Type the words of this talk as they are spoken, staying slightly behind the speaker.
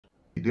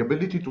the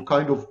ability to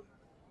kind of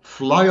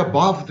fly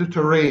above the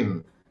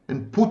terrain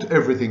and put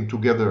everything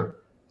together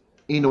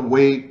in a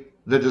way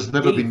that has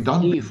never been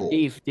done before.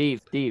 Dave.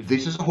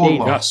 This is a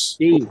hallmark. Yes.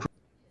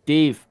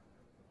 Dave.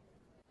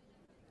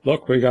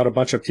 Look, we got a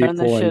bunch of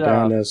people and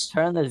Dan is...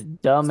 Turn this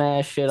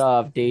dumbass shit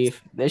off, Dave.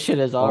 This shit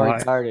is all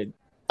retarded.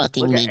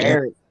 Fucking look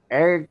at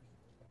Eric.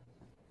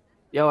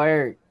 Yo,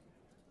 Eric.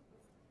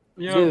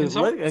 Yo, dude,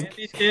 look at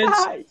these kids.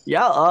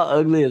 Y'all all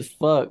ugly as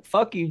fuck.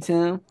 Fuck you,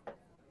 Tim.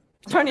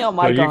 Turn your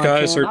mic on. You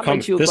guys Tim. are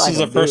coming. This is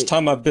the first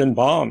time I've been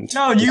bombed.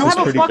 No, do you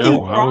have a fucking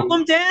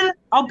problem, Dan?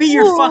 I'll be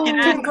your fucking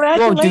ass.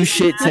 Don't do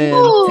shit, Tim.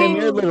 Tim,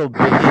 you're a little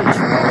bitch.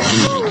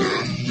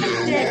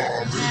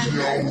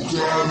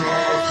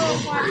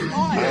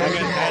 I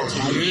haven't had to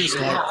use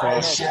like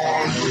cross.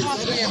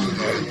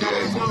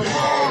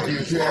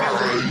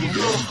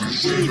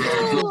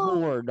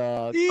 Poor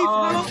dog. I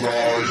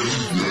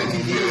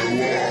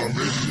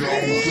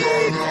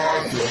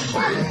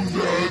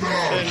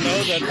didn't know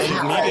that the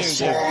meeting,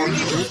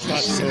 the group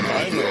got so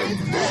violent.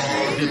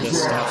 Did this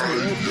stuff.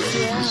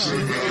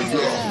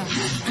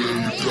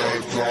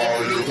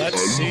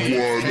 Let's see.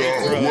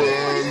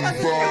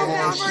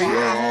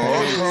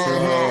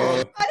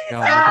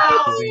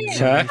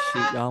 Okay.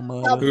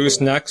 Who's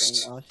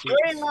next?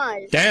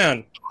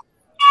 Dan.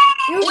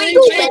 At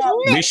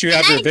least you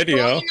have your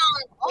video.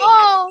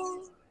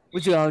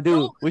 What you gonna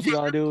do? What you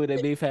gonna do with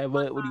that big fat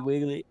butt? What you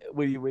wiggle it?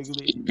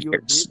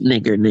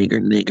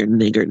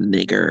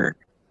 Nigger.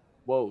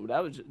 Whoa,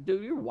 that was,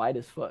 dude, you're white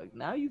as fuck.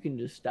 Now you can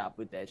just stop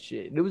with that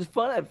shit. It was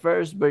fun at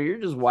first, but you're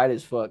just white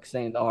as fuck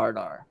saying the hard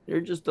R.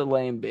 You're just a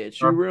lame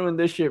bitch. You ruined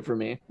this shit for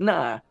me.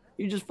 Nah,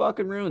 you just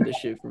fucking ruined this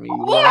shit for me.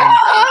 Whoa!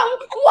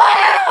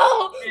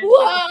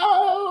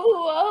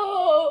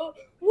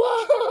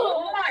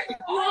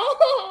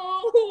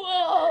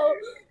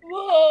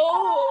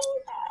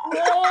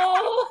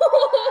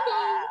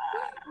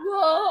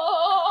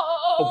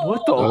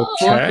 What the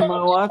fuck am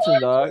I watching,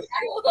 dog?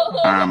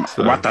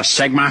 What the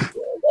Sigma?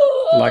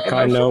 Like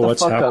I know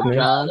what's happening.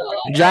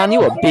 John,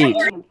 you a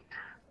bitch.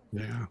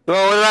 Yeah.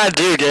 Well, what did I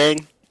do,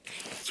 gang?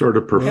 Sort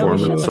of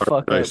performance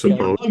art, I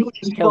suppose.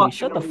 Kelly,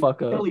 shut the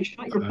fuck up. Kelly,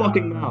 shut your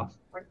fucking mouth.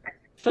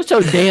 Shut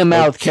your damn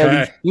mouth,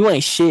 Kelly. You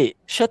ain't shit.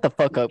 Shut the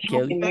fuck up,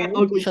 Kelly.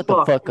 Shut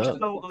the fuck up.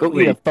 Go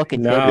eat a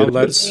fucking Now Debbie.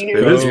 let's It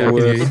is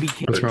with...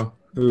 What's wrong?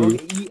 Go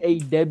eat a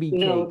Debbie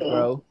cake,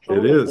 bro.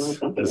 It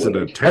is. Is it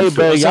a Hey,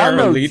 bro, y'all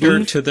know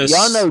leader to this...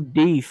 Y'all know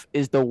Deef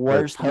is the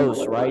worst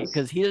host, right?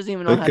 Because he doesn't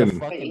even know how to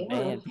fucking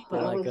ban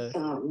people like us.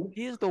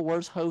 He is the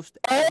worst host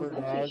ever,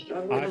 dog.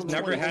 I've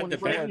never had to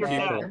ban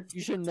people.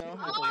 You should know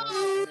how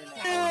to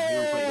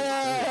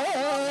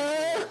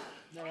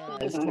run.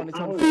 It's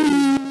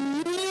 2020.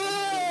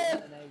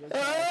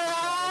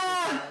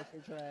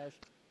 Trash.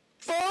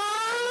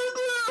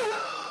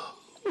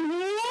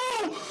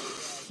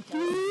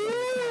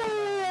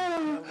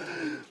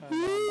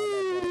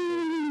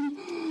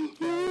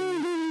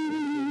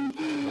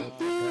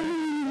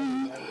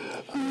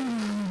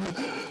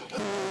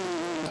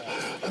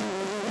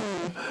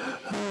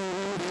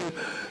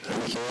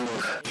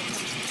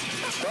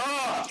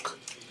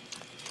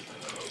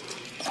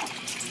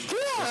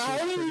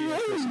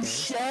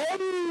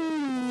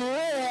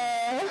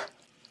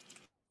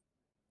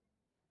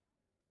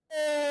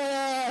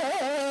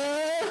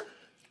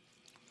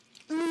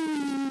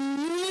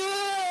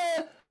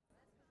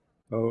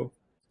 Oh,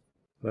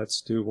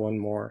 let's do one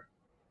more.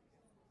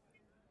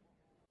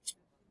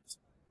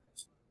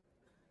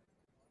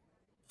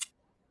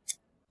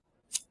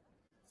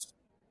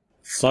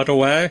 Flood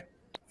away.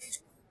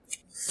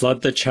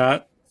 Flood the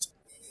chat.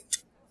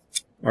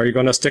 Are you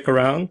gonna stick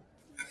around?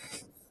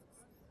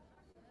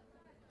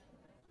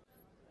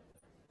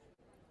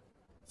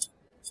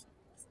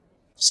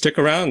 Stick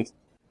around.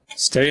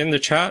 Stay in the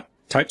chat.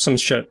 Type some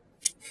shit.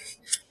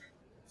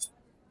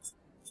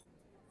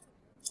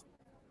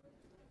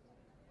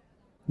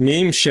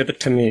 Meme shit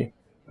to me.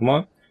 Come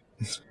on.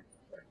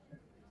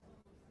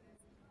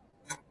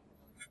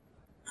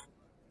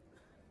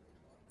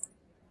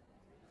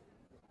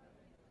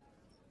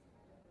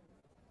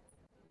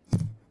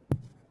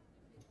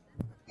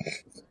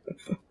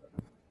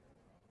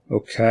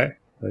 Okay,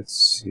 let's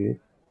see.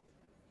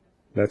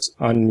 Let's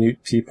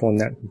unmute people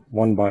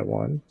one by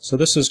one. So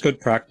this is good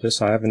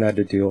practice. I haven't had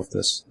to deal with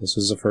this. This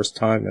is the first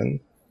time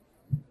in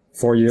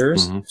 4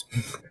 years.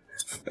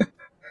 Mm-hmm.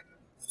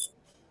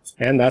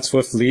 And that's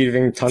with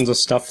leaving tons of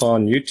stuff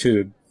on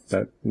YouTube,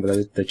 that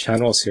the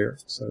channel's here.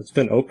 So it's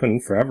been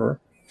open forever.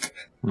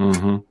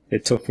 Mm-hmm.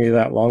 It took me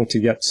that long to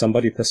get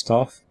somebody pissed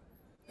off.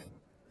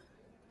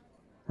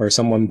 Or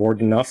someone bored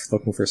enough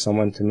looking for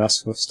someone to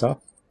mess with stuff.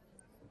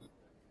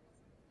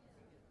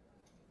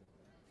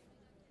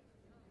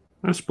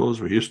 I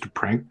suppose we used to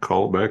prank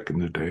call back in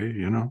the day,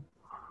 you know?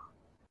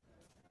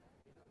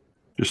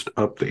 Just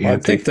up the ante. I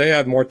think they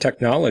had more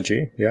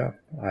technology, yeah.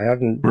 I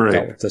haven't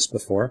dealt with this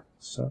before,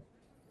 so...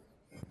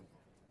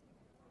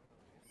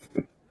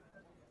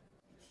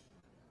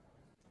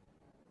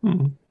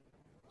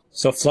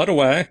 So flood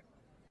away.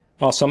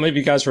 Oh, some of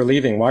you guys were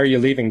leaving. Why are you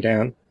leaving,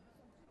 Dan?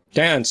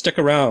 Dan, stick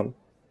around.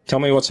 Tell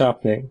me what's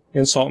happening.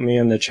 Insult me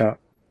in the chat.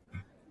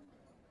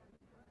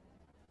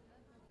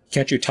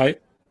 Can't you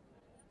type?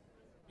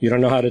 You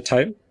don't know how to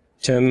type?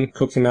 Tim,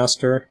 Cookie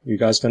Master, you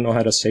guys don't know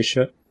how to say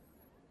shit?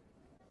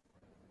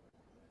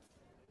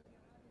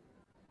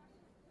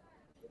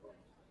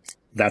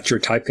 That's your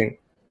typing.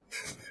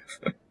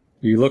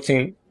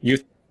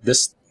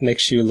 This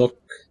makes you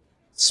look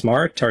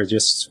smart or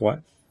just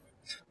what?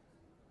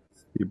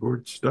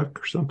 Keyboard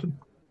stuck or something?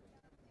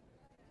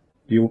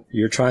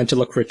 You're trying to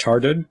look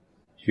retarded?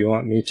 You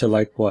want me to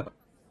like what?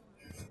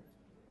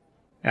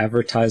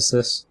 Advertise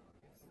this?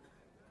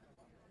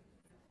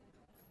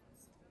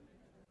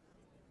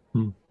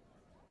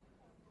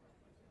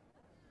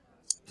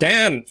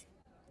 Dan,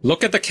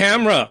 look at the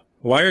camera.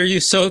 Why are you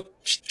so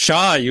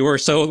shy? You were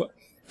so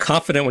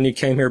confident when you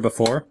came here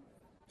before.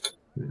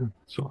 Yeah,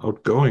 so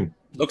outgoing.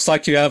 Looks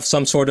like you have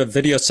some sort of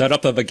video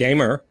setup of a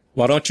gamer.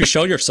 Why don't you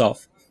show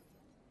yourself?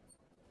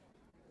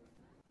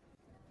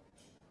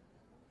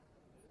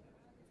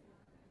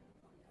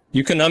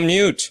 You can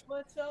unmute.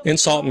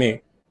 Insult me.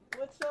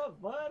 What's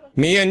up, bud?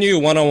 Me and you,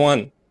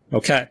 one-on-one.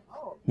 Okay.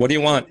 What do you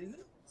want?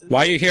 Why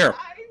are you here?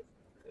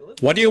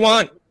 What do you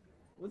want?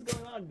 What's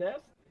going on,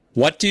 Dev?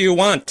 What do you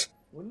want?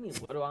 What do you mean,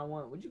 what do I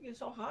want? What'd you get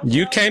so hot?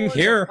 You came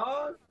here.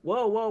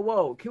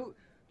 Whoa.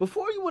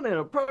 Before you want to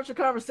approach a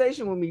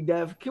conversation with me,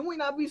 Dev, can we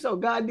not be so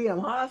goddamn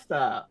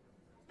hostile?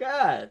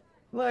 God.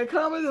 Like,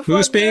 calm the fuck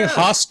Who's being down.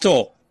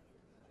 hostile?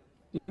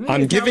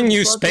 I'm giving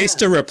you space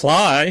to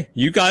reply.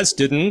 You guys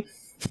didn't.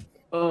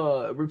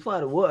 Reply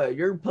to what?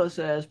 Your puss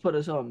ass put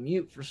us on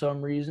mute for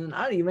some reason.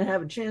 I didn't even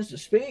have a chance to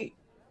speak.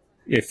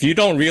 If you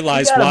don't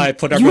realize why I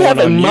put everyone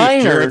on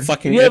mute, you're a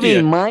fucking idiot. You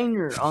have a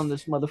minor on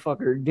this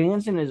motherfucker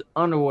dancing his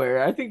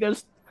underwear. I think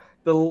that's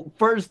the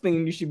first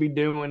thing you should be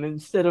doing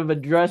instead of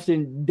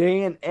addressing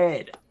Dan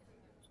Ed.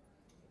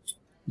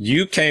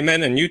 You came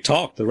in and you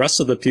talked. The rest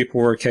of the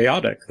people were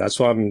chaotic. That's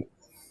why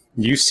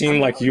you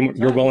seem like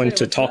you're willing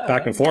to talk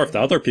back and forth.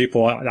 The other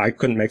people, I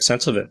couldn't make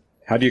sense of it.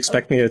 How do you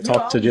expect me to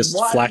talk to just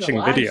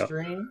flashing video?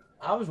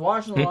 I was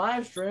watching the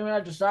live stream and I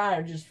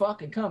decided to just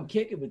fucking come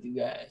kick it with you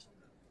guys.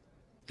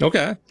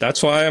 Okay,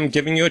 that's why I'm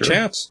giving you a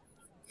chance.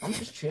 I'm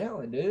just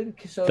chilling, dude.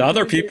 So the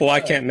other people,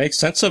 I can't make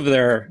sense of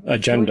their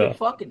agenda. Can we get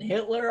fucking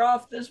Hitler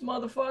off this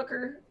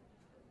motherfucker?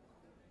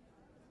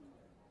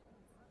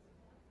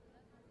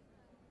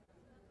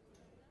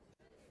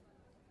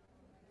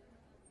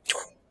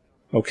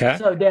 Okay.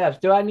 So, Devs,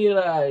 do I need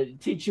to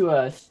teach you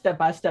a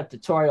step-by-step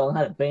tutorial on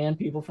how to ban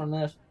people from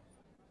this?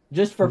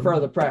 Just for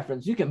further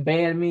preference. You can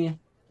ban me,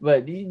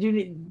 but do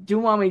you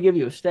want me to give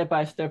you a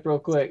step-by-step real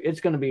quick? It's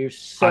going to be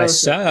so... I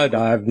said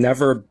I've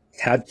never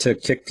had to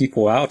kick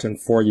people out in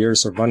 4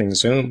 years of running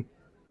Zoom.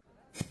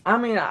 I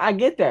mean, I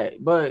get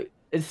that, but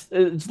it's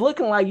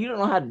looking like you don't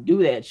know how to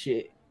do that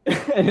shit.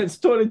 And it's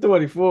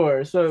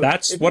 2024, so...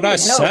 That's what I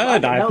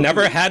said. I've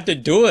never had to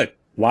do it.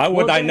 Why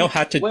would I know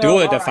how to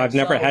do it if I've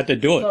never had to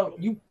do it? So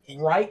you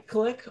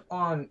right-click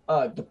on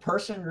the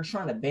person you're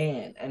trying to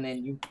ban, and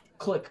then you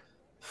click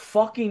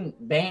fucking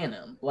ban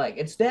them. Like,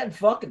 it's that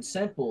fucking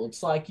simple.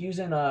 It's like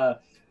using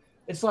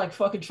it's like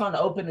fucking trying to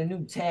open a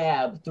new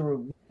tab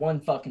through one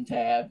fucking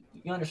tab.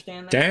 You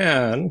understand that?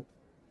 Dan,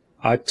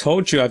 I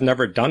told you I've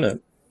never done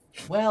it.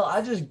 Well,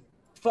 I just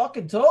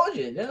fucking told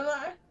you, didn't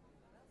I?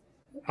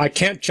 I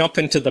can't jump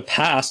into the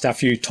past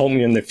after you told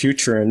me in the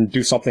future and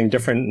do something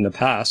different in the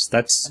past.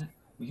 That's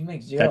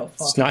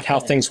not how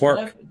things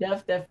work.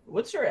 Def,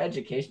 what's your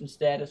education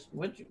status?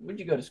 Where'd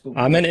you go to school?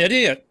 I'm an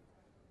idiot.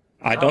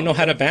 I don't know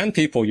how to ban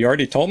people. You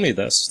already told me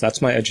this.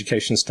 That's my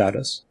education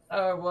status.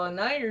 Well,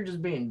 now you're just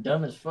being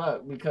dumb as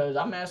fuck because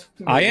I'm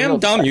asking. I am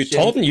dumb. You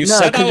told me. You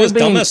said I was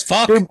dumb as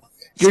fuck.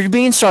 You're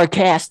being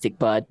sarcastic,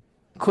 bud.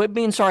 Quit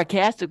being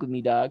sarcastic with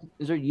me, dog.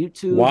 Is there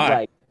YouTube?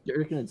 Why?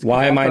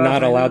 Why am I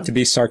not allowed to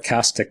be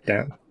sarcastic,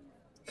 Dan?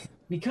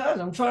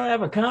 Because I'm trying to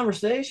have a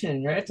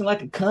conversation. You're acting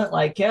like a cunt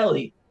like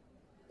Kelly.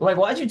 Like,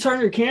 why'd you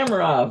turn your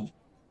camera off?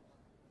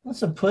 That's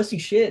some pussy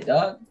shit,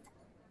 dog.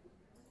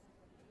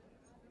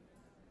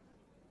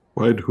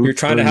 You're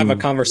trying to have a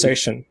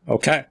conversation.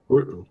 Okay.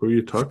 Who are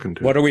you talking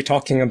to? What are we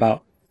talking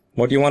about?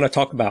 What do you want to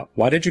talk about?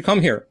 Why did you come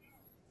here?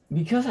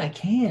 Because I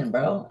can,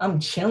 bro. I'm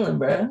chilling,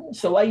 bro.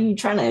 So why you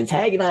trying to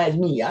antagonize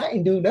me? I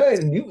ain't do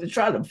nothing. You was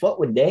trying to fuck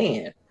with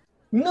Dan.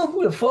 You know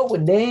who the fuck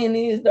with Dan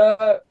is,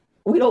 dog?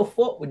 We don't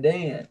fuck with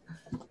Dan.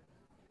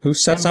 Who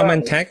says I'm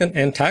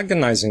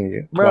antagonizing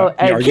you? Bro,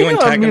 hey, are you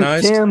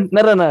antagonized? Tim?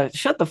 No.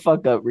 Shut the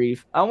fuck up,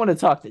 Reef. I want to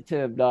talk to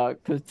Tim, dog.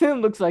 Because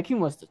Tim looks like he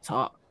wants to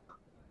talk.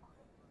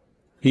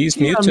 He's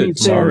muted.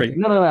 Sorry.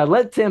 No.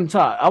 Let Tim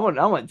talk. I want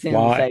Tim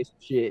to say some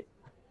shit.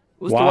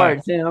 What's the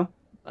word, Tim?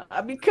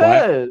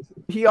 Because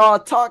he all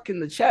talk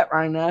in the chat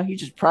right now. He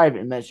just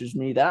private messaged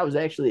me that I was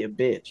actually a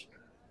bitch.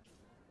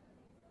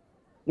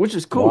 Which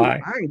is cool.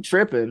 I ain't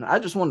tripping. I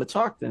just want to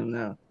talk to him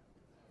now.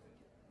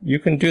 You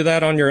can do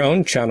that on your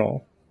own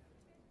channel.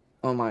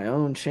 On my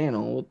own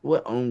channel?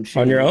 What own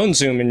channel? On your own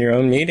Zoom in your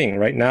own meeting.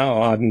 Right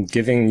now, I'm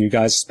giving you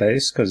guys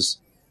space because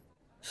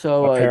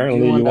So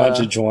Apparently you want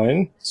to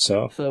join,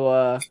 so...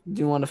 So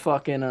do you want to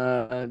fucking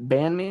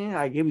ban me?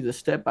 I give you the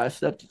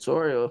step-by-step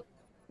tutorial.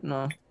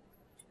 No.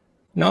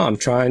 No, I'm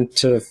trying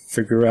to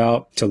figure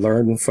out, to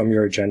learn from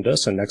your agenda,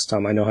 so next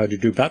time I know how to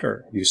do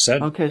better. You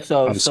said okay,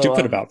 so I'm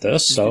stupid about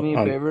this, so do me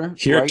a favor. I'm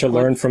here to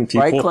learn from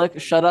people. Right-click,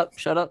 shut up.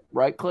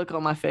 Right-click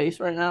on my face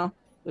right now.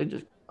 They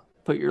just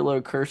put your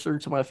little cursor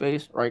to my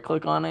face,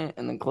 right-click on it,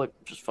 and then click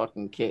just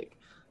fucking kick.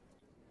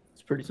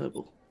 It's pretty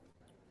simple.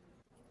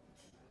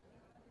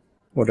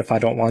 What if I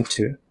don't want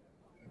to?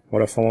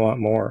 What if I want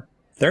more?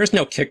 There is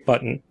no kick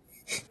button.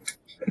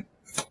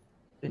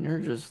 Then you're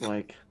just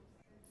like...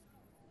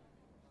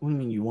 What do you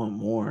mean you want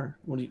more?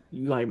 What do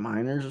you like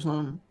minors or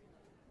something?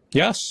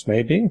 Yes,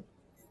 maybe.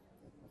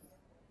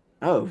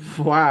 Oh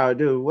wow,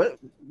 dude!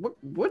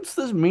 What's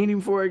this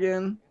meeting for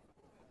again?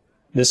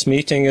 This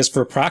meeting is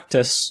for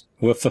practice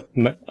with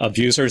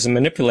abusers and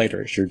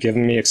manipulators. You're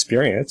giving me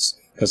experience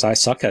because I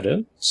suck at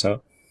it.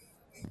 So,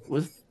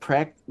 What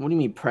do you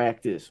mean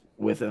practice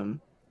with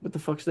them? What the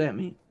fuck's that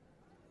mean?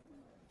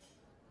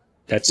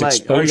 That's like,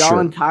 exposure. Are y'all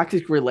in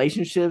toxic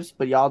relationships,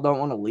 but y'all don't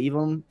want to leave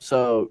them?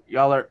 So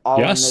y'all are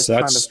all in this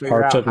trying to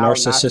figure out how not to leave it?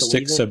 Yes, that's part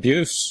of narcissistic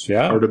abuse.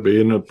 Yeah. Part of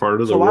being a part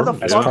of the why world. the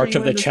fuck That's are part you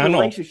of the in this channel.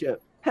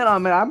 relationship? Hang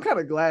on, man. I'm kind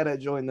of glad I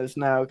joined this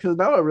now because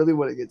now I really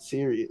want to get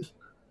serious.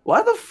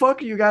 Why the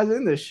fuck are you guys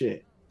in this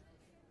shit?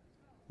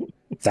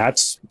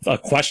 That's a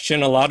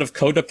question a lot of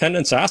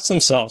codependents ask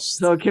themselves.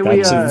 So can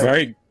That's we? a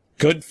very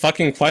good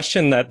fucking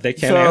question that they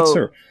can't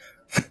answer.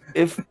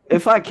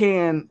 if I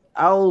can,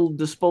 I'll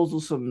disposal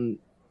some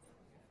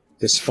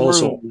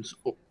Disposal shrooms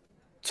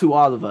to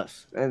all of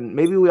us, and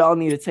maybe we all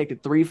need to take a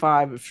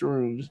 3-5 of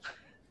shrooms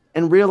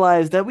and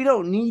realize that we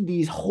don't need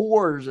these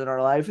whores in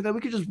our life, and that we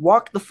could just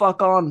walk the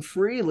fuck on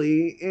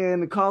freely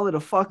and call it a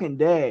fucking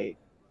day.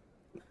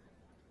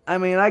 I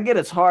mean, I get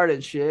it's hard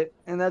and shit,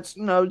 and that's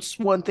just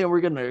one thing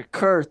we're gonna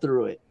occur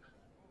through it.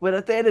 But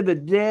at the end of the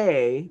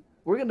day,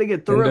 we're gonna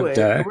get through it.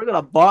 And we're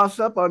gonna boss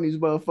up on these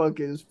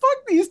motherfuckers.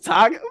 Fuck these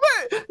talking.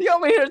 You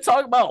over here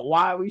talk about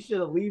why we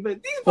should leave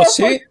it. These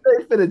motherfuckers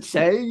ain't finna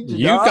change.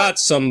 You got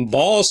some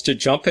balls to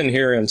jump in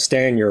here and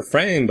stay in your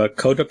frame, but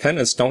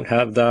codependents don't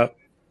have that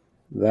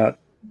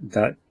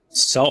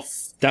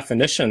self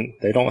definition.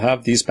 They don't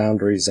have these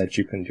boundaries that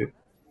you can do.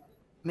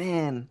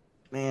 Man.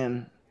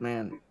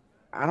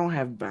 I don't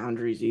have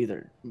boundaries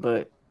either,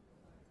 but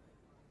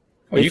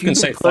well, you can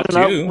say fuck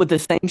you with the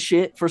same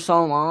shit for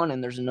so long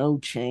and there's no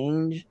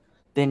change,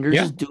 then you're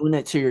just doing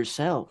it to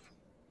yourself.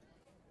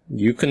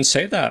 You can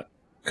say that.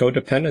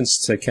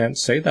 Codependents, they can't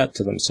say that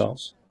to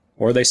themselves.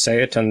 Or they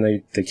say it and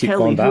they keep Kelly,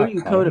 going back. Who are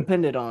you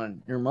codependent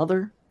on? Your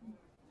mother?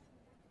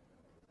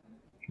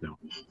 No.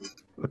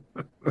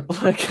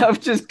 Like, I'm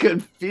just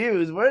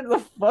confused. Where the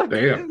fuck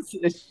is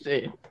this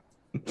shit?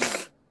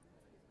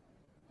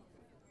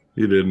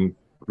 You didn't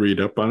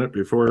read up on it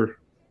before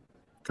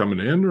coming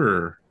in,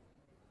 or?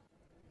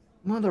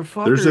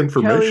 Motherfucker. There's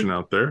information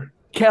out there.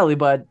 Kelly,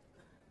 bud.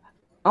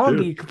 I'm gonna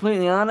be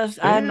completely honest.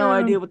 I had no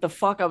idea what the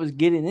fuck I was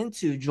getting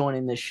into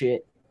joining this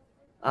shit.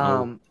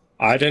 I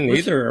didn't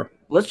either.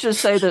 Let's just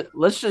say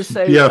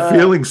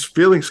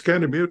feelings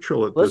kind of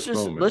mutual at this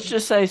moment. Let's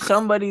just say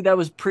somebody that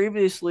was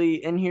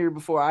previously in here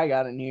before I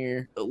got in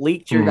here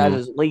leaked your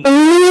guys' leak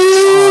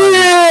on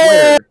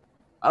Twitter.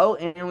 Oh,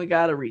 and we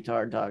got a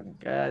retard talking.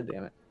 God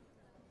damn it.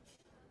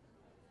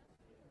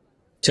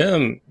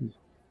 Tim,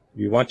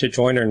 you want to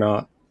join or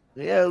not?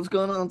 Yeah, what's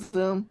going on,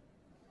 Tim?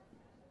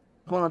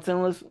 Come on,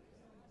 Tim. Let's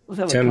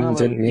have a Tim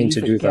didn't mean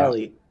to do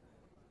Kelly. That.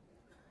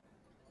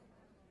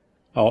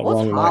 Oh,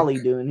 what's wrong Holly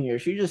mic. doing here?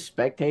 She just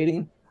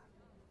spectating?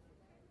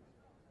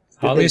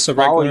 Holly's a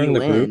regular in the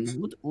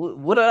group.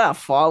 What did I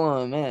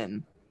follow him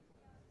in?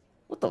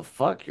 What the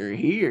fuck? You're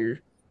here?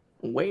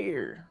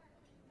 Where?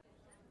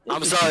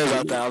 I'm sorry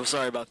about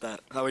that.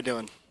 How we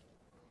doing?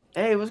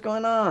 Hey, what's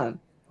going on?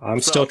 I'm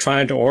still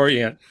trying to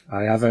orient.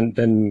 I haven't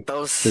been...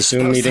 The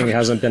Zoom meeting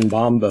hasn't been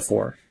bombed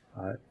before.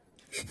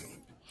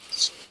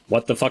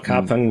 What the fuck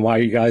happened? Why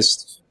are you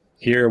guys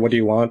here? What do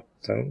you want?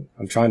 So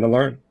I'm trying to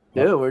learn.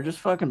 Dude, we're just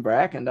fucking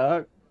bracking,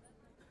 dog.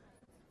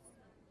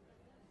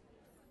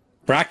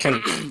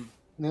 Bracken.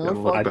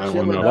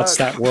 Chilling, what's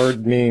that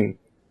word mean?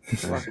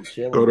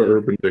 Go to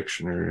Urban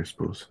Dictionary, I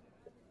suppose.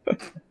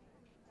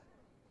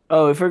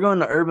 Oh, if we're going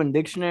to Urban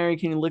Dictionary,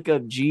 can you look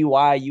up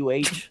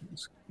GYUH?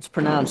 It's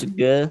pronounced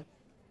good.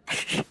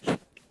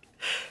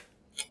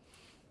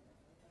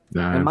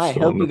 Nah, it might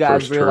help you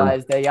guys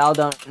realize that y'all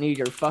don't need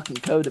your fucking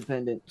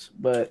codependence,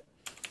 but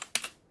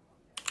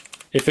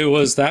if it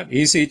was that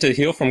easy to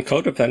heal from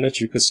codependence,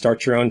 you could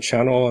start your own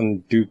channel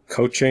and do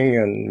coaching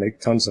and make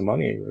tons of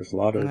money. There's a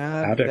lot of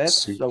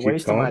addicts. That's a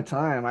waste of my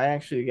time. I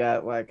actually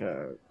got like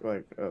a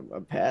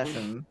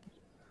passion.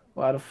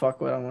 Why the fuck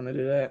would I want to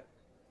do that?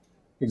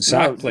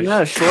 Exactly.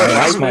 I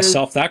ask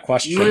myself that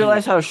question. You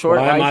realize how short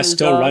life is? Why am I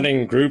still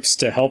running groups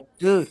to help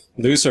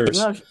losers?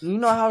 You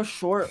know how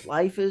short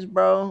life is,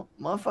 bro?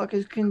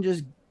 Motherfuckers can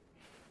just...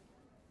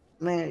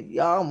 Man,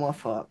 y'all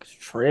motherfuckers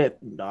trip,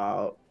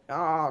 dog.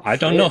 I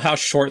don't know how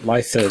short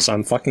life is.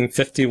 I'm fucking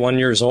 51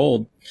 years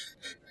old.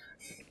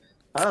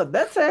 Oh,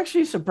 that's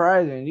actually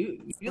surprising.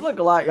 You look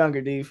a lot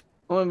younger, Dave.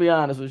 I'm gonna be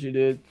honest with you,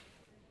 dude.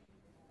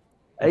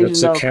 Asian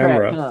That's the don't crack,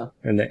 camera huh?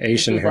 and the It's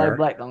Asian just like hair.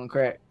 black don't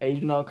crack.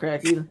 Asian don't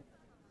crack either.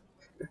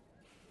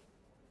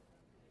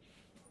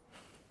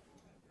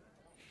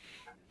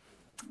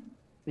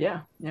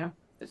 Yeah, yeah.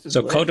 This is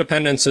So lit.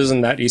 codependence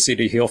isn't that easy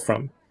to heal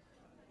from.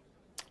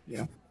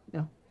 Yeah,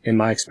 yeah. In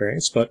my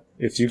experience, but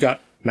if you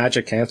got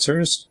magic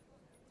answers,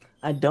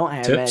 I don't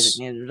have tips?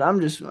 magic answers.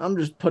 I'm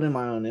just putting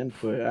my own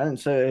input. I didn't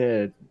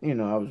say I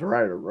was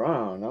right or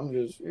wrong. I'm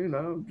just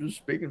just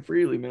speaking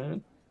freely,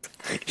 man.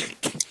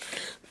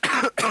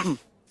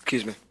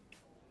 Excuse me.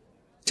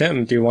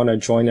 Tim, do you want to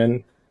join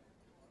in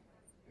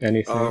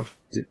anything?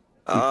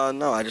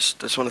 No, I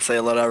just want to say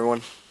hello to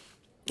everyone.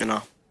 You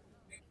know.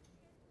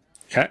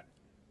 Okay.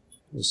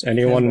 Does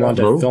anyone Tim, want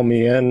to bro. fill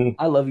me in?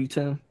 I love you,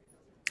 Tim.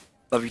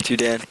 Love you too,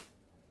 Dan.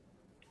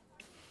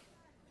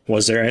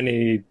 Was there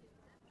any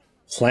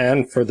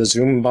plan for the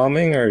Zoom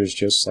bombing, or is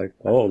just like,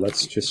 oh,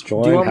 let's just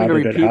join? Do you want me How to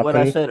did it repeat what I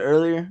happen? said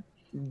earlier,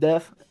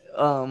 Def?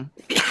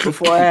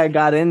 Before I had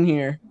got in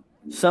here,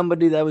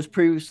 somebody that was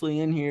previously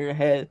in here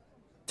had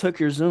took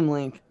your Zoom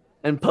link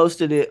and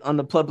posted it on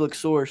the public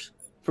source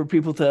for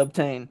people to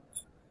obtain.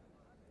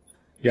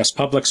 Yes,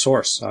 public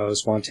source. I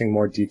was wanting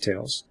more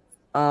details.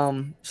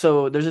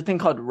 So there's a thing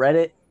called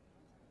Reddit.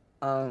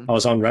 I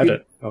was on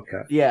Reddit.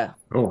 Okay. Yeah.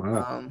 Oh,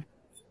 wow.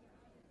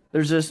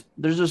 There's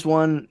this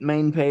one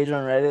main page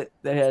on Reddit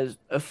that has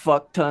a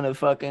fuck ton of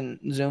fucking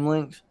Zoom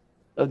links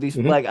of these.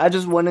 Mhm. Like, I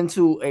just went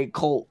into a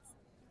cult,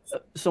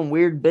 some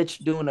weird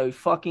bitch doing a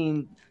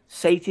fucking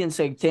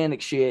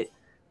satanic shit,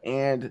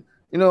 and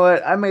you know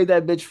what? I made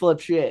that bitch flip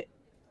shit.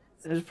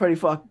 It was pretty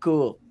fucking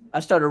cool. I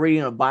started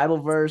reading a Bible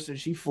verse and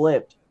she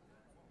flipped.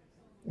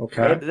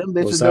 Okay. Them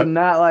bitches do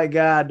not like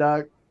God,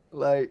 dog.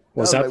 Like,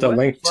 Was I that the what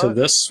link to fuck?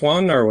 this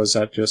one, or was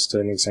that just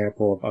an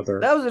example of other?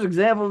 That was an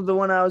example of the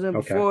one I was in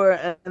Okay. before,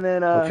 and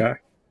then Okay.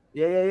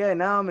 yeah.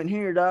 Now I'm in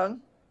here, dog.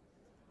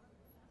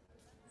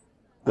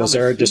 Was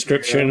I'm there a superhero.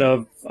 description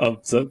of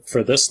the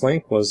for this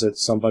link? Was it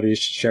somebody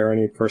share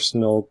any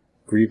personal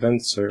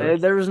grievance or?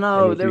 There was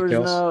no. Any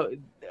details?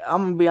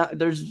 I'm gonna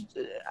be.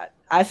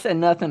 I said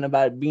nothing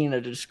about it being a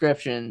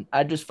description.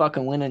 I just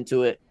fucking went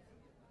into it,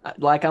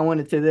 like I went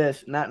into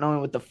this, not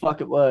knowing what the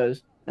fuck it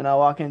was, and I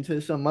walk into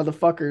some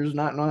motherfuckers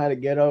not know how to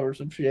get over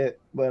some shit.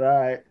 But all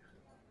right,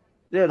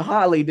 dude,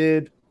 Holly,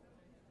 dude.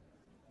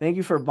 Thank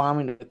you for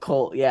bombing the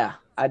cult. Yeah,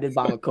 I did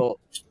bomb a cult.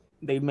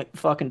 They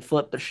fucking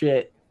flipped the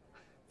shit.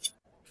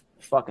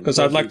 Fucking. Because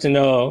I'd like to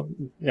know,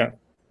 yeah,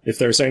 if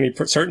there's any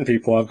certain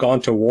people. I've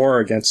gone to war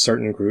against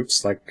certain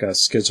groups, like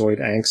Schizoid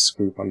Angst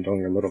group. I'm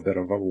doing a little bit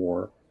of a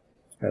war,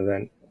 and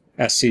then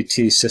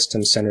SCT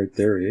System-Centered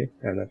Theory,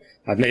 and then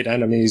I've made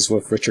enemies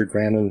with Richard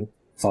Grannon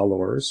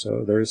followers.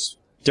 So there's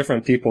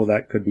different people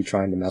that could be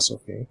trying to mess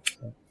with me.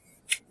 So.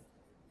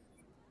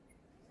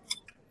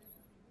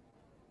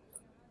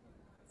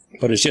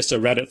 But it's just a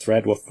Reddit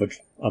thread with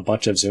a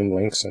bunch of Zoom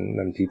links and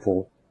then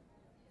people.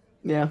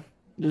 Yeah,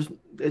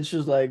 it's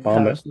just like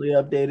Bomb it. constantly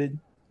updated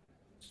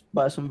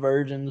by some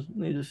virgins.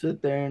 They just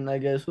sit there and I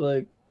guess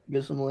like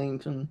get some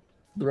links and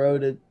throw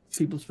it at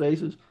people's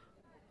faces.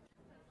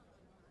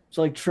 It's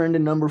like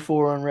trending number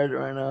 4 on Reddit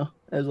right now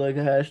as like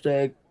a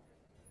hashtag.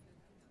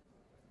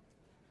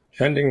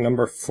 Trending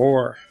number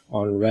 4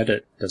 on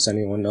Reddit. Does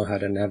anyone know how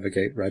to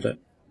navigate Reddit?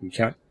 You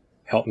can't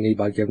help me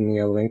by giving me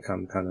a link.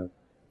 I'm kind of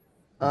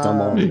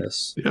dumb on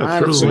this Yeah, throw the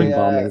honestly, Zoom link,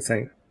 bombing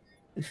thing.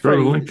 It's throw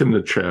pretty the link in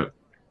the chat.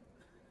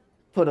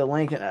 Put a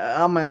link in.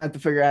 I'm gonna have to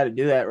figure out how to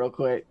do that real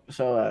quick.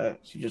 So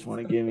you just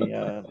want to give me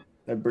a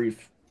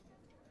brief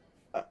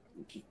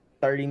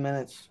 30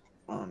 minutes.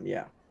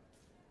 Yeah.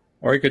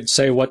 Or you could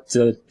say what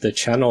the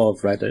channel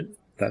of Reddit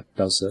that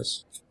does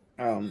this.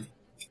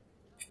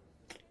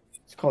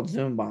 It's called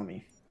Zoom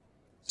bombing.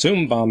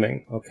 Zoom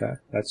bombing. Okay,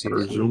 that's Or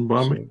easy. Zoom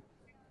bombing.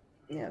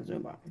 Yeah,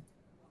 Zoom bombing.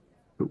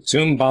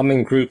 Zoom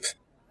bombing group.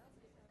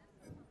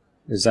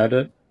 Is that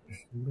it?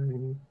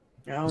 It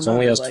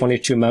only has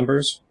 22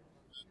 members.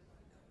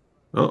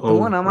 The Uh-oh.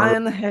 one on my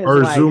end has Our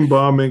like, Zoom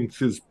bombing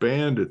is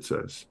banned, it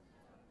says.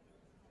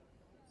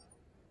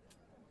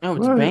 Oh,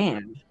 it's What?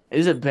 banned.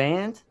 Is it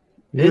banned?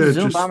 Yeah, Is it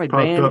Zoom just bombing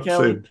popped banned, up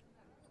Kelly? saying-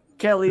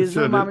 Kelly, it is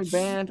Zoom said bombing it's-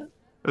 banned?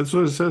 That's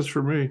what it says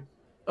for me.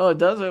 Oh, it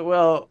does it?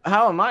 Well,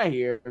 how am I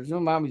here?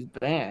 Zoom bombing's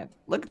banned.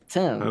 Look at I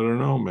Tim. don't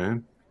know,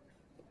 man.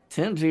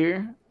 Tim's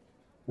here.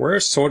 We're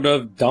sort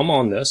of dumb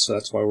on this, so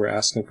that's why we're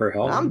asking for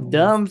help. I'm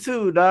dumb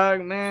too,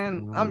 dog,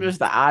 man. I'm just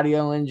the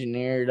audio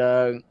engineer,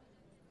 dog.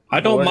 I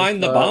don't Bored mind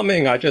as the fuck.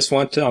 bombing. I just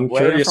want to. I'm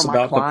Waiting curious for my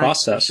about the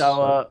clients to process.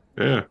 show up.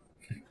 Yeah.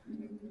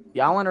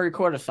 Y'all want to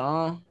record a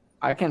song?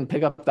 I can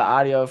pick up the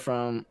audio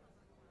from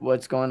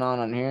what's going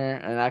on here,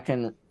 and I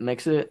can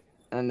mix it,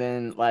 and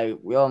then like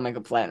we'll make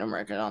a platinum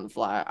record on the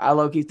fly. I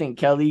low-key think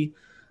Kelly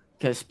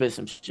can spit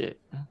some shit.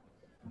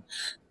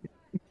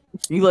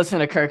 You listen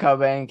to Kurt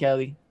Cobain,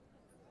 Kelly?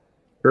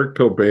 Kurt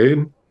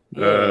Cobain?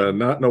 Yeah.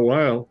 Not in a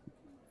while.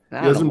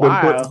 Not He in a hasn't been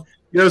while.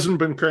 He hasn't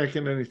been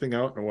cranking anything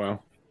out in a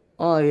while.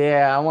 Oh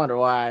yeah, I wonder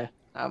why.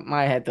 I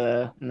might have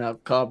to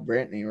call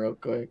Brittany real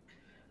quick.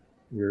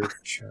 your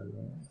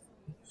channel.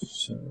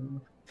 So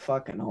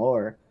Fucking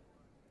whore.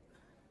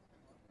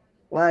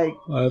 Like,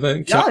 I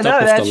haven't y'all kept know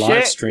up with that the live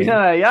shit. stream.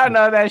 Y'all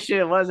know that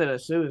shit wasn't a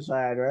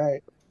suicide,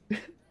 right?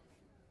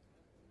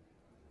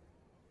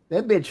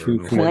 That bitch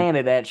Who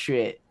planted that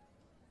shit.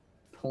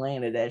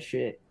 Planted that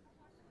shit.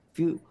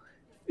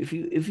 If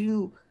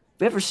you've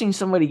ever seen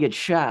somebody get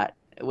shot,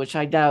 which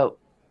I doubt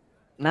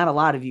not a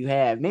lot of you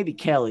have, maybe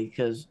Kelly,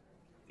 because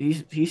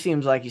he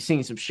seems like he's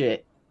seen some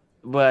shit.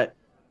 But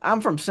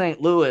I'm from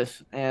St.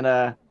 Louis, and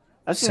I've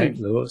St.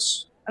 seen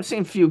Louis.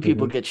 few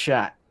people get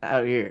shot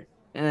out here,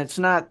 and it's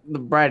not the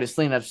brightest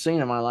thing I've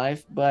seen in my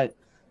life, but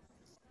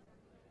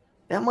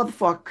that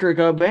motherfucker Kurt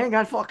Cobain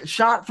got fucking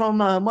shot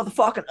from a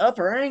motherfucking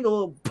upper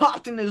angle,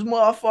 popped in his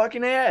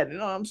motherfucking head. You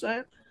know what I'm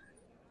saying?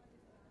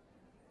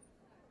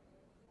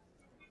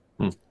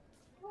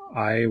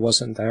 I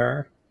wasn't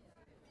there.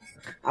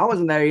 I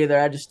wasn't there either.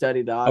 I just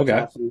studied the Okay.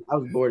 autopsy. I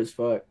was bored as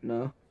fuck, you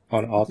know?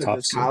 On I took this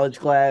autopsy. college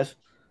class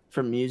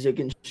for music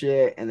and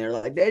shit, and they're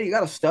like, "Daddy, you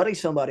gotta study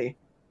somebody."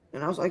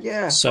 And I was like,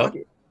 "Yeah, So- fuck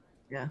it."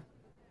 Yeah.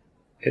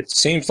 It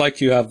seems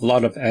like you have a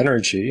lot of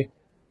energy.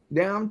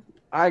 Damn.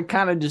 I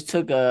kind of just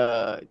took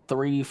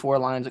 3-4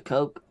 lines of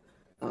coke.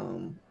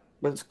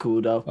 But it's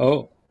cool though.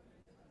 Oh.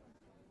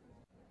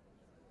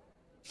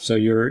 So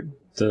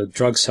the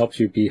drugs help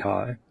you be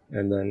high,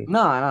 and then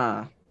No.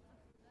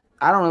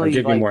 I don't really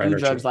give you like more do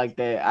energy. drugs like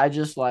that. I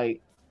just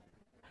like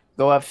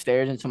go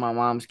upstairs into my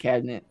mom's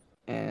cabinet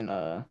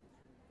and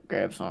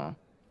grab some.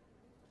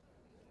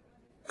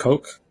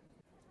 Coke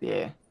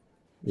Yeah.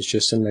 is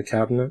just in the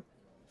cabinet.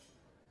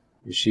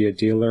 Is she a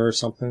dealer or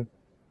something?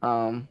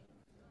 I'm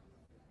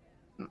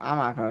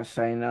not gonna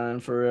say nothing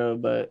for real,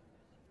 but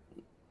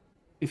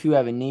if you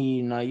have a need,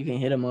 you know, you can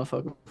hit a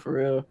motherfucker for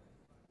real.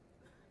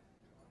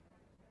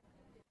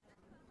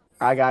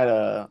 I got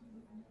a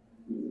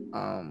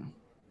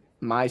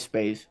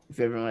MySpace if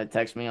you ever want to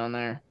text me on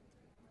there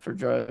for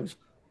drugs.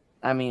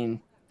 I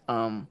mean,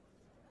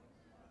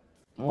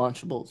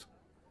 Lunchables.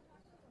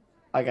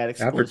 I got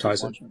exclusive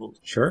Advertise it. Lunchables.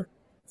 Sure.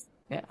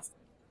 Yeah.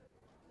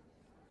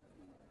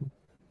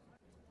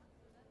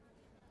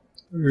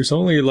 There's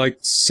only like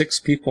 6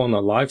 people on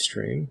the live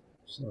stream,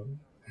 so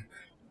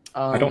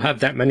I don't have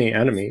that many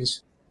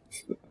enemies.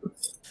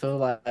 So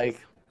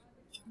like,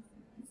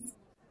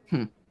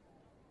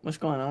 what's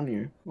going on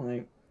here?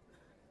 Like,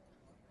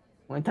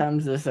 what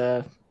time's this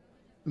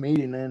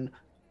meeting end?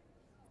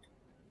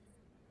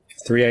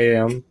 3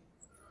 a.m.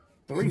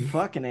 3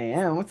 fucking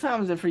a.m. What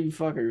time is it for you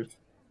fuckers?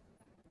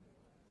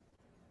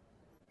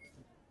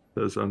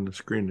 Says on the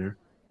screen there.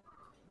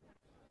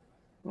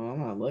 Well, I'm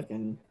not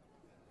looking.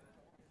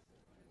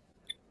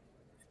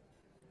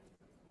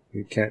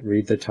 You can't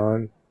read the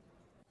time.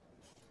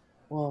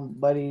 Well,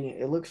 buddy,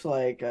 it looks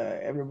like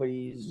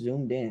everybody's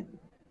zoomed in.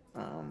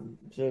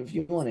 So if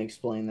you want to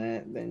explain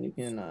that, then you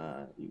can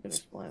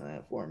explain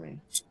that for me.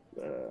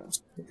 But,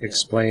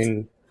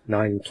 Explain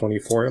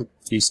 9:24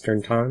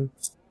 Eastern time.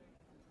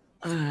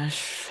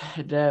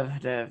 Dev.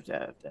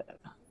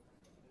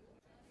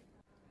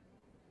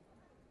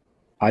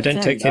 I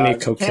didn't Tim, take any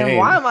dog. cocaine. Tim,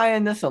 why am I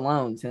in this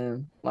alone,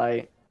 Tim?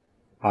 Like,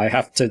 I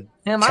have to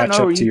Tim, I catch know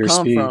up where to you your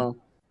come speed.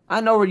 from.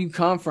 I know where you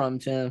come from,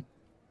 Tim.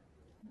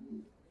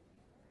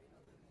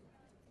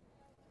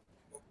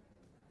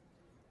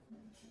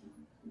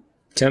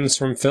 Tim's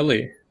from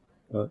Philly.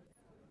 What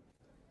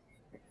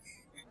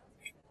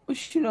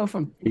you know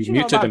from? What He you know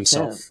muted about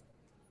himself.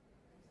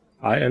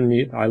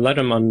 Tim? I let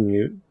him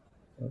unmute.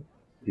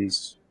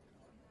 He's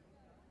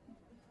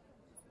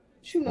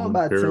What you know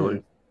about Barely.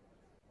 Tim?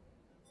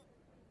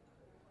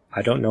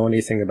 I don't know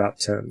anything about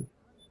Tim.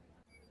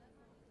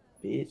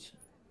 Bitch.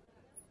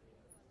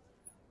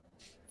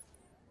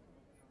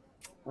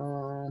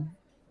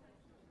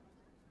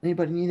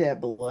 Anybody need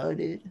that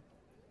blooded?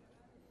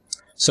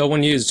 So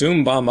when you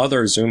Zoom bomb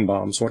other Zoom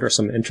bombs, what are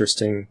some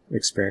interesting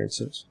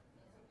experiences?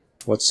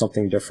 What's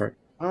something different?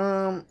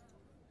 Or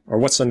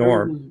what's the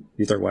norm?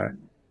 Either way.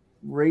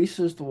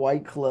 Racist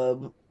white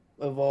club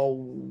of all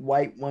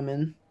white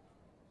women.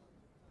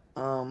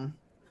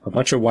 A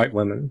bunch of white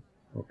women.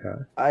 Okay.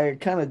 I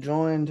kind of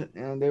joined,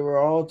 and they were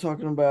all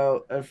talking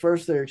about at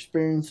first their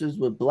experiences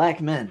with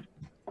black men,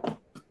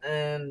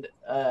 and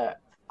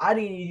I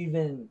didn't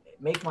even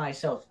make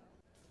myself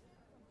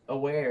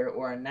aware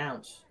or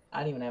announce.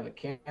 I didn't even have a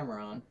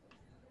camera on,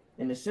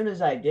 and as soon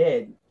as I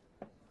did,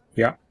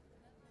 Yeah.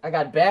 I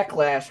got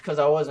backlash because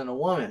I wasn't a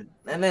woman,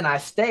 and then I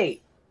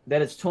state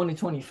that it's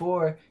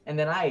 2024, and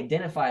then I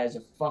identify as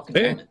a fucking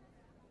Hey, woman.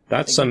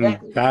 That's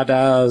Exactly. some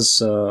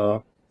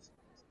badass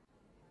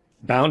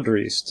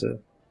boundaries to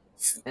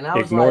And I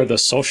was ignore like, the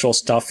social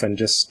stuff and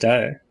just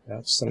stay.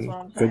 That's some what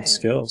I'm good saying.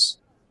 skills.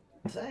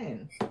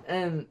 saying,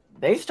 and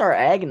they start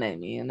agging at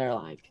me, and they're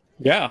like,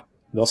 Yeah.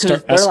 They'll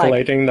start they're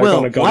like, escalating. They're "Well,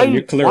 going to go why to you-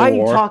 nuclear why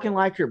war. are you talking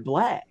like you're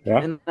black?" Yeah.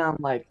 And I'm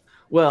like,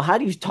 "Well, how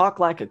do you talk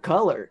like a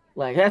color?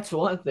 Like that's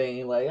one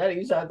thing. Like how do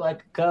you talk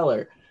like a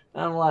color?"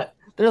 And I'm like,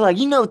 they're like,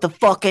 "You know what the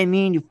fuck I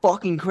mean, you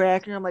fucking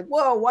cracker." I'm like,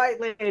 "Whoa,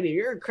 white lady,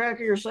 you're a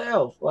cracker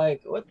yourself.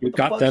 Like what?" You the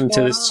got fuck's them going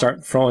to on?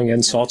 start throwing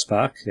insults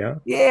back. Yeah.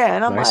 Yeah,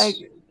 and I'm Nice.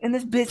 like, And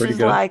this bitch Pretty is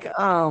good. like,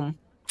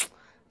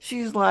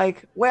 she's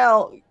like,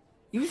 well,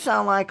 you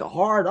sound like a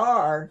hard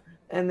R,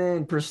 and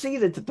then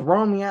proceeded to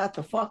throw me out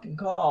the fucking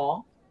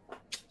call.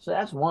 So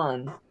that's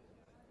one.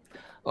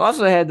 I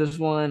also had this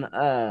one,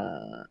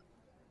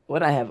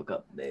 what I have a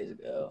couple days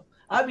ago.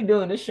 I've been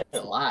doing this shit a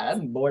lot. I've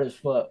been bored as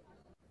fuck.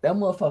 That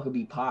motherfucker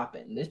be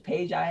popping. This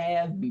page I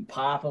have be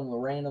popping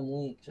with random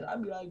links. And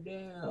I'd be like,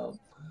 damn,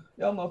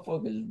 y'all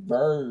motherfuckers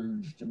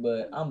verged,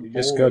 but I'm bored.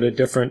 Just go to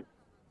different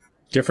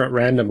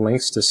random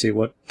links to see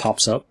what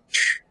pops up.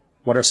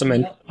 What are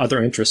some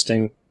other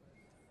interesting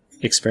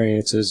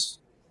experiences,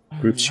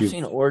 groups I've you've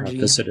seen an orgy.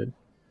 visited?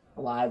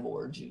 A live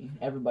orgy.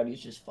 Everybody's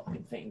just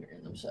fucking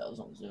fingering themselves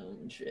on Zoom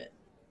and shit.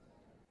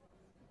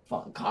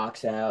 Fucking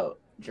cocks out,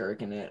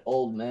 jerking it.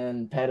 Old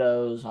men,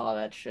 pedos, all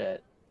that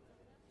shit.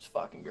 It's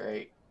fucking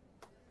great.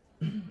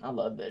 I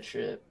love that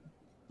shit.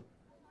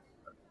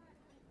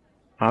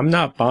 I'm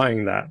not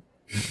buying that.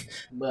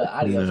 But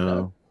adios,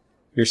 though.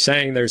 You're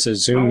saying there's a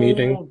Zoom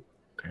meeting?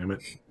 Damn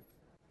it.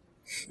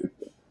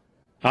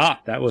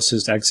 Ah, that was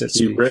his exit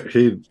He,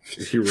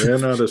 speech. he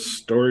ran out of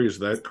stories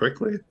that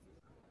quickly?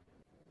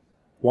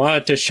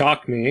 Wanted to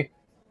shock me.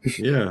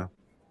 Yeah.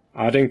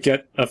 I didn't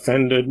get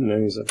offended,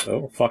 and he's like,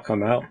 oh, fuck,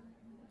 I'm out.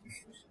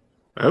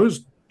 I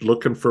was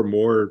looking for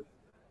more,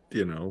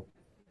 you know,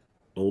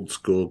 old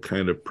school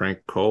kind of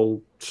prank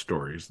call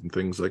stories and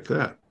things like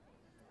that.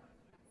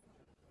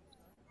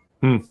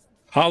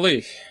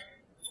 Holly.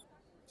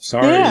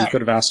 Sorry, you could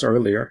have asked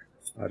earlier.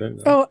 I didn't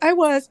know. Oh, I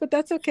was, but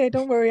that's okay.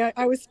 Don't worry.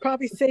 I was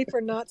probably safer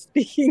not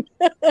speaking.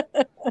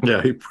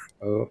 Yeah.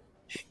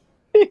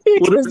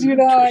 Because you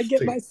know how I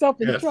get myself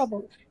in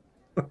trouble.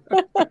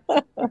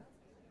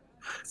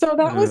 So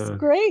that was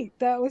great.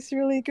 That was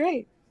really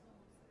great.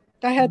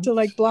 I had to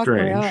like block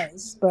my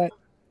eyes, but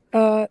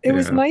it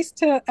was nice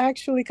to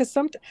actually, because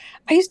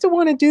I used to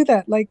want to do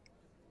that. Like,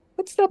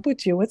 what's up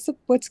with you?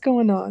 What's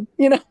going on?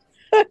 You know?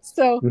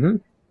 So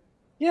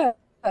yeah,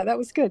 that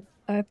was good.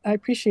 I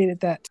appreciated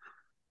that.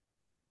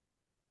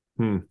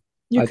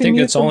 I think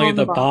it's only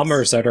the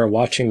bombers that are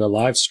watching the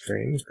live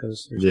stream,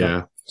 because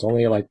it's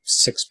only like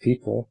 6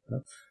 people.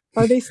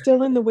 Are they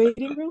still in the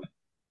waiting room?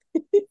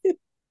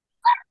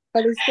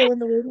 Are they still in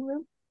the waiting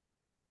room?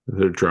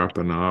 They're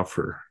dropping off,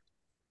 or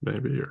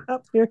maybe.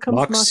 Oh, here comes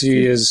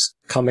Moxy is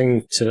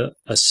coming to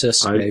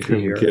assist,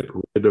 maybe, or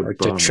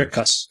to trick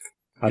us.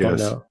 I don't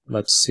know.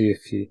 Let's see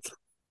if he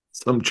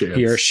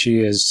or she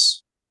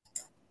is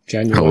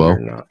genuine or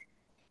not.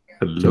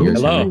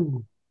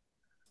 Hello.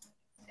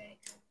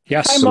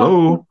 Yes.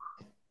 Hello.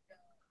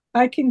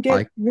 I can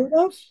get rid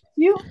of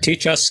you?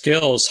 Teach us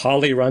skills.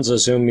 Holly runs a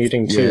Zoom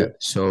meeting too. Yeah,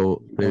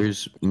 so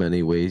there's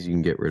many ways you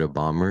can get rid of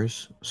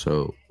bombers.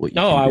 So what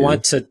you I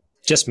want to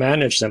just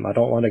manage them. I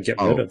don't want to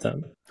get rid of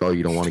them. Oh,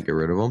 you don't want to get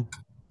rid of them?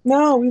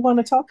 No, we want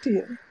to talk to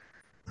you.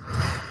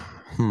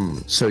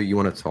 So you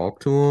want to talk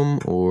to them,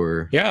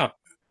 or? Yeah.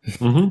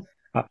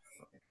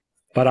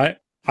 But I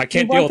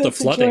can't deal with the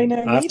flooding.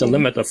 I have to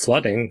limit the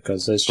flooding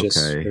because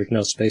there's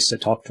no space to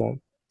talk to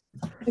them.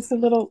 It's a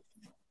little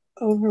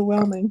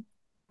overwhelming.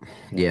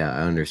 Yeah,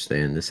 I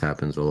understand. This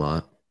happens a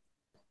lot.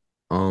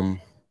 I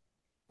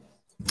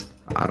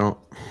don't.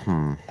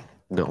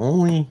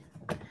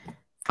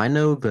 I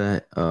know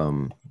that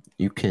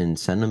you can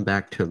send them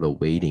back to the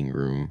waiting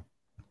room.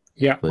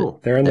 Yeah,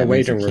 they're in the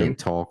waiting room. You can't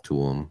talk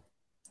to them.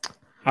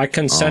 I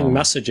can send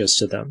messages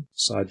to them,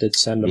 so I did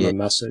send them a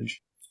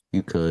message.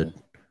 You could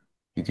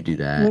do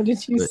that. What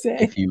did you say?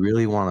 If you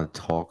really want to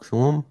talk to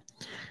them,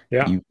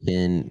 you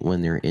can,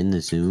 when they're in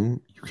the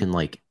Zoom, you can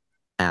like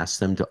ask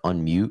them to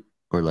unmute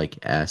or like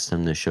ask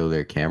them to show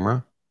their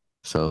camera.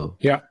 So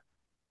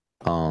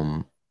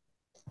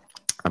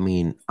I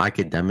mean, I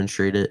could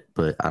demonstrate it,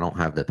 but I don't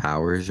have the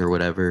powers or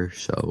whatever,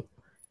 so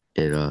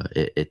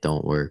it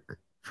don't work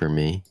for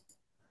me.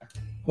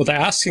 Well, the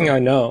asking I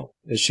know.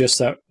 It's just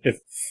that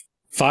if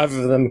 5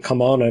 of them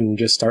come on and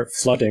just start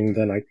flooding,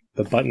 then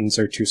the buttons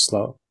are too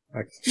slow.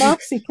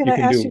 Moxy, can I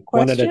ask you a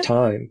question? One at a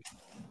time.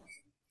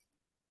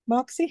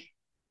 Moxy,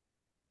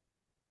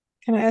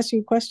 can I ask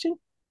you a question?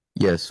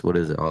 Yes. What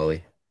is it,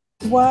 Ollie?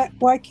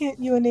 Why can't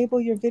you enable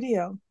your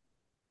video?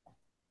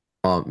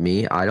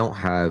 Me, I don't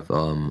have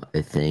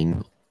a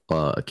thing,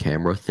 a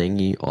camera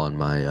thingy on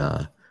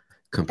my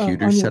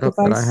computer setup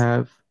that I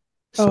have.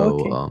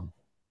 So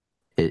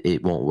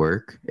it won't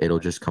work. It'll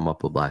just come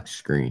up a black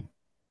screen.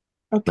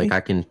 Okay. Like I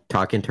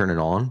can turn it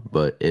on,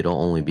 but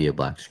it'll only be a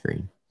black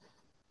screen.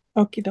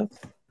 Okie doke.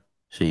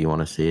 So you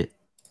want to see it?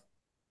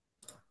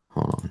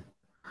 Hold on.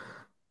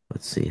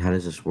 Let's see. How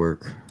does this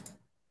work?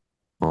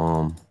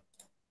 Why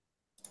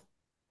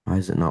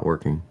is it not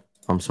working?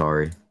 I'm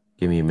sorry.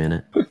 Give me a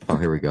minute. Oh,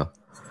 here we go.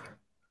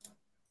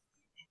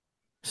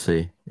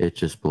 See, it's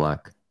just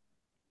black.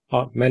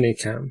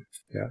 Minicam.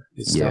 Yeah,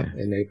 it's not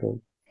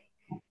enabled.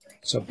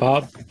 So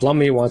Bob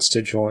Blummy wants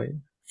to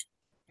join.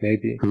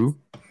 Maybe. Who?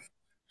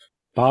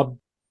 Bob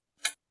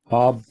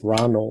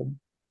Ronald.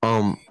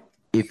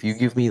 If you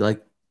give me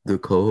like the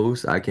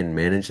co-host, I can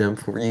manage them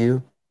for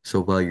you.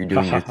 So while you're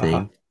doing your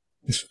thing,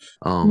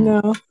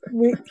 No,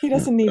 he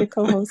doesn't need a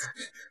co-host.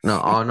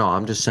 No,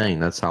 I'm just saying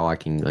that's how I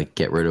can like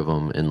get rid of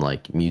them and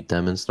like mute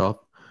them and stuff.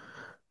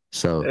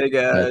 So hey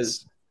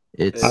guys,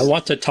 I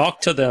want to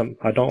talk to them.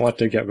 I don't want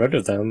to get rid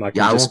of them. I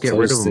won't get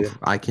rid of them.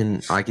 I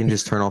can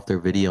just turn off their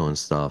video and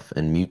stuff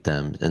and mute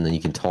them, and then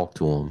you can talk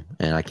to them,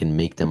 and I can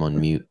make them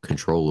unmute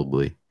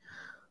controllably,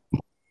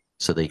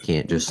 so they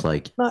can't just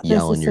like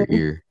yell in your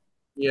ear.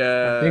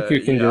 Yeah, I think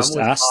you can just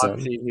ask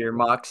Moxy them. Here,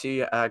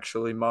 Moxy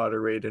actually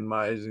moderated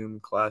my Zoom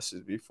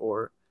classes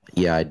before.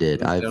 Yeah, I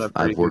did.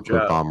 I've worked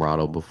with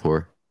Bomrado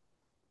before.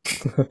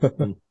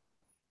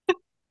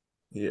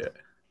 Yeah.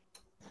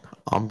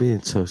 I'm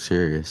being so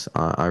serious.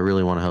 I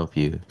really want to help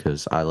you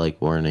because I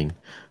like learning.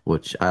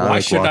 Why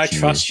should I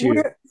trust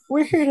you?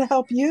 We're here to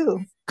help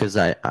you. Because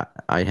I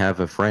have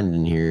a friend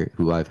in here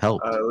who I've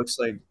helped. It looks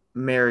like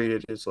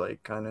Marriott is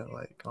like kind of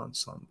like on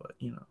some, but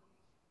you know.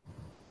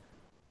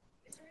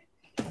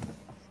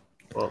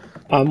 Well,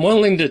 I'm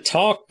willing to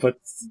talk, but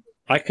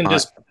I can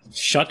just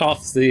shut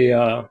off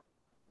the.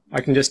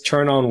 I can just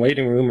turn on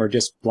waiting room or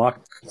just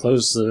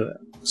close the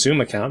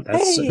Zoom account.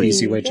 That's an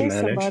easy way to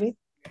manage. Somebody.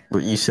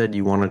 But you said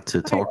you wanted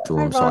to talk to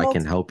him, so I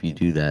can help you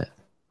do that.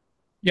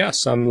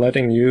 Yes, I'm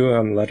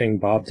letting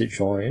Bob to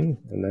join,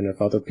 and then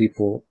if other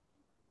people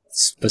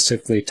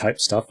specifically type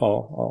stuff,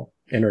 I'll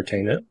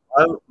entertain it.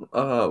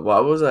 Why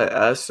was I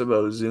asked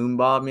about Zoom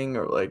bombing,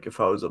 or like if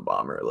I was a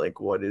bomber? Like,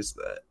 what is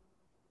that?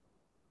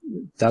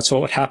 That's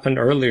what happened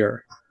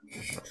earlier.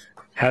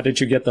 How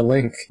did you get the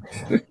link?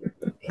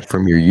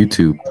 From your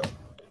YouTube.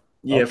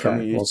 Yeah, okay. From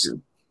YouTube.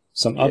 Well,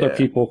 some other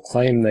people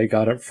claim they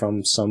got it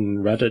from some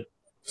Reddit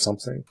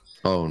something.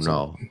 Oh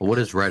no! What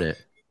is Reddit?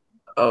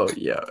 Oh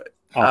yeah.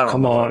 Oh,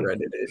 come on.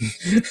 Reddit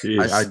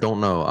is. I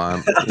don't know.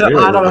 I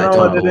don't know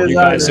what it is. You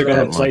guys are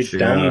going to play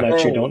dumb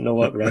that you don't know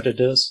what Reddit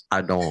is?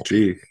 I don't.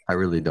 Gee. I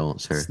really don't,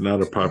 sir. It's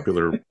not a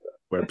popular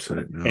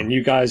website now. And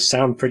you guys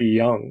sound pretty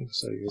young.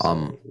 So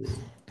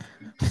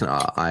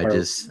I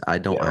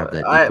don't have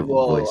that deep of a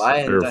voice.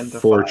 They're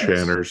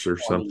 4chaners or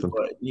something.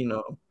 But, you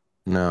know.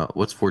 No,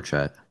 what's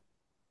 4chat?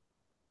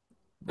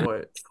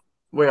 What?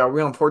 Wait, are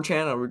we on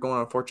 4chan? Are we going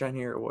on 4chan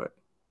here or what?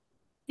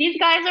 These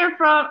guys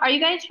are you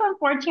guys from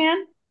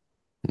 4chan?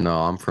 No,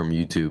 I'm from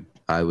YouTube.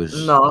 I'm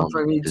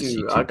from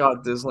YouTube. I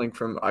got this link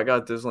from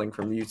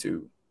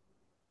YouTube.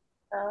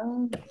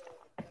 Oh.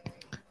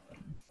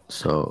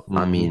 So,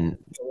 I mean,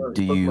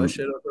 do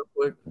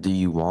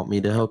you want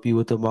me to help you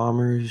with the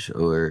bombers,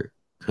 or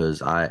because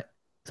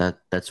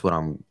that's what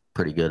I'm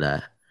pretty good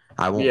at.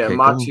 I won't. Yeah,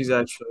 Moxy's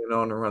actually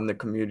known to run the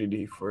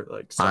community for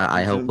like.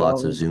 I help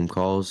lots of Zoom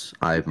calls.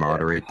 I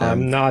moderate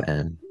them.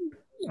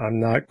 I'm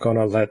not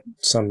gonna let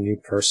some new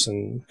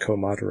person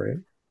co-moderate.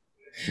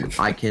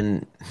 I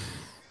can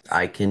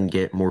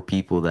get more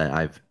people that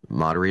I've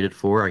moderated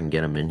for. I can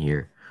get them in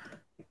here.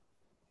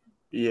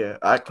 Yeah,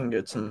 I can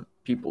get some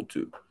people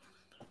too.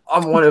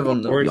 I'm one of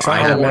them. We're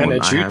trying to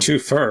manage you two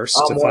first.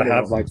 If I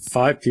have like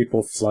 5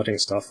 people flooding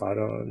stuff,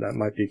 that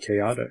might be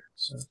chaotic.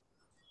 So.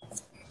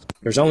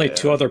 There's only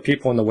 2 other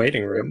people in the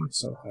waiting room,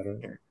 so I don't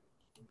know.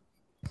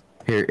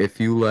 Here, if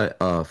you let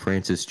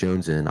Francis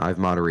Jones in, I've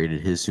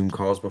moderated his Zoom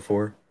calls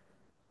before.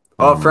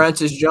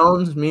 Francis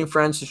Jones? Me and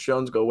Francis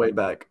Jones go way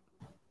back.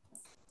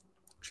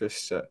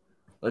 Just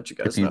let you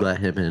guys know. If you let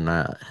him in,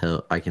 I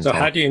can So talk.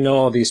 how do you know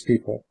all these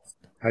people?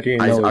 How do you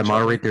know I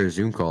moderate their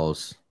Zoom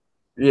calls.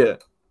 Yeah.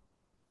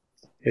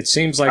 It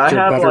seems like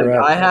you're better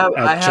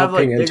at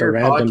jumping into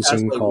random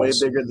Zoom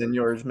calls. Way bigger than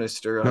yours,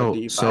 Mr. No,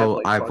 Deep.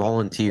 so I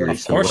volunteer.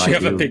 Of course you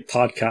have a big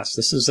podcast.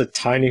 This is a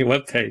tiny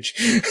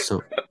webpage.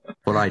 So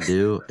what I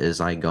do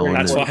is I go in.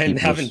 That's why I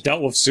haven't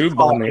dealt with Zoom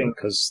bombing,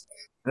 because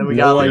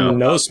no one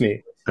knows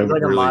me. I'm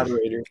like a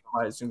moderator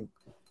for my Zoom.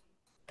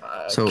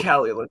 So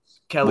Callie,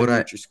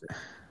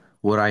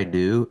 what I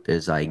do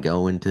is I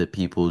go into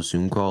people's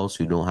Zoom calls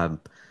who don't have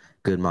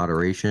good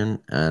moderation,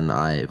 and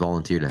I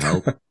volunteer to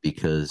help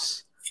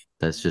because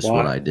that's just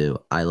what I do.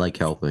 I like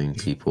helping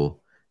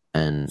people,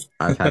 and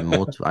I've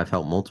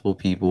helped multiple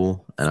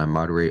people, and I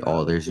moderate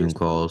all their Zoom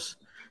calls.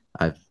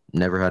 I've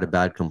never had a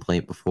bad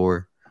complaint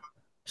before,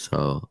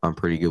 so I'm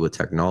pretty good with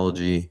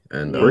technology.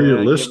 And where you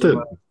listed?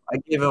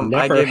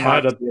 Never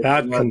had a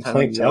bad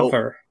complaint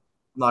ever.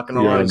 I'm not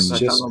gonna lie, it's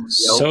just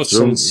so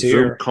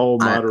sincere.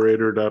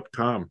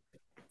 Zoomcallmoderator.com.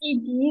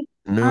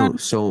 No,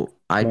 so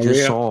I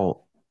just saw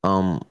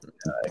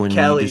when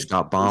you just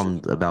got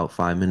bombed about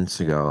 5 minutes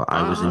ago.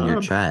 I was in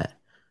your chat,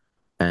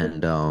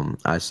 and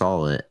I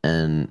saw it,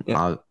 and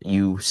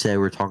you said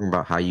we're talking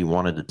about how you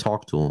wanted to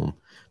talk to him,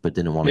 but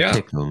didn't want to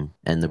kick him.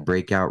 And the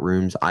breakout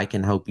rooms, I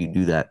can help you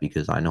do that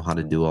because I know how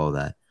to do all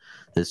that.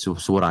 This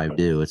is what I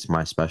do. It's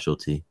my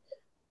specialty.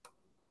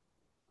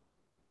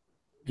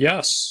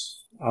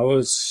 Yes,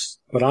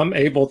 but I'm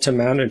able to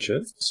manage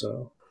it.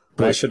 So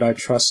why should I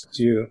trust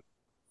you?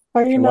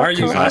 Why are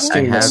you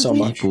asking this so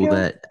much? People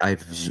that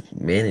I've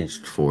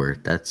managed for.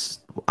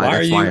 Why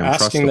are you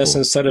asking this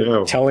instead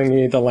of telling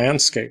me the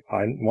landscape?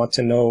 I want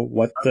to know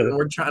what the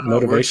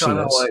motivation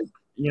is.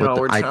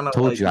 I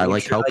told you I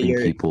like helping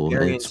people.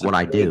 It's what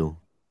I do.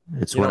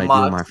 It's what I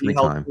do in my free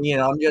time.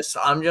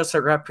 I'm just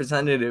a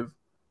representative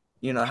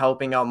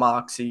helping out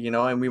Moxy,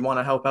 and we want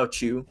to help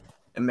out you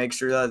and make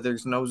sure that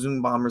there's no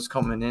Zoom bombers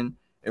coming in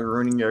and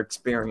ruining your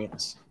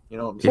experience.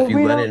 If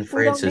you let in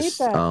Francis,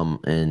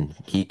 and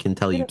he can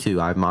tell you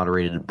too, I've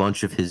moderated a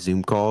bunch of his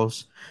Zoom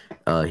calls.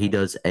 He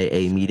does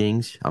AA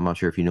meetings. I'm not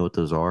sure if you know what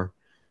those are.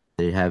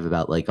 They have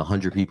about like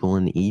 100 people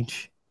in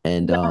each,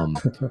 and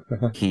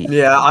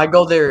Yeah, I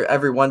go there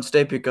every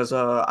Wednesday because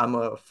I'm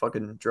a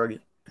fucking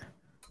druggie,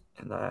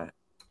 and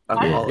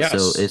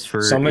so it's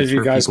for some of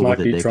you guys might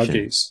be addiction.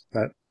 druggies.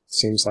 That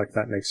seems like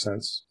that makes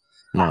sense.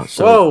 No,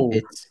 so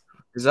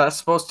is that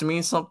supposed to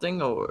mean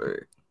something,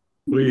 or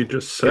well, you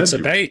just said it's a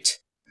bait?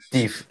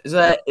 Steve, is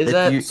that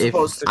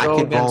supposed to go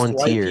against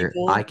volunteer, white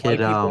people? I could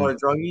white people are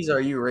druggies. Are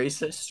you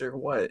racist or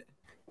what?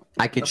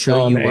 I could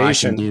show you what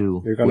Asian. I can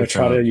do. You're going to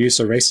try to use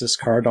a racist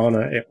card on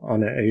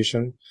an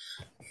Asian.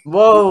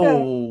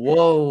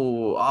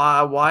 Whoa!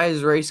 Why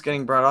is race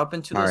getting brought up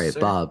into this? All right, sir?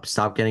 Bob,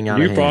 stop getting out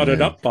of hand. You brought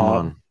it up, Bob.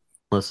 Come on.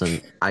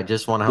 Listen, I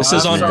just want to help. This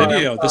is on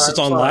video. This is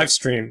on live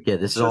stream. Yeah,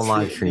 this is on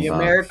live stream. The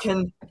Bob.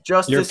 American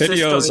justice Your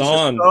video system is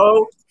on.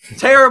 So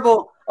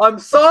terrible. I'm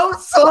so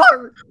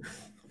sorry.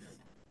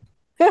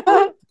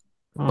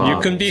 You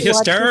can be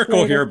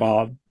hysterical here,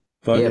 Bob.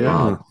 But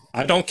Bob.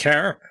 I don't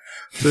care.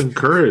 It's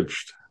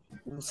encouraged.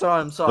 I'm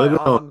sorry.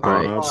 All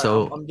right,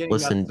 so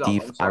listen,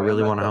 Deep, I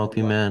really want to help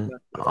you, man.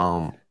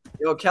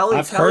 Yo, Kelly,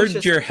 I've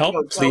heard your help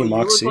plea,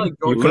 Moxy.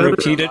 You can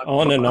repeat it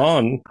on and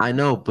on. I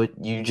know, but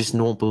you just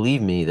won't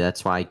believe me.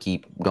 That's why I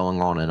keep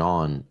going on and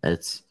on.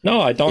 No,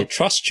 I don't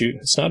trust you.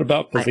 It's not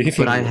about believing.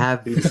 But I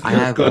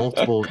have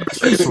multiple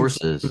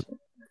sources.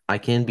 I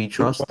can be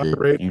trusted.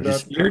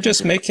 You're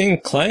just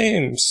making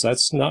claims.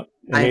 That's not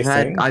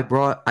anything.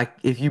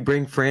 If you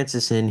bring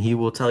Francis in, he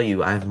will tell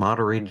you I've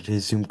moderated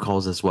his Zoom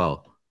calls as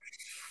well.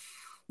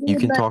 You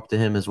can talk to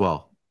him as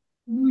well.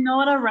 You know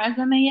what a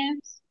resume is?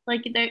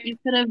 Like you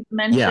could have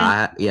mentioned.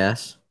 Yeah.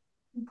 Yes.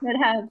 You could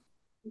have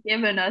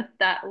given us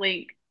that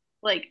link.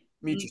 Like.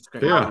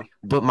 Yeah.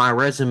 But my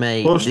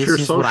resume. This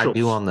is what I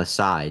do on the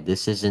side.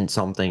 This isn't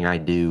something I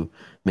do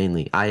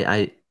mainly.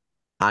 I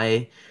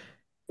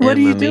What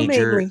do am you a do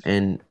major mainly?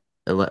 in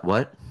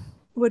what?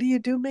 What do you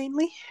do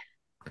mainly?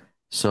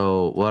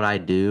 So what I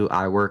do,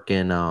 I work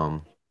in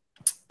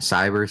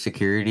cyber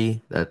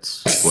security.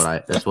 That's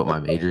what my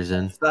major's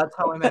in. That's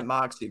how I met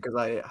Moxy, because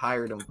I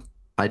hired him.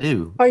 I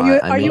do. Are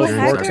you a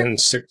work hacker? in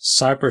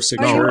cyber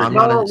security. No, I'm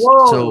not.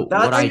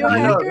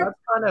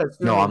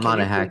 No, I'm not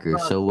a hacker.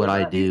 So what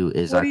I do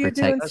is I protect. What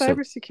do you do in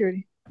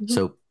cybersecurity?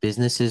 So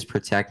businesses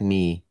protect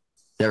me.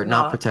 They're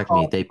not protect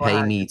me. They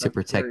pay me to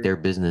protect their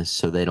business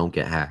so they don't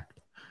get hacked.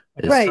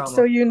 Right.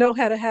 So you know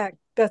how to hack.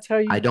 That's how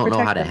you. I don't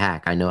know how to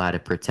hack. I know how to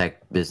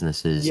protect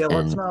businesses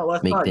and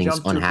make things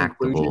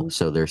unhackable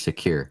so they're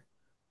secure.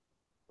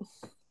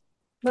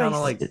 Kind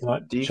of like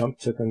not jump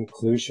to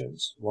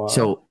conclusions. Wow.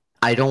 So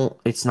I don't.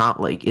 It's not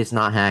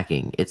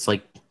hacking. It's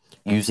like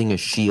using a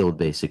shield,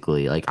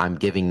 basically. Like I'm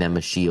giving them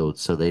a shield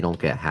so they don't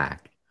get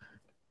hacked.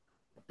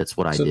 That's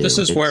what I do. So this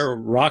is where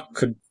Rock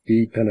could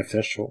be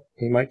beneficial.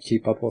 He might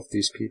keep up with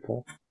these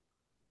people.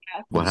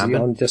 What happened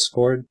on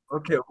Discord?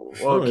 Okay,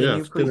 well, can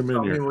you please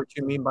tell me what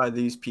you mean by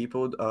these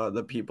people?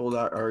 The people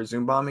that are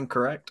Zoom bombing,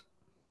 correct?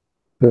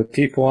 The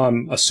people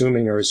I'm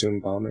assuming are Zoom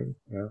bombing.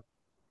 Yeah.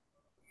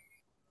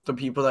 The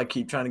people that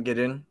keep trying to get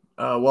in.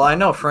 Well, I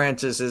know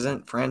Francis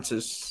isn't.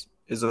 Francis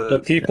is a. The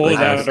people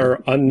that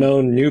are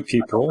unknown new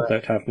people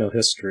that have no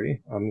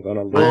history. I'm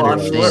gonna learn. Well, I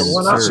mean,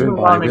 we're not Zoom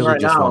bombing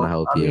right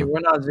now. I mean, we're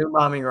not Zoom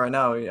bombing right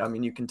now. I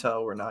mean, you can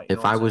tell we're not.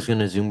 If I was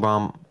gonna Zoom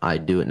bomb,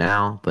 I'd do it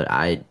now, but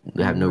I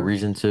have no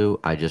reason to.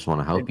 I just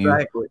want to help you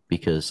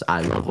because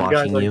I love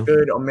watching you. You guys are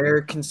good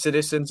American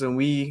citizens, and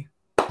we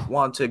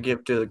want to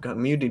give to the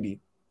community.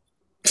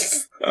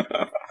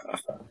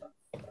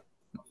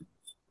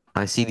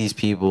 I see these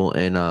people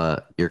in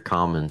your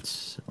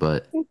comments,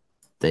 but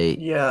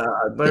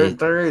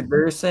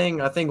they're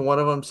saying. I think one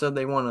of them said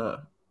they want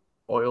to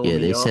oil. Yeah,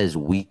 they says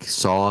weak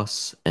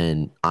sauce,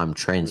 and I'm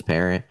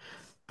transparent,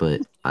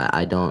 but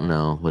I don't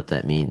know what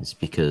that means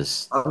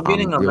because I'm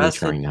getting really a message.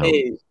 trying to help.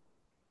 Hey,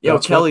 yo,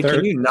 That's Kelly,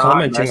 can you not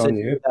commenting message on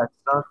me you. that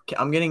stuff?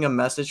 I'm getting a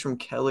message from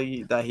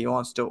Kelly that he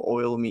wants to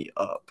oil me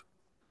up.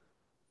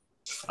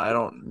 I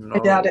don't know. I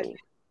doubt it.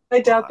 I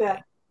doubt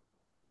that.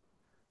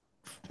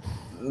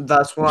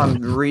 That's what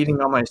I'm reading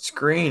on my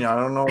screen. I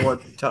don't know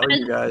what to tell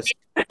you guys.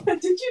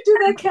 Did you do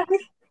that, Kelly?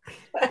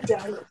 I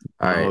doubt it.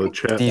 All right,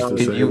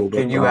 Steve,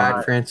 can you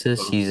add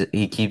Francis?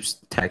 He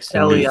keeps texting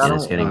Kelly, me, and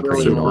it's getting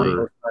pretty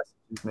annoying.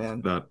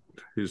 Man.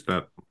 He's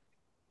not.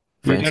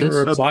 He didn't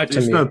reply to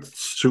he's me. not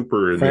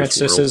super in Francis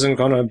this world. isn't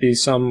going to be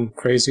some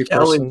crazy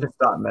Kelly person. just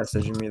stopped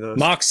messaging me though.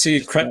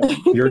 Moxy,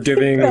 you're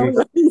giving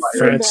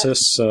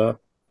Francis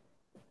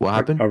what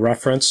happened? A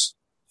reference.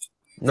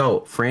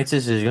 No,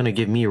 Francis is going to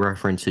give me a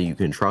reference so you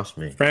can trust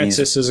me.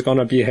 Francis is going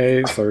to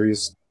behave, or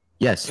he's...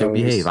 Yes, he'll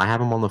behave. I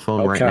have him on the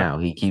phone right now.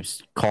 He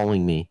keeps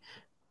calling me.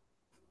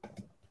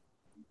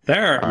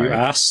 There, All you right.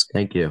 asked.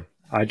 Thank you.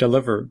 I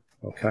delivered.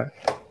 Okay.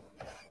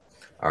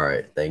 All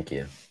right, thank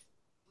you.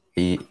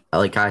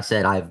 Like I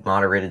said, I've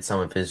moderated some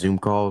of his Zoom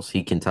calls.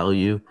 He can tell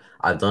you.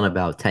 I've done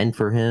about 10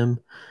 for him.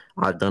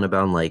 I've done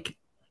about like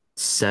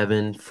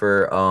 7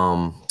 for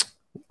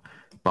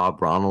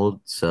Bob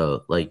Ronald.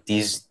 So like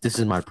this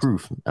is my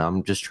proof.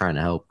 I'm just trying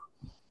to help.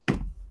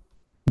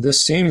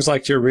 This seems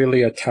like you're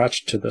really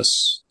attached to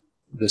this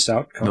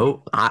outcome.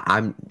 Nope,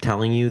 I'm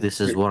telling you,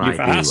 this is what I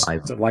do. I've asked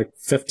like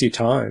 50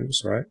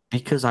 times, right?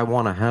 Because I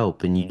want to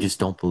help, and you just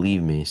don't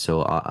believe me.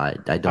 So I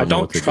don't. I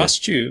don't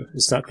trust you.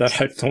 It's not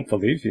that I don't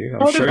believe you.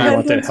 I'm sure you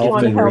want to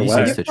help in your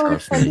way. To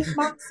trust me.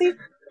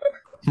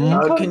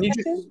 Can you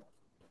just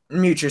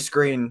mute your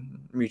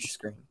screen? Mute your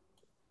screen.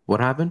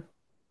 What happened?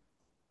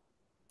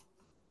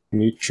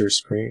 Mute your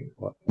screen.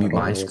 What? Mute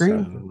my screen? I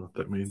don't know what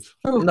that means.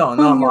 No,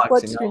 not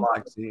Moxy. Not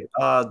Moxy.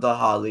 The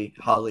Holly.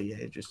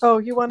 Yeah, just. Oh,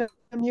 you want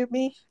to mute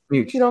me?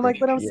 Mute. You don't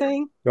like what I'm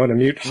saying? You want to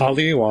mute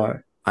Holly? Why?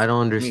 I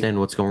don't understand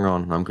what's going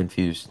on. I'm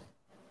confused.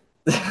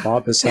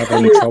 Bob is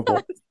having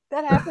trouble.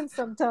 That happens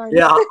sometimes.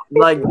 Yeah,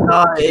 like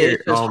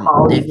it's just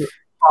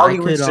Holly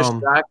was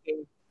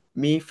distracting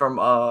me from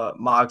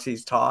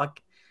Moxie's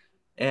talk,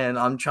 and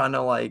I'm trying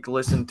to like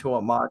listen to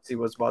what Moxie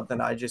was about.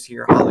 Then I just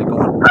hear Holly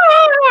going,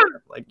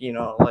 like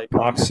like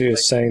Moxie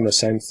is saying the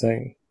same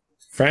thing.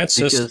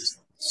 Francis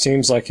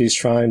seems like he's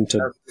trying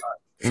to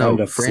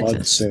flood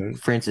soon.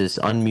 Francis,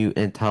 unmute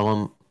and tell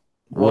him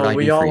what I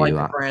do all for like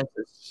you.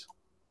 Francis.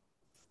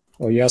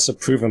 Well, he has to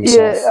prove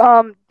himself.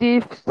 Yeah,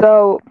 Deef,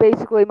 so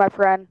basically my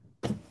friend,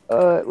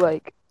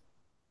 like,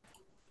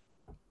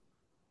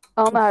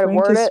 I don't know how to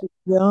word it,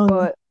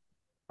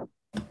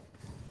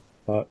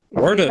 but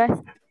word it.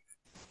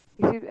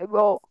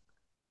 Well,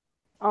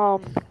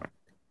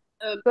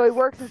 so he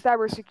works in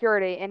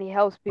cybersecurity and he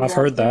helps people. I've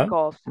heard that.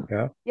 Calls.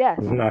 Yeah. Yes.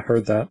 I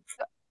heard that.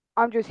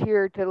 I'm just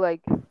here to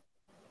like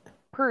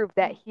prove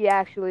that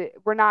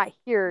we're not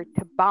here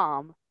to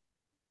bomb.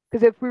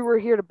 Because if we were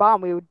here to bomb,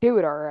 we would do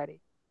it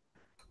already.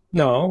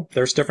 No,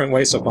 there's different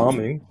ways of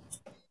bombing.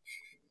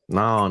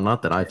 No,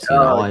 not that I've seen.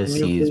 All I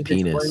see is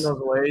penis.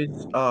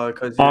 Oh,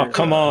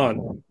 come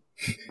on.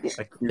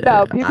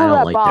 No, people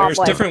that bomb. There's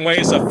different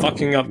ways of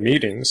fucking up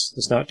meetings.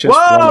 It's not just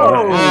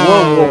one way.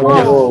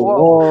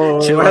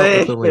 Whoa. Chill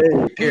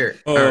out. Here.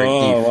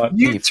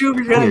 You two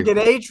are gonna get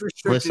age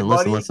restricted.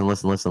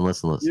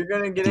 Listen. You're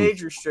gonna get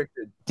age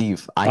restricted.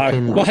 Steve, I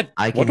can. What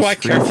do I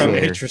care if I'm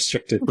share. age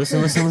restricted?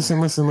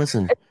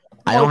 Listen.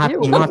 I don't have.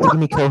 You don't have to give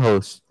me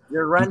co-host.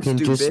 Your rent's due,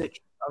 bitch.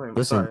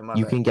 Listen,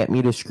 you can get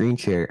me to screen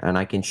share, and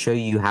I can show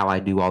you how I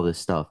do all this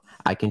stuff.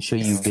 I can show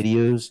you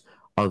videos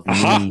of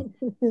me.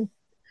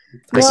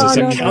 This is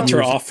a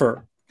counter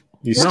offer.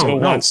 You still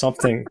want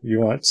something.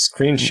 You want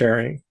screen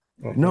sharing.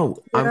 No,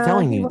 I'm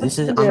telling you, I'm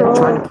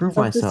trying to prove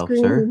myself,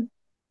 sir.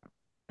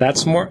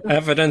 That's more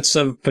evidence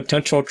of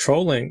potential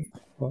trolling.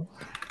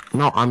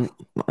 No,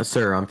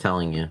 sir, I'm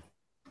telling you.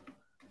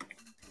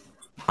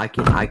 I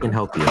can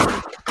help you.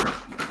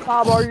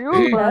 Bob, are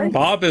you right?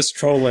 Bob is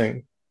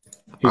trolling.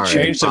 He All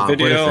changed right, the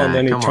video and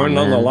then he turned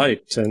on the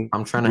light, and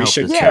I'm trying to we help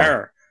should this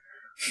care.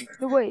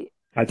 Wait.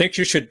 I think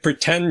you should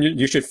pretend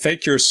you should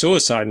fake your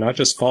suicide, not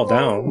just fall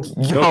down.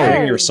 Don't Hey,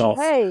 hang yourself.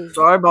 Hey.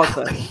 Sorry about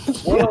that.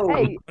 Whoa.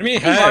 Hey. I mean,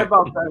 Sorry hey,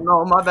 about that.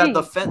 No, my bad.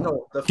 The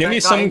fentanyl. give me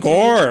some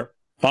gore.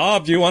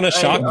 Bob, you want to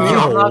shock me?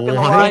 I'm not gonna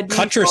lie,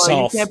 Cut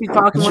yourself. You can't be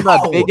talking with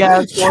that big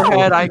ass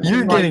forehead.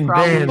 You're getting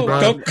banned,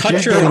 bro. Go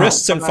cut your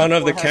wrists in front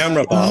of the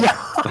camera, Bob.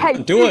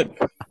 Do it.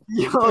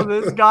 Yo,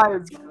 this guy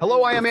is.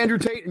 Hello, I am Andrew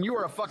Tate, and you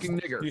are a fucking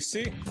nigger. You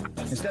see?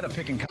 Instead of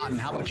picking cotton,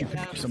 how about you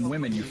pick up some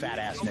women, you fat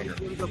ass nigger?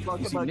 You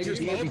see,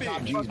 niggers can't be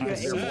top G's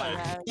because they're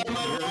black.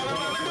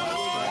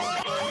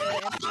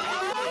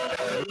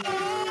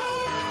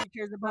 Who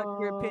cares about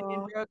your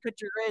opinion, bro?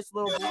 Cut your wrist,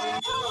 little boy.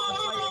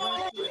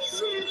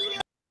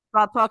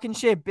 Stop talking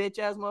shit, bitch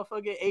ass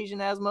motherfucker,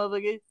 Asian ass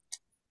motherfucker.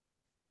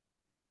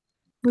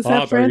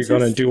 Bob, are you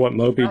going to do what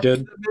Moby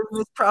did?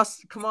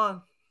 Come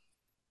on.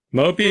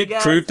 Moby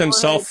proved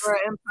himself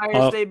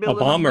a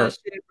bomber.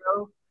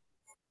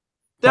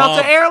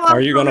 Delta Airlines.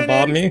 Are you going to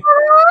bob me?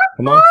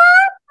 Come on.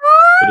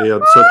 But he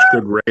had such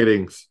good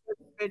ratings.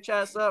 Bitch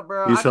ass up,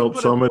 bro. He's helped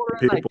so many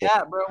people. Like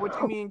that, bro.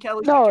 What you mean,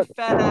 Kelly? Shut your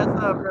fat ass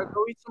up, bro.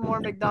 Go eat some more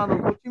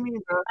McDonald's. What you mean,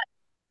 bro?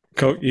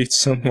 Go eat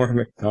some more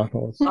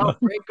McDonald's. I'll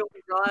break up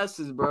your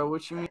glasses, bro.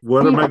 What you mean?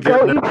 What am I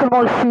Go getting? eat some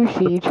more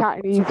sushi, you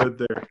Chinese. Right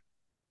there.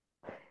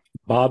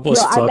 Bob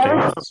was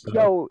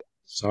flooding.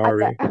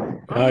 Sorry.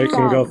 Now you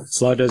can go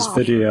flood his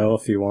video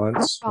if he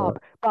wants.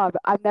 Bob,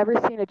 I've never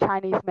seen a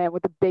Chinese man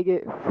with a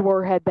bigger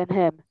forehead than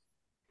him.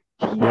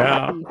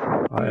 Yeah,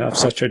 I have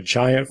such a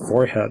giant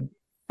forehead.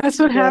 That's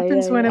what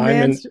happens when a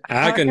man's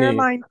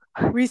hairline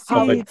recedes. I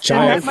have a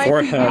giant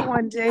forehead.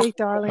 One day,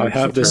 darling. I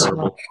have this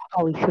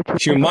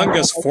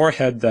humongous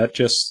forehead that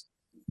just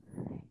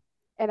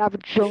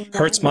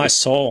hurts my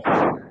soul.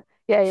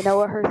 Yeah, you know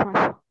what hurts my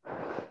soul?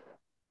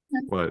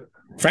 What?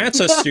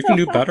 Francis, you can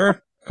do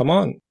better. Come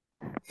on.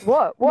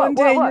 What? One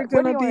day you're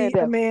gonna be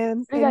a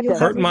man.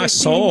 Hurt my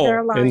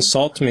soul.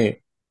 Insult me.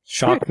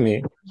 Shock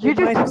me. You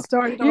might have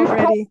started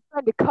already.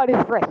 Trying to cut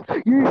his wrist.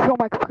 You so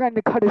much trying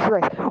to cut his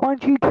wrist. Why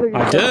don't you kill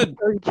yourself? I did.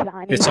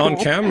 It's on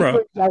camera.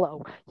 You're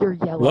yellow. You're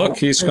yellow. Look,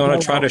 he's going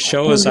to try to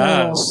show his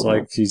ass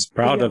like he's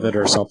proud of it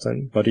or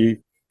something, but he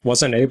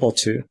wasn't able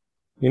to.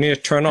 You need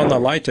to turn on the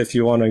light if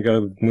you want to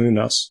go moon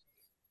us.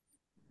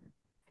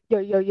 Yo,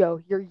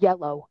 you're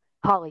yellow.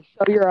 Holly,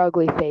 show your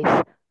ugly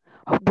face.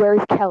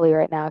 Where's Kelly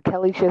right now?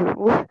 Kelly should...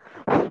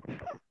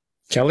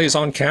 Kelly's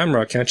on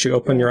camera. Can't you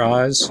open your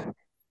eyes?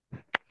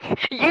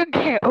 You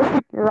can't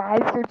open your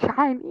eyes. You're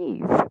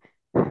Chinese.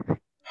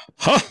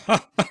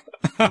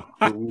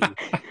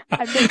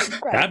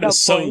 That is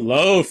so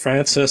low,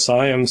 Francis.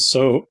 I am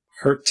so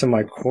hurt to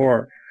my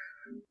core.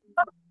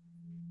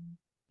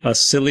 A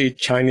silly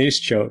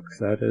Chinese joke.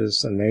 That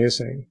is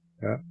amazing.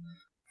 Yeah.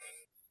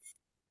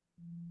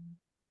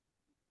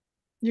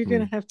 You're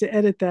going to have to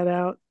edit that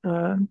out,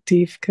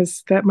 Deef,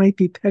 because that might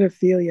be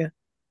pedophilia.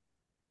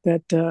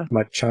 That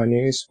my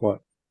Chinese?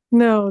 What?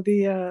 No,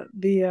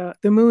 the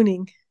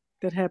mooning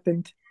that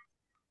happened.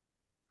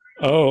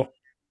 Oh.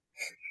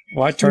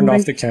 Well, I turned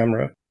off the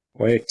camera.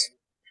 Wait.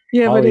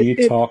 Yeah, Holly,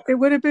 but it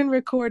would have been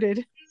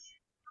recorded.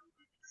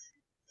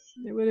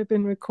 It would have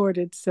been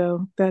recorded,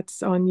 so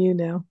that's on you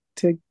now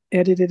to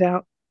edit it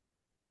out.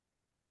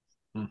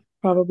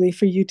 Probably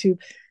for YouTube.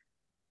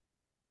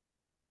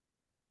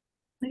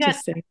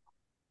 Just say.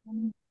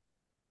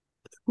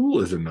 School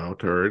isn't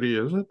out already,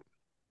 is it?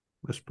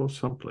 I suppose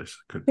someplace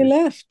it could be. He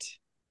left.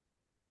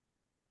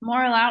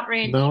 Moral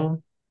outrage.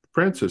 No,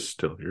 Francis is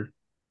still here.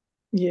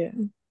 Yeah.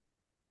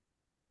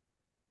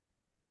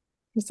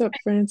 What's up,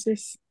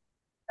 Francis?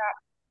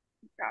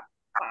 Drop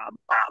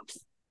Bob.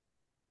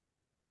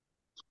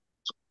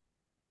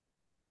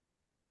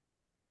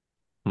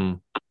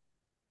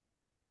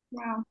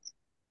 Wow.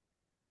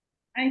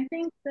 I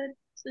think that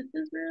this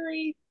is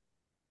really...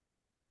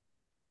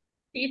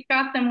 He's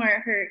got them where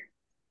it hurt.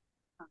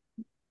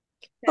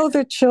 Oh,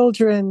 they're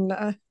children,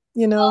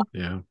 you know.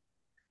 Yeah.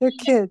 They're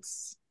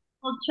kids.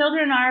 Well,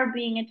 children are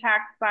being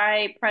attacked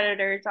by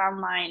predators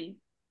online,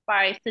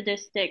 by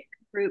sadistic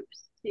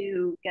groups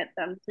to get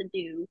them to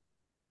do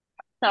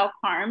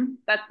self-harm.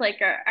 That's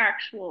like an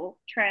actual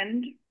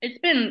trend. It's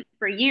been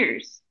for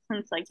years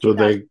since like. So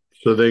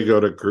they go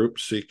to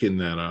groups seeking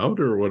that out,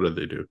 or what do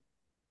they do?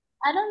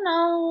 I don't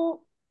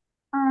know.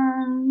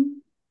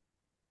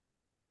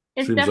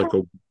 It's Seems like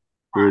a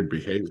weird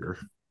behavior.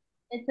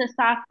 It's a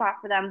soft spot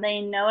for them.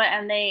 They know it,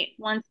 and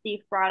once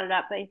Steve brought it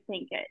up, I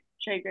think it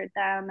triggered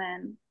them,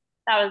 and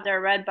that was their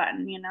red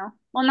button, you know.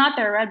 Well, not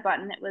their red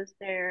button. It was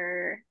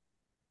their.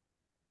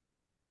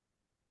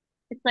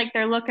 It's like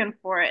they're looking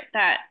for it,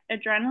 that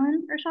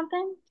adrenaline or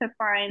something to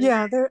find.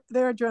 Yeah,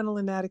 they're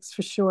adrenaline addicts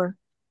for sure.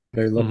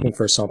 They're looking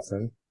for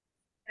something.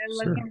 They're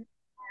looking for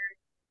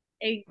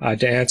I had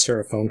to answer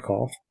a phone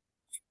call.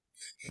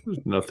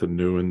 There's nothing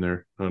new in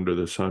there under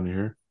the sun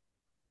here.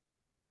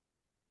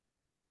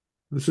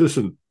 This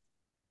isn't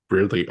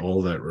really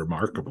all that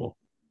remarkable.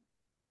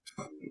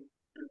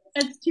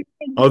 It's too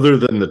other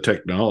than the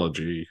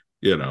technology,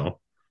 you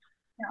know.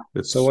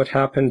 Yeah. So what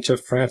happened to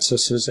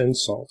Francis's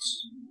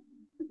insults?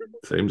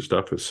 Same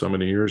stuff as so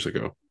many years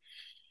ago.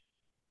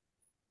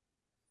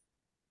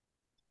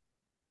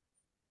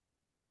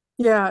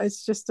 Yeah,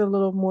 it's just a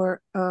little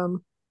more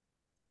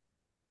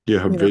you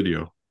have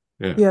video.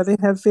 Yeah. Yeah, they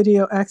have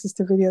video, access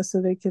to video,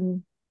 so they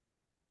can.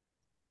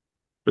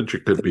 But you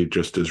could be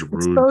just as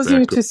rude. Expose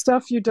you to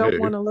stuff you don't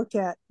want to look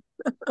at.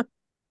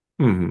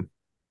 Mm-hmm.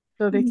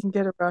 So they can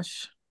get a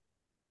rush.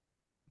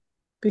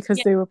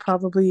 Because they were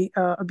probably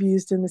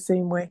abused in the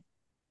same way.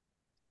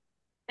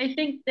 I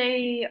think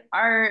they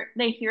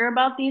hear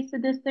about these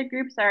sadistic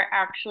groups that are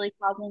actually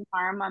causing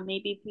harm on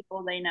maybe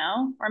people they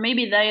know, or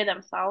maybe they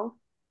themselves,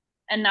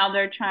 and now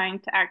they're trying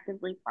to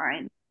actively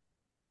find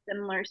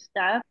similar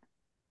stuff.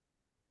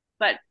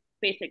 But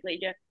basically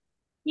just,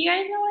 you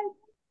guys know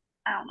anything?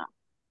 I don't know.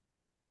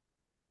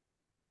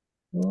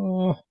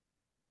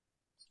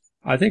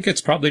 I think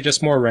it's probably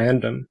just more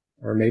random,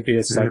 or maybe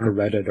it's like a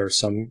Reddit or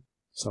some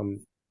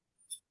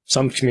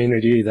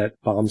community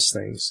that bombs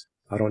things.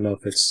 I don't know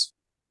if it's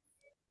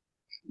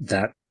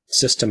that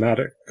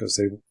systematic, because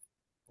they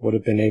would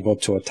have been able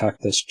to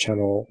attack this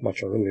channel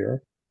much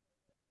earlier.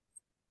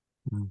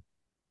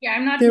 Yeah,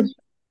 I'm not just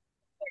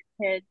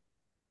kids,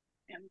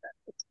 and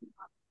it's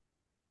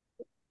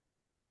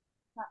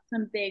not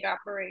some big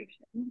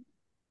operation.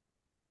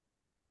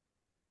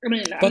 I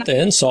mean, but the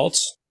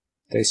insults,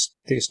 they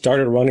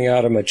started running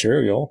out of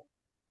material.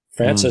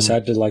 Francis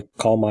had to like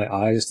call my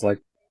eyes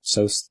like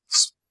so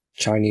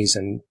Chinese,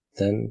 and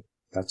then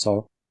that's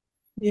all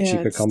she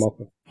could come up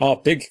with. Oh,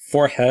 big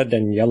forehead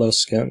and yellow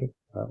skin.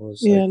 That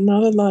was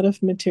not a lot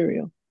of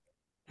material.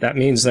 That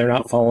means they're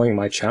not following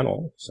my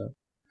channel. So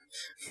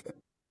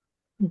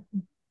at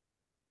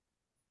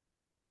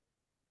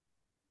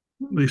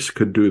least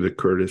could do the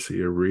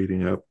courtesy of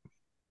reading up.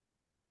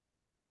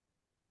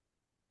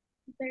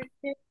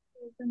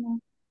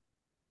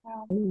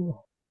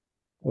 Oh,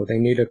 they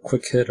need a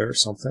quick hit or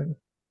something.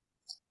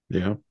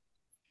 Yeah.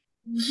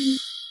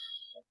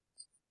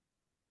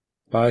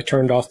 But I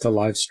turned off the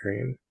live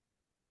stream.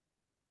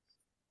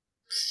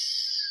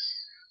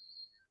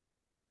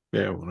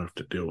 Yeah, we'll have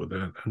to deal with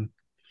that then.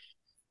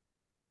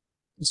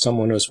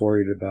 Someone was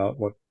worried about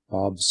what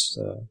Bob's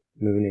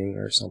mooning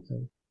or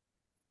something.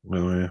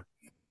 Oh, yeah.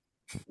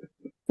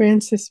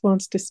 Francis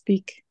wants to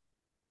speak.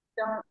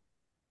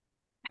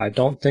 I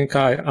don't think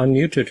I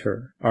unmuted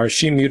her. Or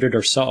she muted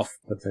herself,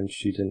 but then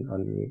she didn't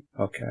unmute.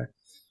 Okay.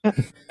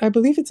 I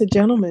believe it's a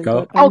gentleman.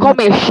 Go. Don't call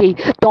me a she.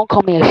 Don't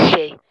call me a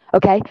she.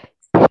 Okay?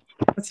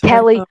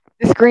 Kelly,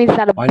 the screen's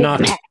not a Why big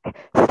not? pack.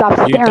 Stop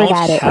staring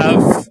at it. You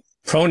don't have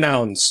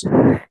pronouns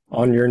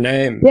on your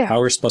name. Yeah. How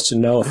are we supposed to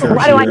know if you're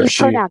Why he do I or need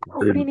she? pronouns?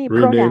 What do you need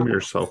Rename pronouns?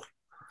 yourself.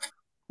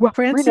 Well,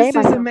 Francis rename is a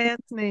myself. man's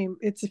name.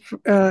 It's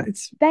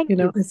Thank you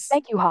know, you. it's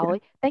Thank you,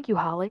 Holly. Thank you,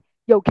 Holly.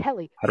 Yo,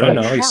 Kelly. I don't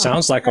know. He Mouth.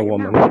 sounds like a Shut your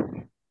woman. mouth.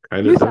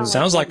 Kind You of sound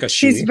Sounds like a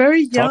she. He's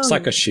very young. Talks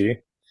like a she.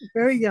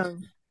 Very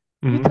young.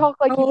 You talk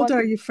like How you old want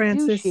are to you, be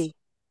Francis? douchey.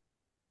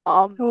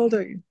 How old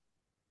are you?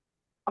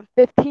 I'm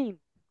 15.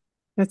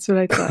 That's what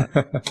I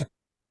thought.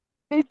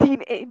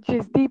 15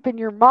 inches deep in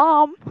your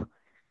mom.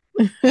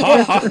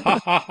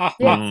 Yeah.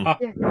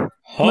 Yeah.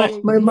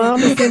 My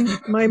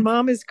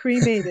mom is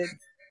cremated.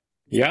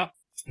 Yeah.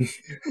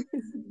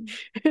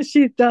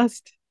 She's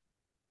dust.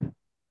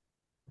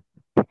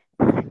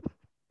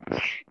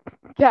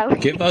 Kelly.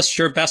 Give us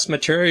your best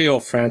material,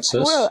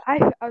 Francis. Well, I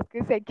was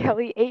gonna say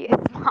Kelly ate his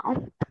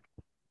mom.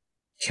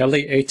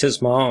 Kelly ate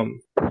his mom.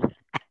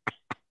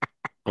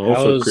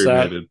 Also How's that?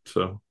 cremated,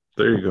 so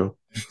there you go.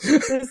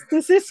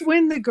 Does this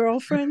win the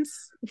girlfriends,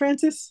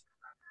 Francis?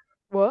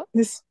 What?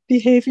 This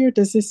behavior,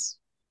 does this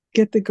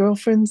get the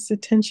girlfriend's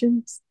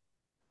attention?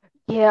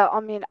 Yeah, I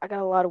mean, I got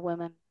a lot of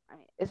women. I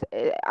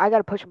mean, I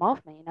gotta push them off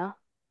me, you know.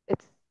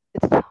 It's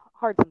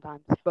hard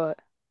sometimes, but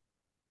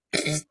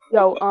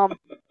yo,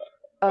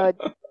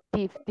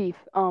 Thief,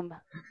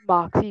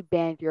 Moxy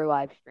banned your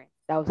live stream.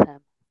 That was him.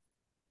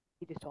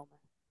 He just told me.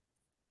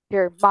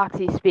 Here,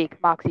 Moxy,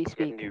 speak. Moxy,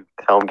 speak.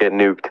 Tell him get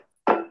nuked.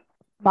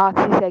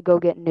 Moxy said, "Go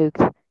get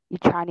nuked, you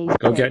Chinese."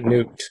 Go pig." get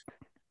nuked.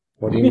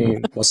 What do you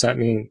mean? What's that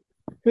mean?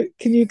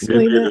 Can you explain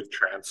Maybe that? to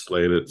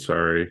translate it.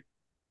 Sorry.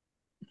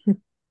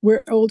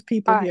 We're old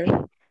people All right.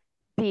 here.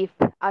 Thief,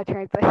 I'll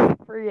translate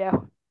for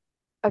you.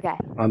 Okay.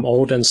 I'm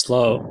old and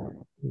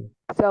slow.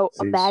 So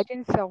Please.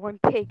 imagine someone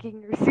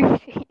taking your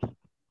sushi.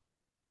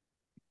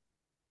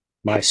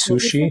 My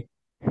sushi?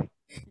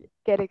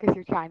 Get it because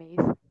you're Chinese.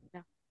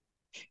 No.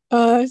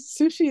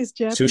 Sushi is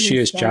Japanese. Sushi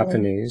is darling.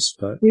 Japanese,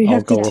 but We I'll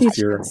have to go teach with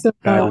your some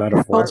bad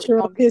metaphor.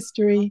 cultural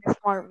history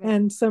Smart man.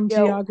 and some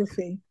Yo.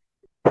 geography.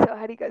 So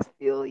how do you guys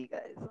feel? You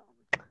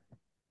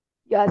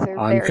guys are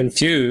I'm very,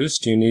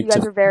 confused. You need you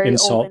guys to are very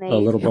insult old in a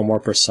little age. bit more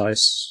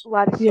precise. A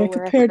lot of Yeah, solar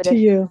compared to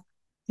expeditions. you.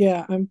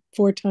 Yeah, I'm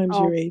 4 times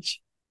your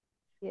age.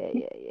 Yeah.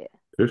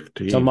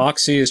 15. So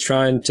Moxie is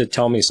trying to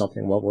tell me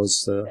something. What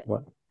was the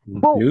what?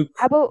 Well, Nuke?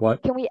 how about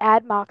What? can we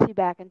add Moxie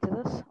back into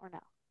this or no?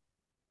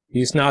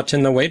 He's not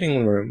in the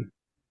waiting room.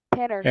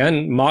 Tanner.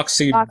 And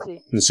Moxie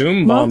Moxie.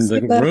 Zoom bombed Moxie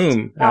the left.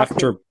 room Moxie.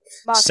 after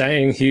Moxie.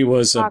 saying he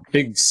was a Moxie.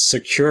 big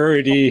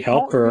security Don't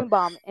helper. Zoom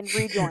bomb and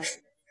rejoin.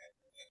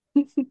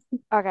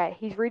 Okay,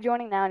 he's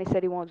rejoining now, and he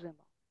said he won't Zoom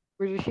bomb.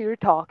 We're just here to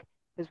talk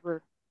because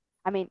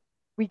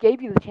we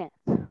gave you the chance.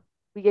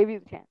 We gave you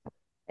the chance,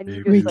 and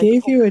you We just like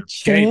gave you a Gave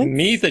chance.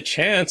 me the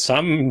chance.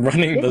 I'm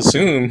running the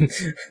Zoom.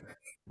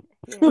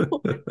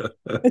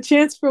 A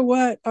chance for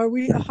what? Are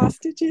we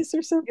hostages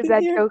or something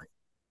that here? joke.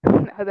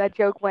 No, that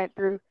joke went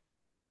through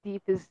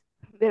Deep's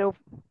middle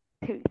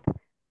tooth.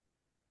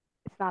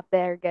 It's not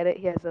there. Get it?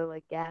 He has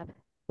a gap.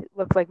 It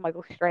looks like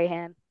Michael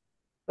Strahan,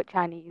 but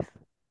Chinese,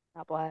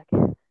 not black.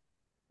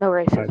 No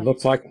I racism.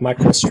 look like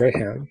Michael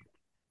Strahan.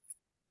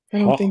 I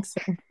don't think so.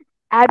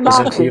 Add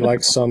Isn't Moxie. he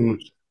like some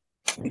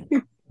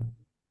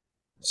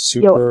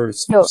super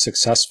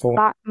successful?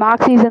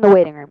 Moxie's in the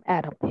waiting room.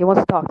 Adam, he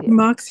wants to talk to you.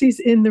 Moxie's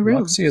in the room.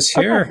 Moxie is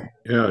here.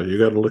 Yeah, you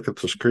got to look at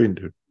the screen,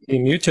 dude. He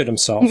muted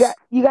himself.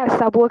 You got to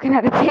stop looking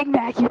at a Big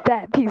Mac, you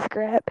fat piece of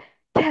crap,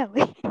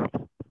 Kelly.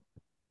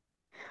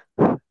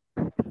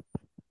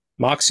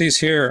 Moxie's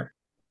here.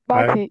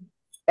 Moxie,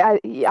 I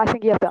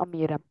think you have to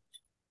unmute him.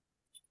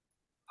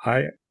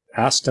 I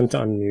asked him to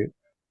unmute.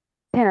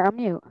 Tanner,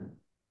 unmute.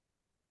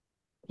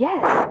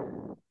 Yes.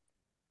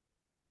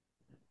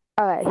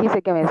 Alright, he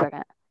said, give me a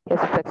second. He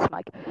has to fix his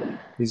mic.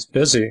 He's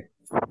busy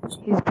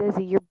He's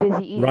busy. You're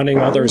busy eating. running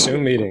other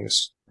Zoom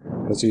meetings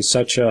because he's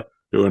such a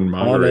Doing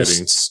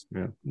moderating. honest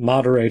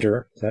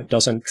moderator that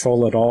doesn't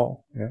troll at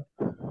all. Yeah.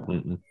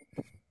 Mm-mm.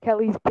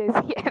 Kelly's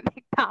busy at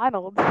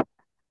McDonald's.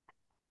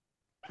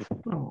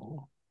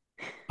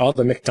 Oh,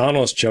 the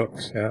McDonald's joke.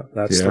 Yeah,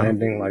 that's Yeah.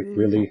 landing like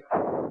really.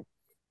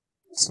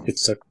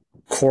 It's a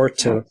core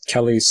to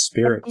Kelly's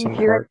spirit and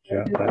heart.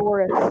 Yeah, in the that,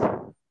 forest.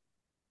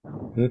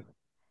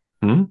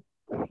 Hmm?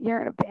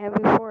 You're in a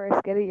bamboo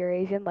forest. Get it? You're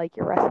Asian, like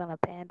you're wrestling a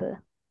panda.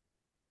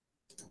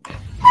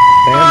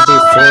 bamboo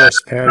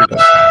forest panda.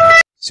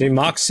 See,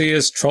 Moxie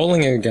is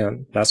trolling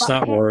again. That's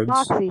not words.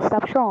 Moxie,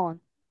 stop trolling.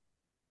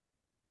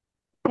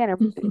 Tanner,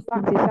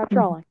 Moxie, stop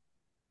trolling.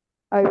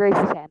 Oh, he raised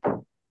his hand.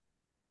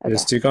 Okay.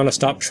 Is he gonna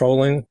stop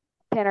trolling?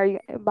 Tanner,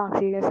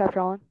 Moxie, you gonna stop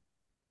trolling?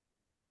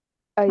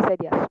 Oh, he said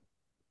yes.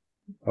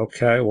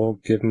 Okay, we'll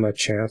give him a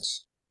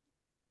chance.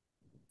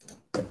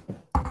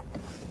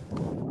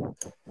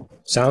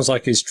 Sounds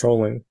like he's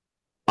trolling.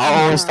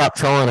 I'll always stop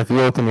trolling if you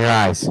open your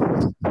eyes.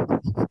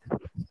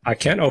 I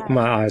can't open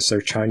my eyes,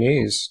 they're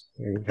Chinese.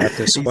 You have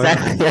to squint.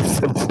 Exactly, that's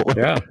the point.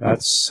 Yeah,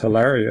 that's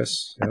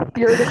hilarious. Yeah.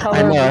 You're the color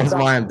I know, of that's the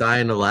why I'm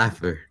dying to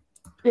laughter.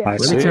 Yeah. I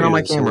Let see, me turn on my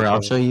it's camera, I'll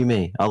okay. show you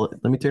me.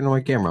 Let me turn on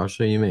my camera, I'll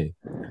show you me.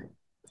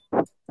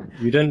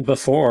 You didn't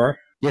before.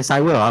 Yes, I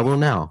will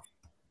now.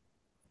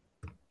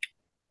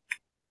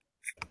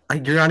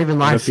 You're not even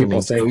live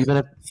streaming, so even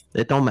if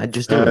it don't matter,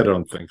 just do it. I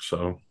don't think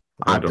so.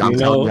 I'm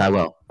telling you I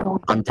will.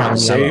 I'm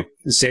telling you I will.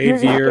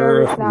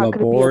 Xavier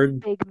Laborde.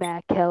 Big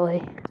Mac,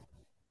 Kelly.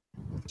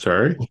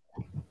 Sorry?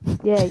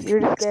 Yeah, you're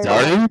just scared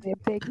Sorry? of a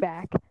Big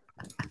Mac.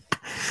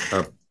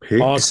 A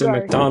pig? Oh, it's a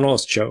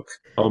McDonald's joke.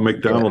 Oh,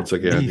 McDonald's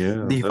again, Deep,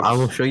 yeah. Deep, I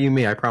will show you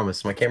me, I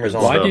promise. My camera's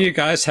on. Why do you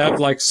guys have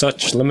like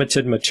such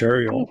limited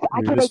material? I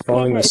You're can just make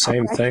following the famous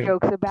same fresh thing.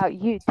 jokes about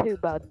you too,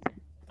 bud.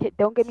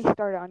 Don't get me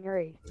started on your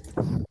age.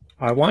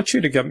 I want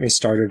you to get me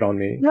started on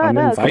me. No, I'm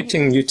no,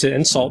 inviting you to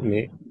insult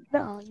me.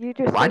 No, you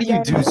just. Why do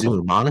you do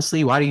Zoom?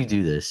 Honestly, why do you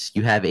do this?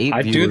 You have 8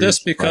 I viewers. do this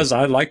because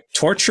I like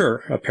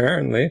torture,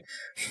 apparently.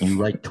 You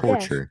like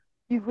torture?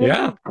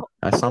 Yeah.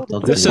 That's not the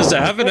This is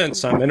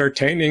evidence. I'm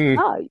entertaining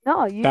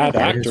No, you bad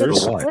just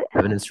actors. For what?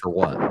 Evidence for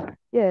what?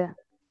 Yeah.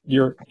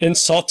 You're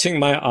insulting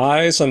my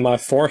eyes and my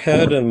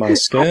forehead and my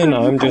skin.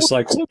 I'm just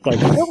like,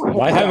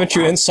 why haven't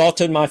you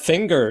insulted my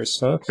fingers?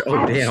 Huh?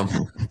 Oh, damn.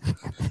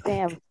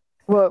 Damn.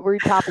 What were you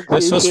chopping?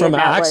 This was sushi from in an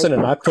that, like-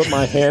 accident. I put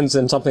my hands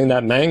in something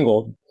that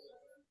mangled.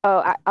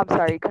 Oh, I'm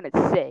sorry, you couldn't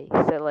say.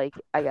 So, like,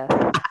 I guess.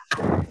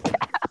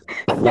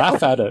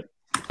 Laugh at it.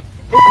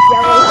 It's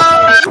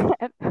yellow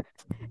Spider-Man.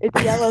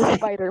 It's yellow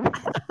Spider-Man.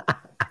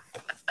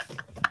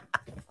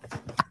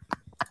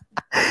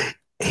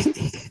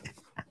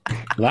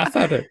 Laugh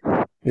at it.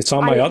 It's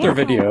on my other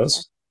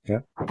videos. Yeah.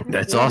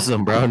 That's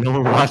awesome, bro. No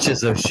one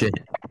watches those shit.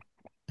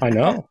 I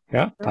know.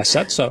 Yeah. I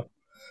said so.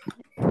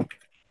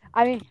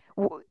 I mean,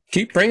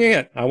 Keep bringing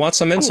it. I want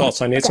some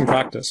insults. I need some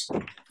practice.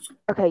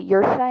 okay,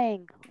 you're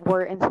saying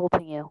we're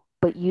insulting you,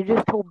 but you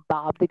just told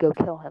Bob to go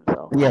kill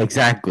himself. Yeah,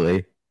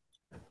 exactly.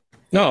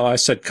 No, I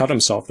said cut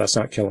himself. That's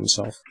not kill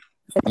himself.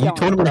 You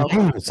told him to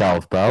hang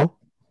himself, bro.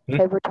 Hey,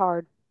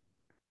 retard.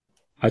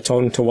 I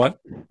told him to what?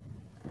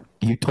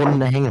 You told him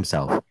to hang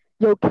himself.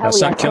 Yo, Kelly.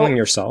 That's I not killing told-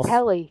 yourself.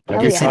 Kelly.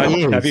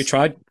 Have you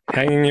tried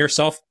hanging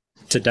yourself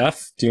to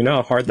death? Do you know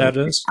how hard that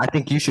is? I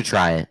think you should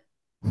try it.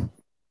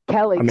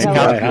 Kelly. I mean,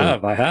 Kelly.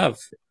 I have.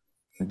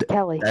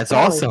 Kelly. That's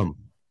Kelly. awesome.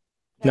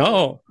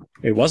 No,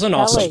 it wasn't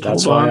awesome.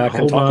 That's Hold why on, I can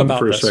hold talk on about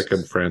for this. a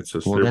second,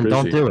 Francis. Well, They're then busy.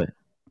 don't do it.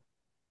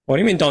 What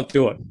do you mean don't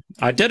do it?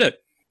 I did it.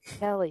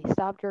 Kelly,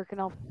 stop jerking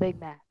off Big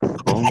Macs.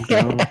 Calm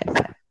down.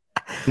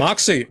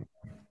 Moxy,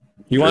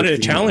 you wanted to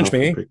Jerking challenge off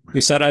me. a Big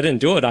You said I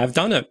didn't do it. I've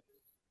done it.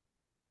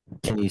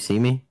 Can you see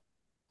me?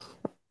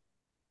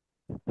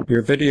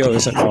 Your video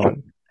isn't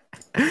on.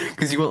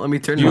 Because you won't let me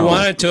turn it You on.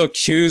 wanted to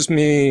accuse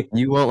me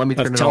You won't let me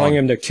turn of it telling on.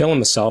 him to kill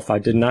himself. I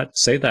did not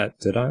say that,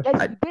 did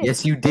I?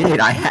 Yes, you did.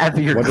 I have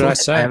your What clip. did I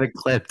say? I have it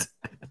clipped.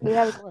 We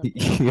have a clip.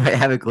 I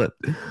have it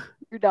clipped.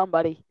 You're done,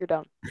 buddy. You're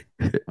done.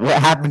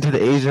 What happened to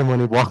the Asian when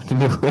he walked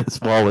into this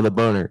wall with a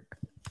boner?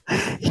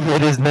 He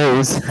hit his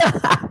nose.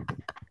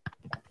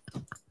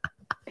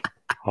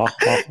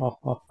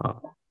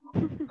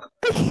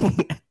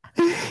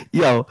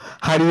 Yo,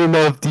 how do you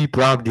know if Deep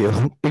robbed you?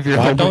 If you're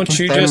Why home don't with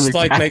you your family, just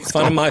your like make cat's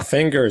fun of gone. my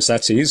fingers?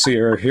 That's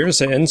easier. Here's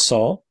an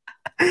insult.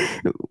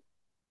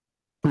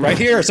 Right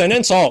here is an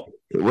insult.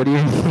 What do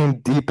you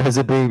mean Deep as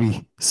a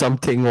baby?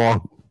 Something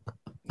wrong.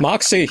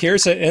 Moxy,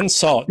 here's an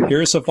insult.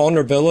 Here's a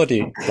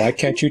vulnerability. Why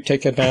can't you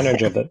take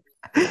advantage of it?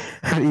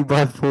 Honey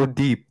bun full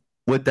Deep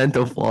with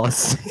dental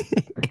floss.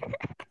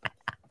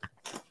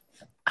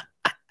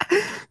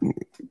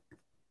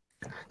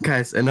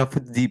 Guys, enough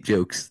with the Deep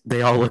jokes.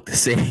 They all look the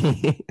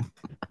same.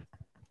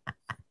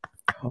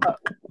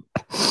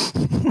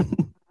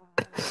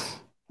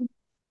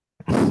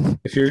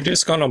 If you're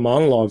just gonna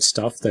monologue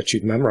stuff that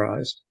you've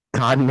memorized,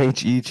 God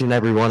made each and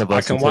every one of I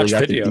us. can until watch we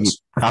got the videos. Deep.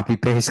 Copy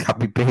paste,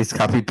 copy paste,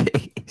 copy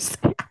paste.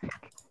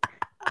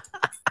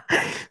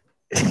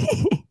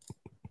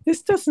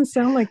 This doesn't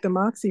sound like the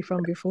Moxy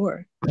from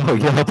before. Oh,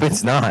 yup,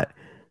 it's not.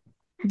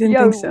 Didn't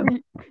Yo, think so.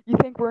 you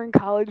think we're in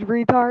college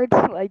retards?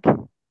 Like,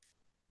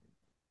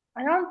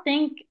 I don't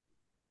think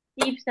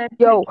Steve said.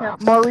 yo, to kill-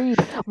 Maureen,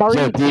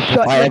 Yo, Deep, shut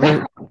if I your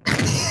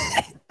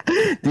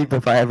ever, Deep,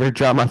 if I ever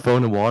drop my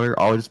phone in water,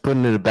 I'll just put it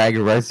in a bag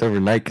of rice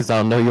overnight because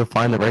I'll know you'll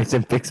find the rice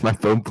and fix my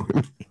phone for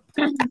me.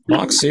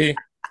 Moxy,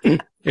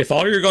 if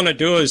all you're gonna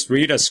do is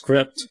read a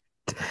script,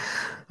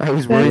 I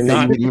was You're worried that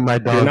not- you would eat my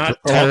dog. you're not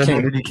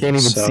talking, You can't even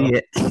so- see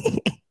it.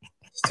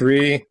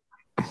 3,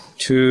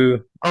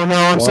 2. Oh no,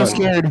 I'm so 1.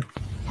 scared.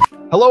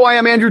 Hello, I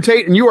am Andrew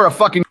Tate, and you are a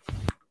fucking.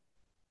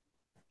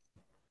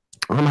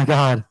 Oh my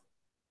god.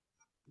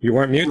 You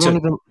weren't muted.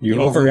 even- You you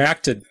won't-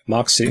 overreacted,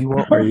 Moxy. You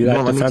won't, Are you you that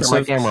won't let me turn my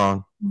defensive? camera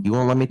on. You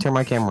won't let me turn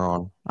my camera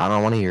on. I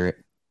don't want to hear it.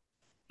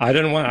 I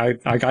didn't want.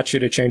 I got you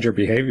to change your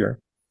behavior.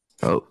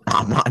 Oh,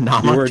 I'm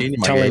not You were changing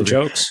my telling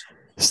behavior. jokes.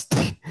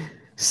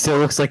 Still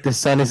looks like the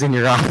sun is in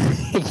your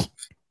eye.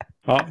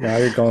 Oh, now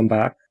you're going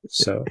back.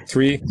 So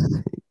 3,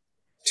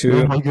 2.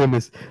 Oh my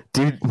goodness,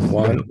 dude.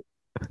 1.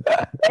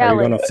 Are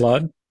you gonna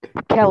flood?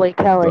 Kelly.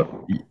 Kelly.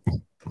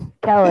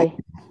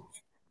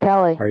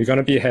 Are you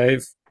gonna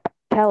behave?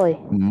 Kelly.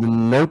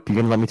 Nope. You're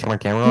gonna let me turn my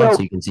camera on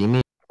so you can see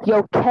me?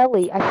 Yo,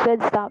 Kelly, I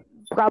said stop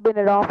rubbing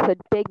it off with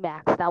Big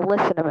Macs. Now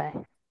listen to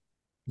me.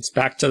 It's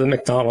back to the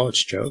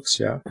McDonald's jokes,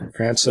 yeah.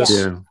 Francis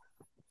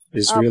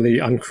is really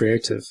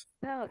uncreative.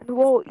 No,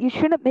 well, you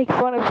shouldn't make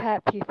fun of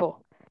fat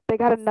people. They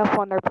got enough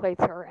on their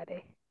plates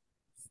already.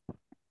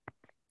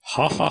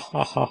 Ha ha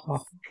ha ha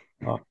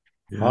ha.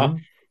 Yeah.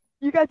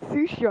 You got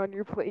sushi on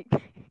your plate.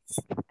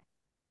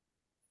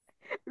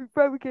 We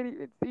probably can't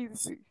even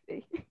see the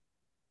sushi.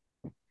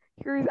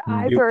 Your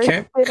eyes You are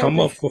can't as thin come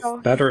as up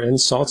with better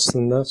insults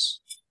than this.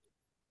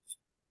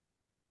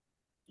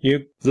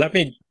 You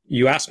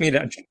asked me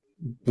to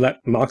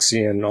let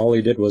Moxy in, all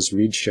he did was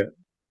read shit.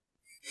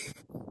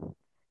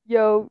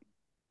 Yo,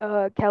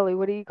 Kelly,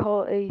 what do you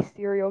call a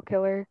serial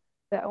killer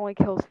that only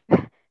kills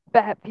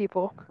fat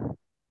people?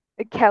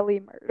 A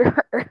Kelly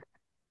murderer.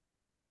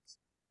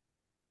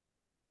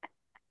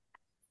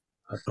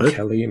 A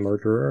Kelly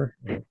murderer?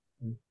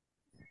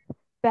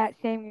 Fat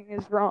shaming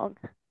is wrong.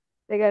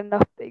 They got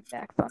enough Big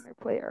Macs on their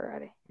plate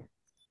already.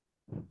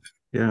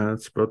 Yeah,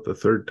 that's about the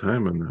third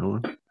time on that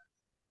one.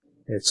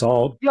 It's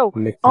all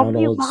McDonald's.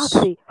 Unmute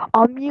Moxy.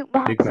 Unmute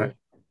Big Mac. Moxy.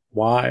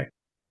 Why?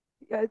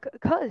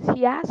 Because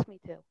he asked me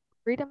to.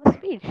 Freedom of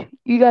speech.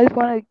 You guys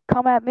want to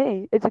come at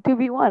me? It's a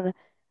 2v1.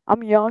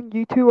 I'm young.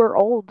 You two are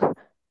old. At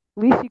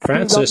least you can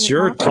Francis,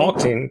 you're Moxy.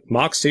 talking.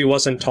 Moxy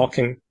wasn't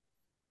talking.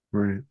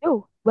 Right.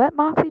 Yo, let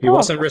Moxy talk. He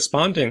wasn't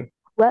responding.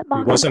 Let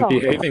Moxy He wasn't talk.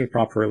 behaving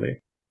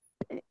properly.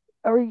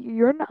 Or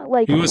you're not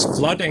like. He was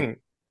flooding.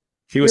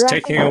 He was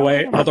taking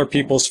away other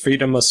people's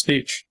freedom of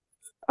speech.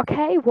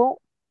 Okay,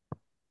 well,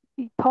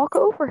 you talk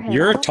over him.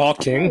 You're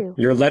talking.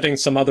 You're letting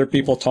some other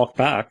people talk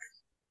back.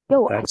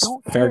 Yo, that's I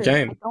don't fair care.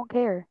 game. I don't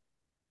care.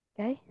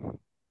 Okay?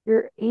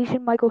 You're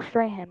Asian Michael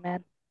Strahan,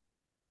 man.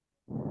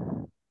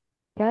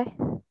 Okay?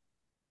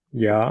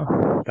 Yeah,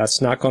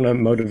 that's not going to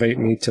motivate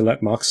me to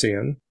let Moxy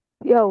in.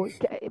 Yo,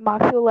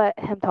 Moxy will let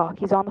him talk.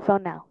 He's on the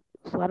phone now.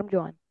 Just let him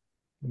join.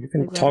 You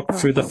can talk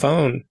through the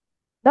phone.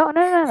 No. Are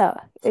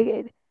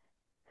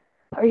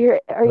you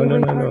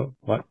retarded? No.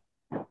 What?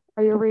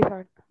 Are you a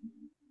retard?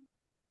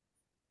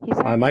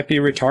 I might be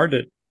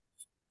retarded.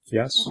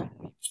 Yes.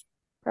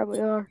 Probably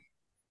are.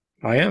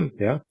 I am,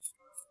 yeah.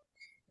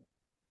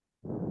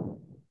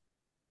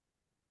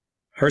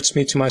 Hurts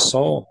me to my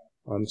soul.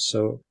 I'm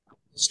so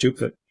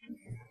stupid.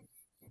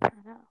 I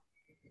know.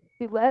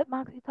 Dude, let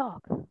Moxy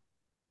talk.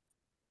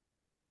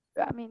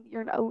 I mean,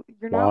 you're not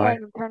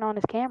letting him turn on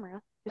his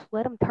camera. Just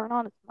let him turn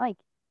on his mic.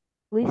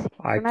 At least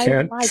I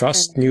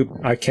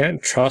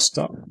can't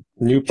trust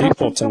new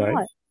people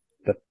tonight.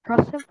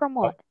 Trust him from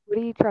what? What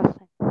are you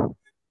trusting?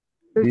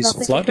 He's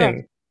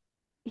flooding.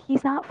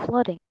 He's not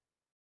flooding.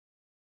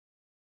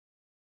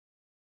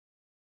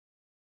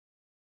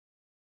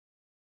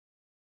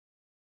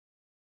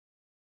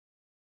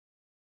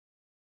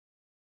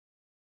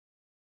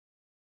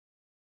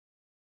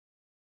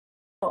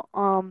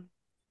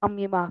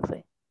 Unmute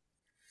Moxy.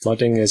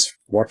 Flooding is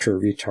water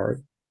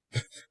retard.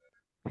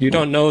 You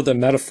don't know the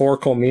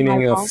metaphorical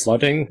meaning of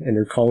flooding, and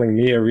you're calling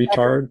me a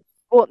retard?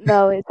 Well,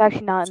 no, it's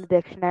actually not in the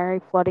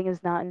dictionary. Flooding is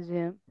not in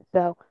Zoom.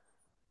 So,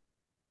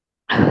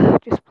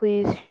 just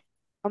please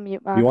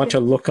unmute Moxy. You want to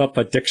look up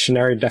a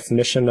dictionary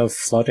definition of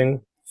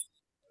flooding?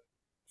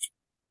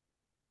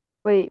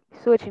 Wait,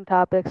 switching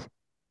topics.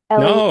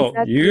 Ellie,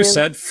 no, you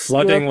said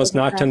flooding was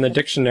not in the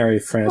dictionary,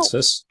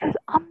 Francis. No, just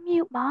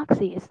unmute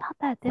Moxy. It's not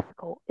that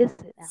difficult, is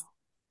it now?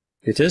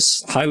 It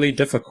is highly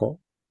difficult.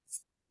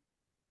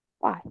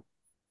 Why?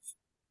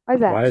 Why is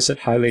that? Why is it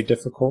highly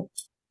difficult?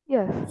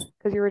 Yes,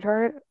 because you're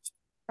retarded?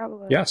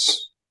 Probably.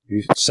 Yes.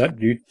 You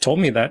told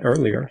me that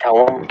earlier.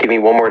 Tell him, give me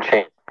one more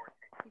chance.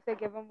 You said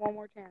give him one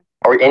more chance.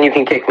 And you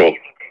can kick me.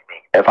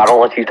 If I don't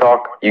let you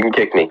talk, you can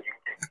kick me.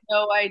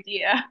 No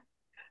idea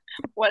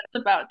what's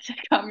about to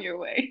come your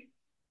way.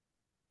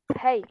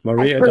 Hey.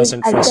 Maria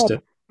doesn't trust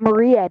it.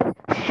 Maria,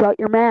 shut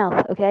your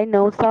mouth, okay?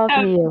 No one's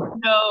talking to you.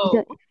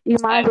 No. You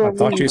might as well I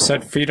thought you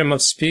said freedom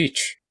of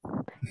speech.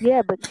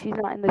 Yeah, but she's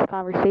not in this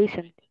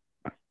conversation.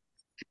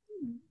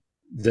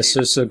 This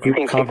is a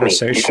group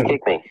conversation. You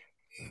can kick me.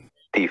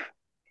 Thief.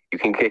 You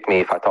can kick me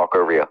if I talk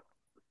over you.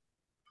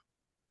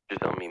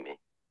 Just don't meet me.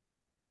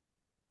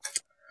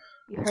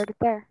 You heard it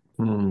there.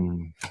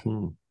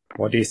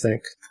 What do you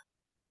think?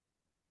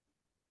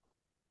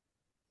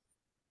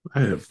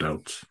 I have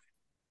doubts.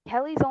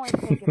 Kelly's only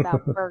thinking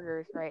about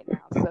burgers right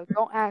now, so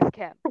don't ask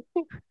him.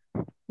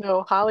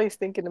 No, Holly's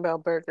thinking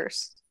about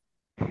burgers.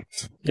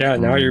 Yeah,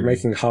 now you're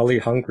making Holly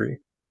hungry.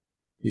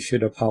 You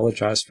should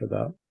apologize for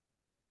that.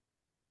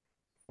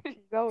 She's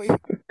always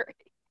hungry.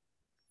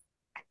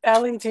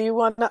 Ellie, do you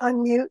want to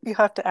unmute? You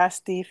have to ask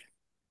Steve.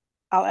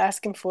 I'll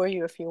ask him for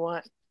you if you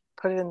want.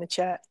 Put it in the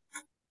chat.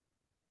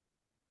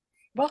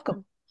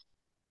 Welcome.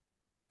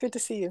 Good to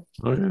see you.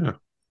 Oh, yeah.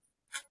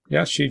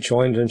 Yeah, she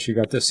joined and she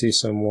got to see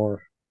some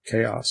more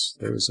chaos.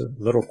 There was a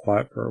little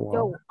quiet for a while.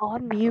 Yo,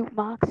 unmute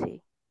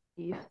Moxy,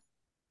 Steve.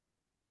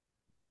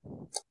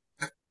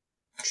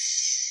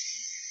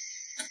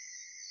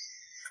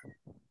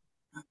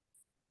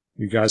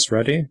 You guys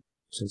ready?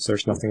 Since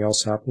there's nothing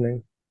else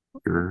happening?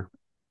 Sure.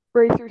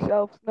 Brace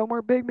yourselves. No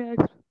more Big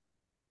Macs.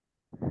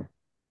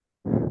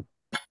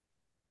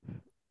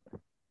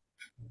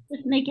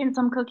 Just making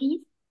some cookies.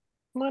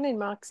 Come on in,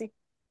 Moxy.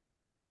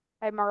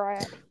 Hey,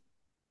 Mariah.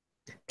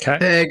 Okay.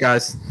 Hey,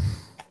 guys.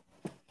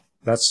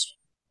 That's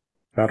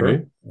better.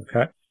 Right.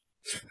 Okay.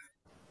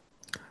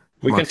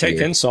 We can take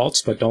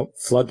insults, but don't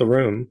flood the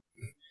room.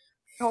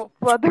 Don't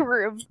flood the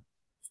room.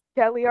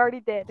 Kelly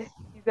already did.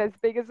 He's as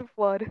big as a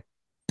flood.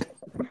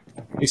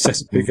 He's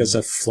as big as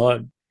a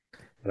flood.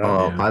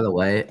 By the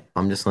way,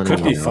 I'm just letting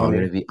Could you be know.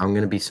 funny. I'm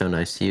gonna be so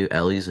nice to you.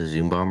 Ellie's a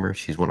Zoom bomber.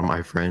 She's one of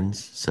my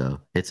friends. So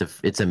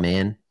it's a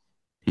man.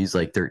 He's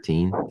like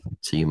 13.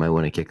 So you might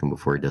want to kick him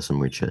before he does some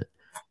weird shit.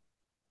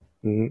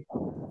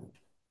 Mm-hmm.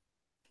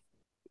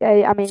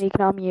 Yeah, I mean, you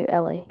can unmute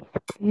Ellie.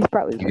 He's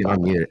probably. You can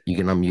unmute it. You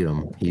can unmute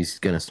him. He's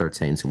gonna start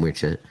saying some weird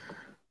shit.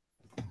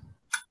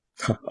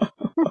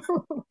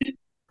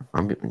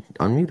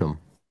 Unmute him.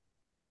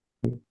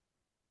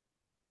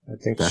 I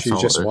think That's she's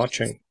all just it is.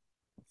 watching.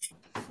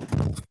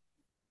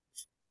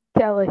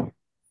 Kelly.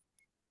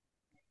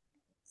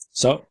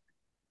 So,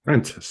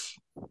 Francis.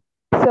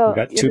 So, we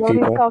got two you always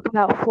people. talk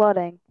about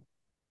flooding.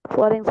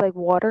 Flooding's like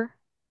water.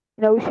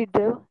 You know what you should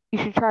do? You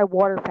should try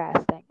water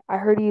fasting. I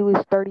heard you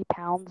lose 30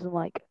 pounds in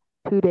like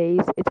 2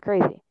 days. It's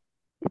crazy.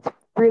 It's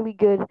really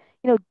good.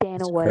 You know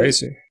Dana White.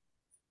 Crazy.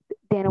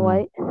 Dana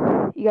White.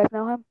 You guys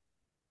know him?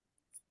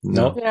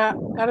 No. Yeah,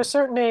 at a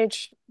certain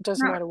age,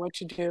 doesn't matter what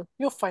you do.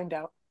 You'll find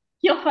out.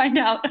 You'll find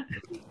out.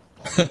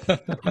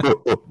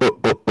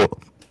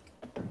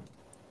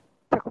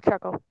 Chuckle,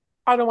 chuckle.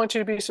 I don't want you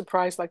to be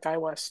surprised like I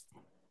was.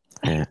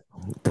 Yeah.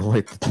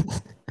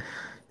 The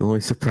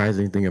only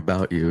surprising thing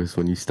about you is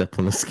when you step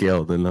on a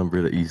scale, the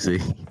number that you see.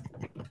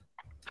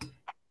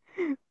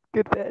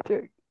 Good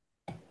Patrick.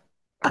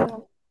 That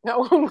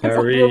one was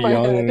Very over my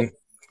young head.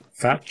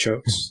 fat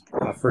jokes.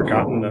 I've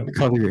forgotten them.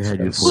 Cover your head,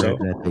 you It's so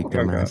that big long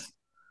ago. dumbass.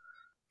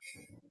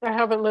 I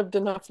haven't lived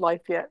enough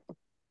life yet.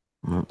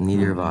 Well,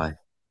 neither have I.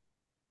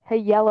 Hey,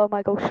 yellow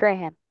Michael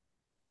Strahan.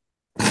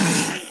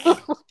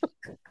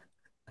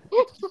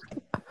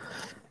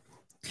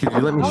 Could you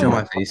let me show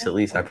my face at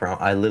least?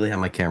 I literally have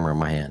my camera in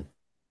my hand.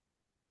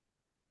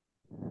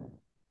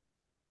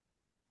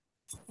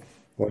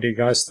 What do you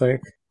guys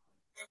think?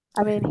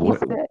 I mean, he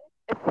said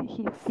if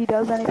he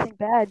does anything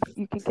bad,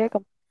 you can kick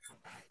him.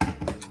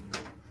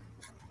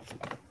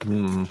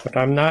 But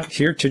I'm not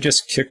here to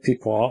just kick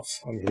people off.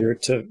 I'm here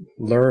to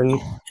learn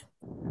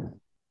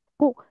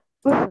Well,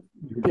 listen.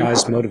 your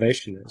guys'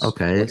 motivation is.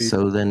 Okay,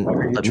 so then why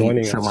are you let me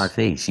joining show us? my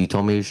face. You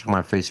told me to show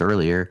my face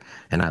earlier,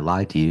 and I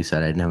lied to you,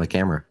 said I didn't have a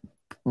camera.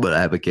 But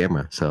I have a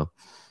camera, so.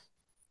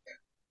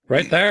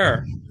 Right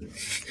there.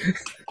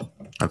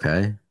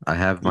 Okay, I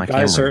have my You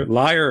guys camera. are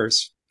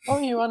liars. Oh,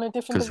 you on a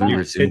different 'Cause we were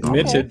device? Zoom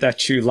Admitted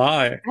that you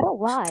lie. I don't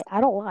lie. I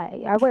don't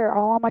lie. I wear it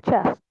all on my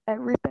chest.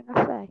 Everything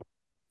I say.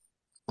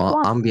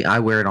 Well, I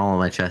wear it all on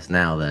my chest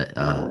now that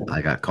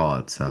I got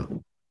caught,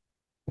 so.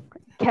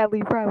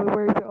 Kelly probably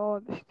wears it all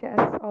on his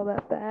chest. All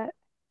that fat.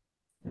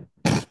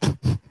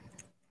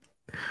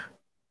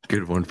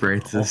 Good one,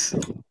 Francis.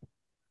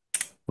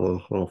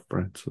 Oh,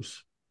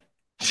 Francis.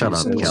 Shut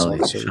up, These Kelly.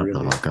 insults are Shut the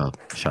really fuck up.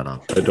 Shut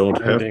up. I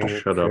don't have Ending to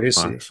shut up,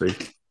 crazy. Moxie.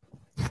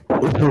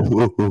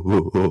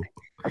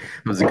 It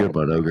was a good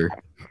one, Ogre.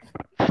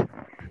 You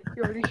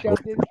already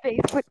shoved his face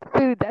with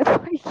food. That's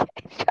why he can't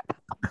shut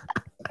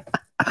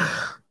up.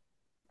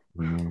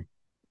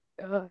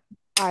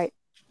 Alright.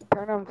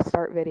 Turn on the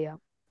start video.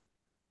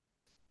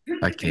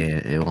 I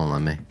can't. It won't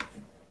let me.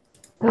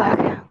 Look.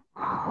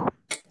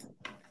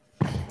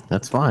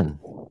 That's fine.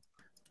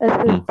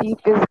 That's the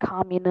deepest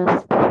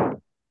communist.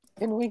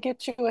 Can we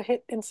get you a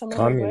hit in some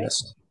other way?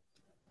 Communist.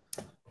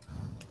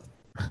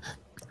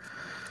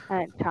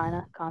 And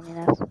China,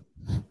 communist.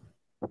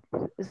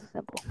 This is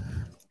simple.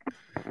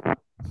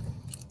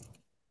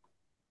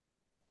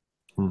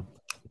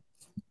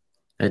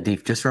 Hey,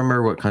 Deep, just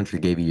remember what country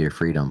gave you your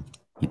freedom,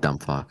 you dumb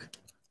fuck.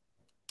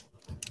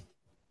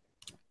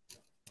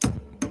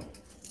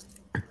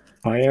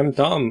 I am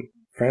dumb.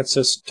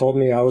 Francis told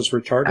me I was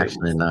retarded.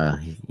 Actually, no,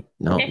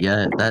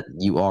 yeah, that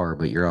you are,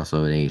 but you're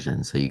also an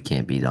Asian, so you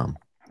can't be dumb.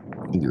 You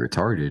can be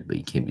retarded, but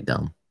you can't be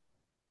dumb.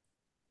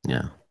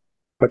 Yeah.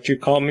 But you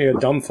called me a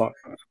dumb fuck.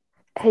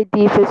 Hey,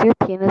 Deep, is your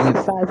penis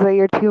the size of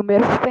your 2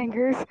 middle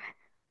fingers?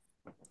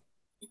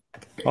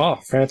 Oh,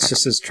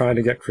 Francis is trying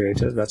to get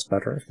creative. That's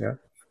better. Yeah.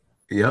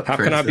 Yep. How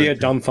can I be a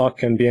dumb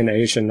fuck and be an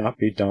Asian, not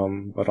be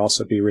dumb, but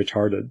also be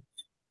retarded?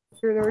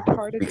 You're the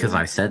retarded. Because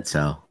I said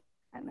so.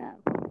 I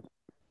know.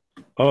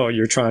 Oh,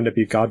 you're trying to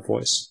be God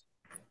voice.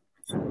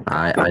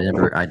 I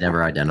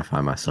never identify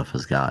myself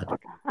as God.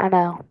 I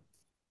know.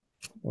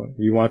 Well,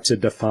 you want to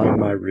define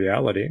my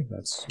reality.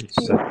 That's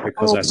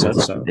because I said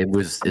so.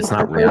 It's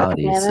not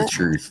reality, it's the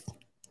truth.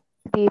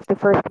 Steve, the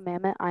first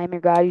commandment, I am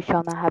your God, you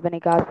shall not have any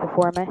gods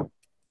before me.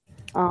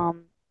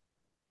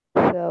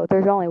 So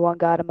there's only one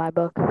God in my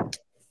book.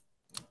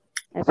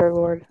 It's our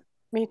Lord.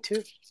 Me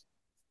too.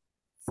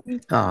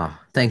 Oh,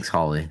 thanks,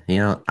 Holly. You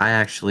know,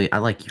 I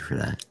like you for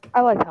that.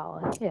 I like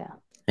Holly, yeah.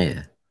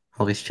 Yeah.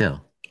 Holly's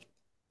chill.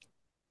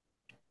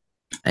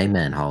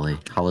 Amen, Holly.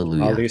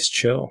 Hallelujah. Holly's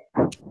chill.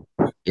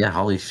 Yeah,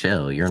 Holly's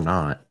chill. You're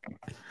not.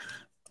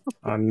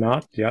 I'm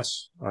not.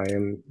 Yes, I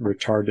am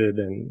retarded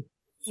and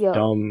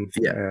dumb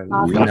and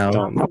we know.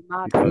 dumb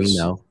because we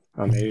know.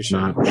 I'm Asian.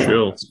 Not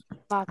chill.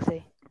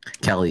 Moxy.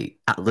 Kelly,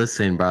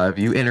 listen, bro. If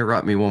you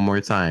interrupt me one more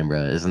time,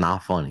 bro, it's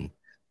not funny.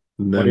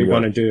 What are you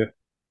gonna do?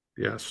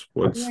 Yes.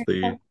 What's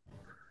the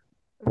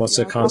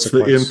consequence? What's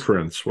the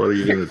inference? What are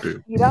you gonna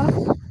do?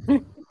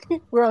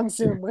 We're on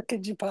Zoom. What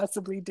could you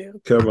possibly do?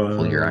 Come on.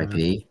 Pull your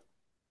IP.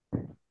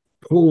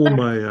 Pull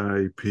my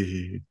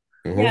IP.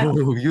 Yeah.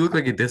 Oh, you look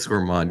like a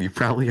Discord mod. You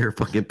probably are a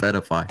fucking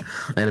pedophile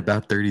in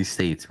about 30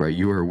 states, bro.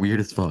 You are weird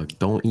as fuck.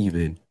 Don't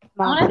even.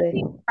 I want to see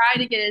him try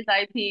to get his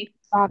IP.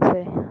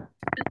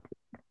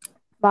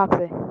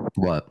 Moxy.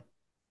 What?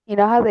 You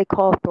know how they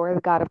call Thor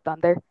the god of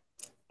thunder?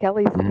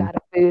 Kelly's the god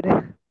of food.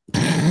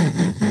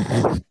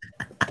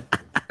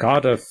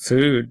 God of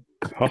food.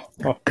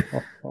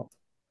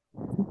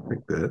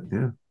 Like that,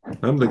 yeah.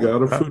 I'm the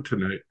god of food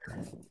tonight.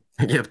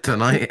 Yep,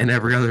 tonight and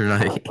every other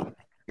night.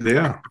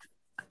 Yeah.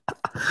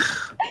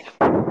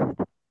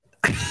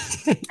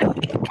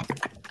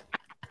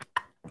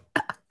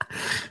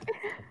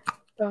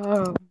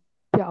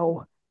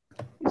 Yo.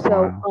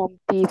 So,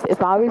 Steve,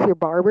 if I was your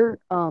barber,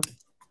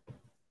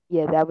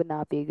 yeah, that would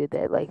not be a good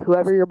day. Like,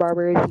 whoever your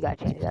barber is, you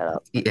gotta change that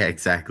up. Yeah,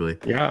 exactly.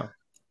 Yeah.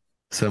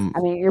 I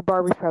mean, your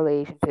barber's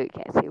probably Asian too. You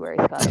can't see where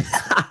he's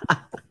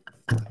cut.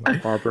 My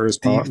barber is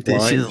Deep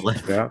dishes blind.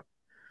 left. Yeah.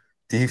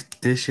 Deep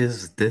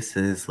dishes. This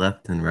is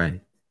left and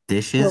right.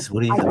 Dishes. So,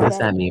 What does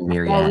that mean,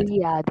 Myriad?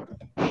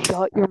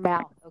 Shut your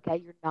mouth,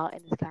 okay? You're not in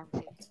this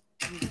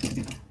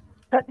conversation.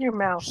 Shut your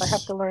mouth. I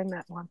have to learn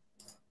that one.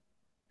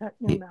 Shut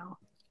your mouth.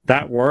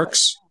 That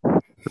works.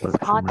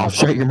 I'll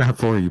shut your mouth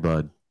for you,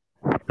 bud.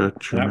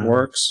 That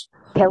works.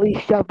 Kelly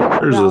shoved.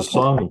 There's a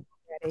song.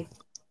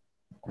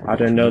 I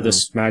didn't know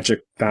this magic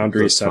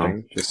boundary That's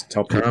setting. Just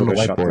tell Turn people on to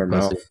the shut their whiteboard,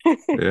 mouth.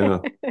 Yeah.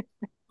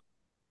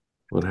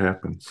 What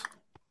happens?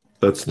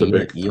 That's the You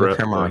big you threat.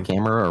 turn on my thing.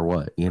 camera or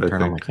what? You I can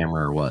turn on my think.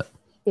 camera or what?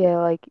 Yeah,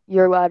 like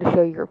you're allowed to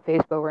show your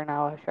face, but we're not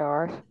allowed to show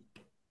ours.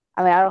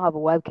 I mean, I don't have a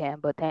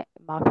webcam, but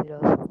Moxie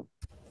does.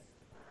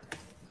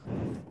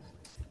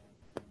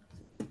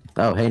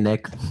 Oh, hey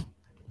Nick.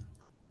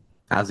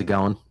 How's it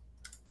going?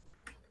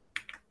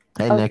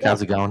 Hey Oh, Nick,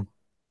 how's it going?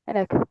 Hey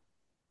Nick,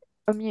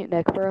 unmute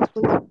Nick for us,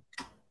 please.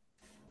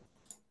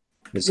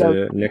 Is it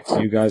a Nick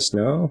you guys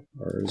know?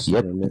 Or is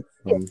it a Nick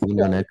from... We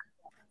know Nick.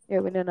 Yeah,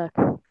 we know Nick.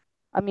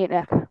 Unmute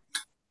Nick.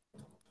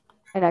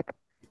 Hey Nick.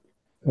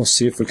 We'll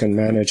see if we can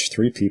manage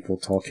 3 people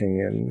talking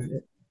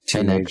in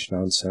teenage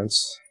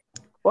nonsense.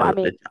 Well, I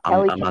mean,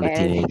 Kelly I'm can not a manage.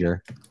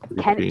 teenager.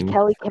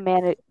 Kelly can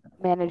manage.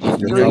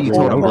 You know you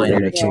told him to Probably not a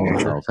entertain teenager.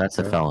 himself. That's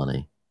a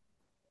felony.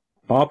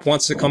 Bob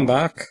wants to come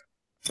back,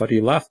 but he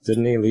left,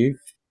 didn't he? Leave?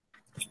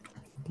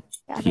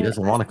 He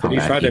doesn't want to come Did he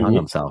back. try He to hung meet-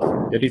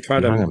 himself. Did he try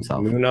He to hung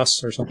himself. moon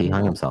us or something? He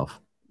hung himself.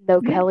 No,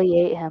 Kelly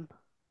ate him.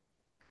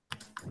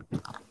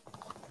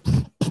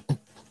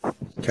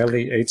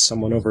 Kelly ate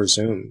someone over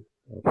Zoom.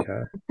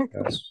 Okay.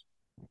 Yes.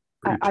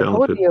 I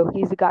told you,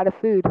 he's the god of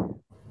food.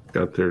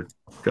 Got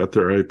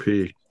their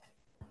IP.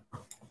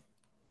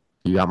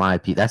 You got my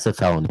IP. That's a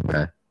felony,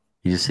 bro.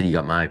 You just said you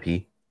got my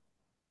IP.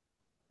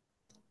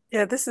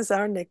 Yeah, this is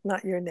our Nick,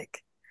 not your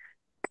Nick.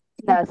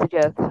 No, it's a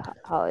joke.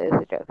 Holly, it's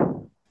a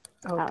joke.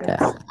 Okay.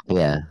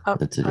 Yeah,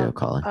 it's a joke,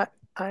 Holly.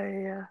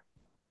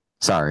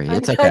 Sorry,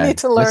 it's okay. I need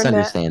to learn that.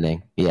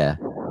 Misunderstanding. Yeah,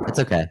 it's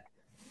okay.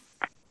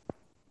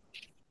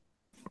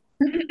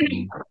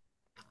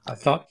 I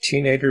thought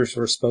teenagers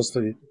were supposed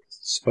to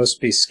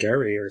be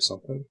scary or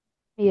something.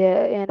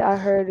 Yeah, and I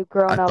heard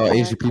growing I up. thought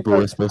Asian people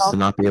were supposed to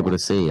not be able to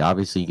see.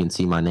 Obviously, you can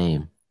see my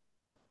name,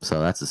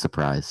 so that's a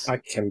surprise. I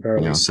can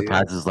barely see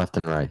surprises left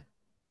and right.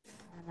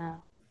 I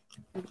know.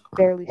 You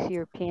barely see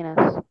your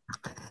penis.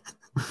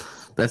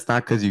 That's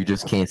not because you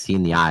just can't see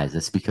in the eyes.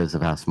 That's because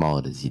of how small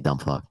it is, you dumb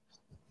fuck.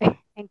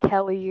 And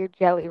Kelly, your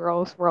jelly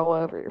rolls roll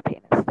over your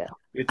penis still.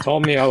 You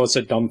told me I was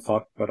a dumb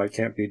fuck, but I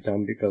can't be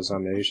dumb because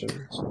I'm Asian.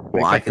 So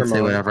Well, I can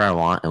say whatever I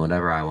want, and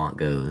whatever I want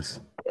goes.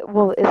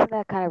 Well, isn't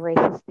that kind of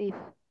racist, Steve?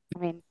 I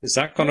mean, is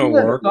that gonna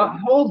work?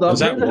 Hold up, Does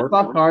that who the work?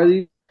 fuck are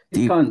these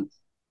cunts?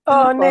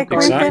 Oh, Nick,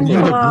 Exactly.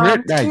 we've been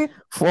bombed.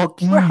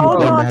 Fuck you. We're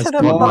holding on dumbass to the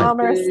fuck.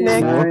 bombers,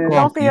 Nick. Fuck Don't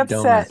off, be you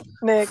upset,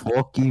 dumbass. Nick.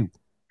 Fuck you.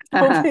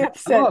 Don't be I'm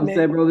upset, not Nick.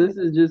 upset, bro. This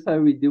is just how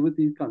we deal with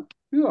these cunts.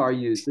 Who are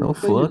you? Oh, Explain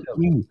fuck yourself.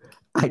 you.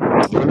 I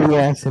throw your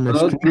ass in the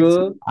streets.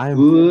 Good.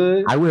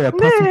 I wear a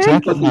puffy Nick.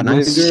 jacket and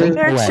I shake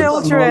They're your ass.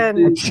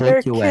 children. Shake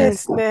They're your kids,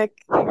 ass. Nick.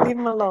 Leave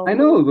them alone. I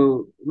know,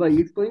 but like,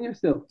 explain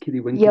yourself, Kitty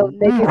Winkle. yo,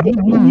 Nick, if they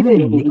eat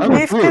it.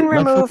 Beef can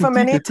remove them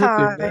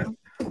anytime.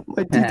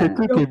 My teeth are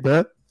crooked,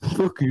 man.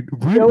 Fucking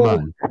weird,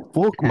 man.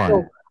 Fuck,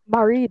 man.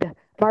 Marid,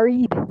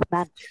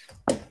 man.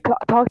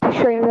 Talk to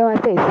straight in my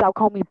face. Stop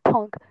calling me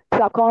punk.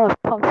 Stop calling us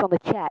punks on the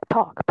chat.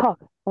 Talk. I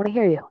want to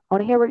hear you. I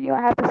want to hear what you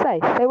have to say.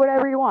 Say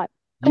whatever you want.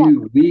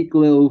 You weak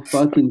little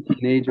fucking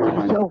teenager,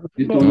 man. Yo,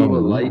 You don't know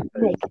what life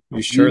is.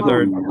 You sure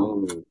they're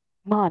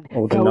Man,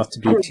 old enough to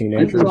be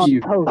teenagers? Listen to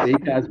you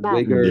fake ass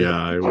wiggers. Yeah,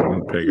 I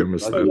wouldn't peg them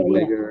as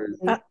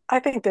that. I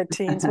think they're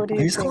teens. What do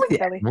you think,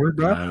 Kelly? I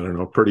don't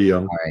know, pretty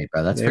young. All right,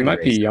 bro. That's They pretty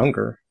might be racist.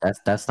 younger.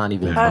 That's not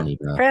even funny,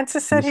 bro.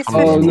 Francis said he's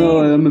 15. Oh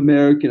no, I'm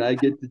American. I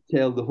get to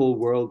tell the whole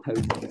world how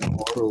to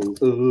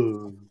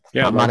moral.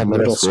 Yeah, I'm not in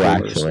middle school,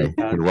 schoolers. actually.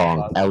 You're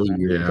wrong. Ellie,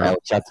 Ellie,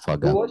 shut the fuck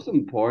Go up. watch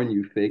some porn,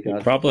 you fake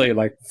ass. Probably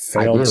like I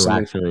failed do, some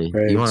actually.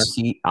 grades. You want to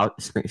see?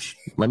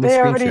 Let me They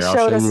screen already share. I'll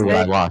showed show us. you what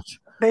I watch.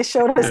 They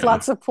showed us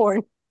lots of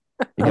porn.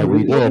 Yeah,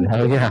 we did.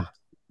 Hell yeah.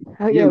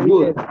 Yeah,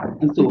 what?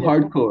 It's so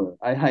hardcore.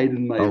 I hide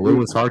in my Oh, it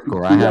was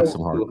hardcore. I have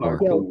some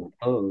hardcore.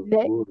 Oh,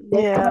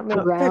 Nick comes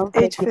around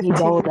thinking he's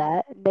all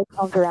that. Nick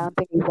comes around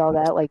thinking he's all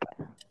that. Like,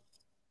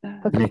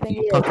 Nick,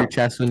 you puff your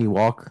chest when you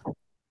walk.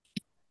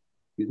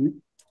 Excuse me?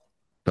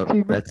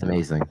 Oh, that's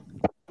amazing.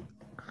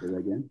 Say that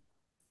again?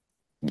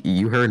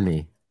 You heard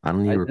me. I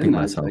don't need to repeat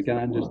myself. I can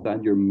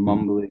understand your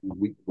mumbling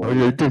weak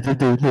voice.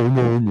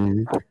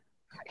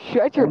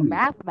 shut your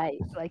mouth, mate.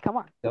 Like, come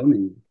on. Tell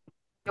me.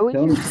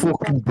 You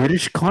fucking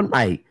British cunt,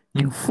 mate.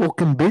 You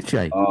fucking bitch,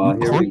 mate. Oh, You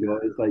here cunt. we go.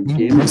 It's like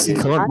You gamer pussy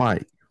gaze. cunt,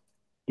 mate.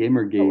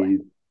 Gamer gaze.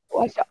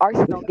 Watch the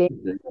Arsenal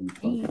game.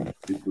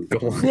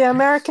 Yeah,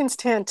 Americans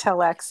can't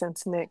tell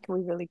accents, Nick.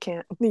 We really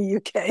can't in the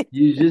UK.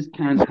 You just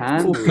can't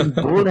handle Fucking it.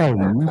 good, eh?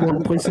 We want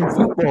to play some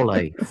football,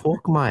 eh?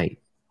 Fuck, mate.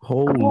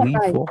 Holy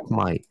fuck,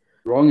 mate.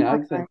 Wrong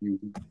accent, you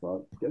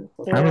fuck. Get the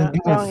fuck I don't out.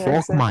 give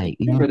a fuck, mate.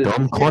 You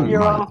dumb cunt, mate.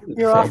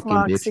 You're off, Fucking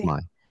Moxy. bitch,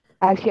 mate.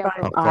 Actually, I'm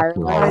from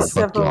Ireland.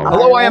 Fuck you all.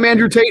 Hello, I am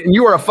Andrew Tate, and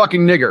you are a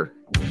fucking nigger.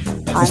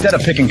 Instead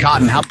of picking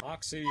cotton, how?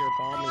 Moxy, you're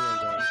bombing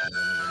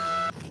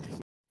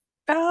again.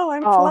 Oh,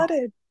 I'm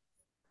flooded.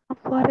 I'm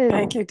flooded.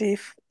 Thank you,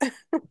 Deef.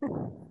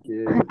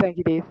 Thank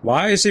you, Dave.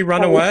 Why is he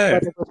run away?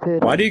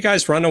 Why do you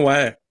guys run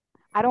away?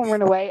 I don't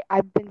run away.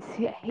 I've been.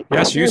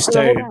 Yes, you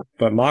stayed,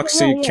 but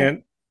Moxy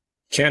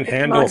can't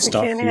handle Moxy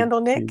stuff. can't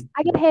handle Nick.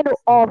 I can handle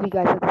all of you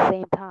guys at the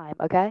same time.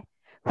 Okay.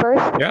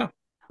 First. Yeah.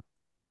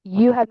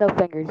 You have no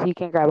fingers. You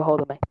can't grab a hold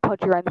of me.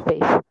 Punch you right in the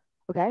face.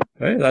 Okay.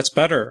 Hey, that's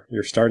better.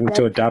 You're starting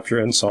to adapt your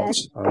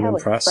insults. I'm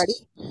impressed.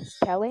 Ready?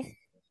 Kelly.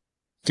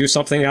 Do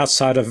something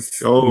outside of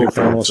Oh,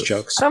 McDonald's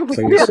jokes,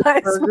 please.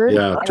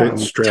 Yeah, I'm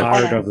stretch.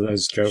 tired of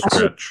those jokes.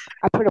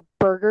 I put a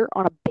burger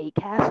on a bait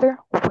caster,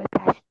 whip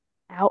that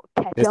out,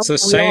 catch It's the wheel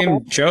same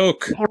them,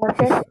 joke. hammer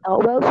fist,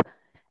 elbows,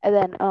 and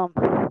then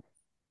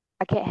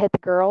I can't hit the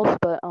girls,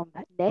 but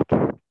Nick,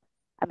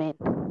 I mean,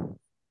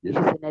 he's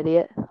just an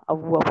idiot. I'll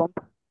whoop him.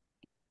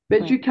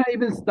 Bitch, you can't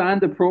even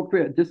stand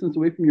appropriate distance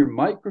away from your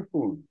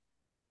microphone.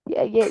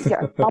 Yeah,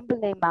 you're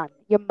mumbling, man.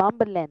 You're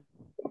mumbling.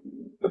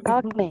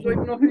 Talk to me. I don't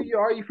even know who you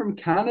are. Are you from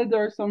Canada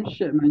or some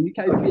shit, man? You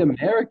can't even be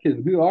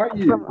American. Who are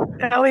you?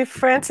 Ellie,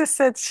 Francis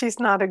said she's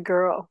not a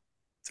girl.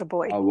 It's a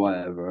boy. Oh,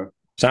 whatever.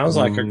 Sounds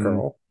like a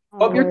girl.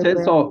 Pop your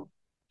tits off,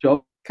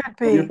 Joe. Could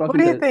be. What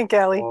do you think,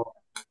 Ellie?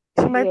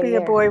 She might be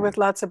a boy with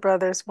lots of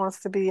brothers, wants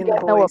to be in You the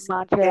guys know what boys.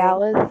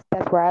 Montreal is?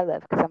 That's where I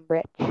live because I'm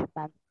rich,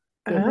 man.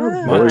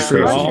 Ah,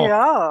 Montreal.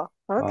 Montreal.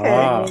 Okay.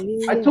 Ah.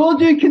 I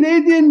told you,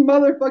 Canadian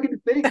motherfucking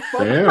fake.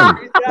 Damn.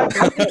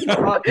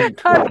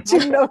 How did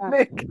you know,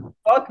 Nick?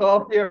 Fuck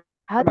off here.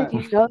 How did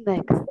you know,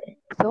 Nick?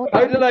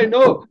 How did I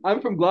know?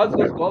 I'm from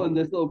Glasgow, Scotland,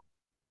 this little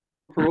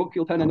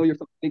parochial town. I know you're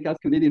some fake ass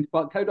Canadian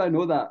fuck. How do I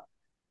know that?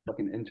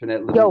 Fucking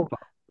internet little fuck.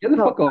 Get the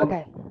fuck off.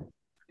 Okay.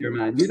 Here,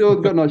 man. You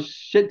don't got no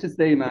shit to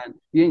say, man.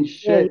 You ain't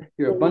shit.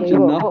 You're a bunch of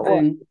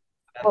nothing.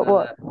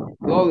 What?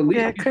 Oh, at least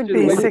Yeah, it you could should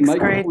be win the 6th grade,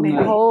 microphone, maybe.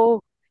 man. Oh,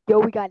 yo,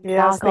 we got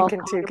Yeah, I was knockoff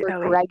thinking too,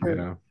 Conor Ellie. McGregor.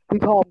 Yeah. We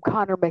call him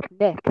Conor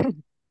McNick.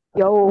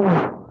 Yo.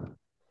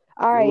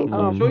 All right.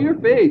 Show your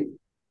face.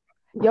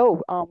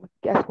 Yo.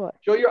 Guess what?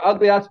 Show your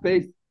ugly ass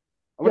face.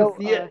 I want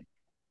to see it.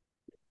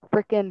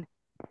 Freaking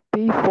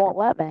Beef won't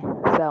let me,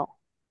 so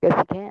guess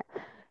you can't.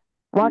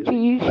 Why don't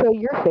you show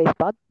your face,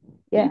 bud?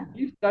 Yeah.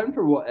 He's down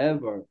for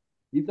whatever.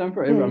 He's down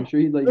for ever. I'm sure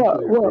he'd like Whoa,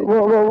 to show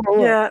your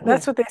face. Yeah,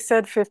 that's what they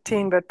said,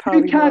 15, but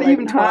probably You can't more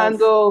even like 12.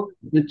 handle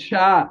the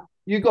chat.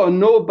 You got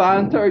no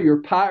banter.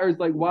 Your patter's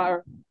like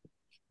wire.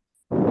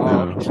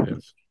 Oh, Yes,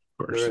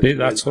 of course. See,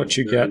 that's what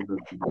you get.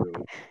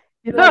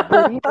 You like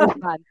burritos,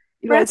 man.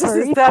 You like Francis,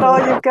 is that all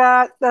burritos. you've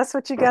got? That's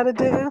what you got to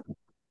do?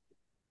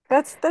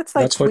 That's like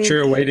That's what weak.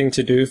 you're waiting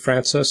to do,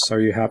 Francis. Are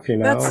you happy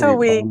now? That's so You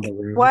weak. bombed the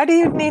room. Why do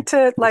you need to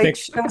You like think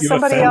show you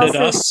somebody offended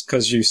else's us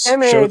because you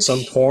image? showed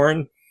some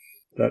porn?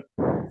 That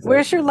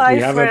Where's your life,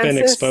 we haven't been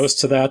Francis? exposed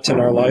to that in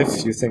our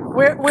life. You think?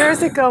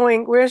 Where's it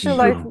going? Where's your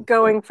life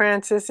going,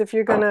 Francis? If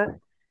you're gonna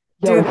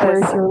do Yo, this,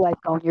 where's your life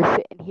going? You're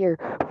sitting here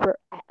for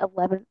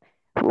 11,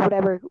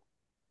 whatever.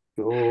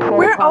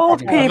 we're old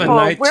people.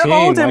 We're 19.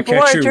 old Why and can't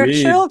bored. you You're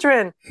read?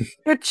 children.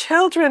 You're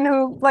children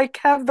who like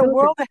have the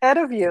world ahead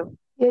of you.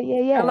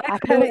 Yeah. life I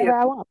can do ahead of whatever you.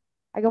 I want.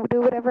 I can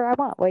do whatever I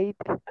want. Wait.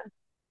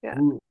 Yeah.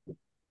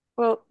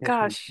 Well,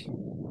 gosh,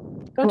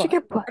 don't you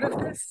get bored of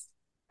this?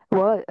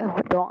 What?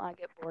 Don't I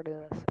get bored of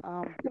this?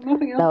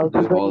 Nothing No, else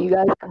to do. because when you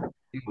guys,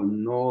 You got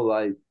no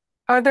like.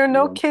 Are there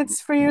no kids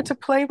for you to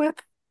play with?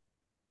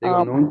 They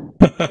got no.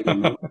 They got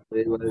no to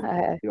play with. They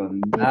got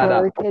people nada.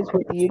 are kids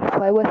with you to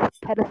play with,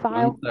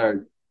 pedophile.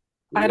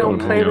 I don't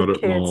play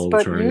with kids,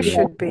 but you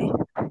should be.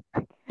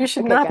 You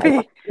should not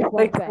be.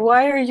 Like,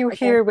 why are you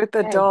here with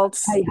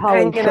adults Hey, Holly,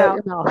 hanging shut out?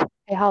 your mouth.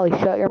 Hey, Holly,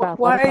 shut your mouth.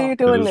 Why Let me are you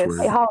talk. doing this?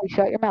 Hey, Holly,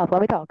 shut your mouth.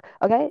 Let me talk.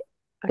 Okay?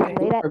 Okay.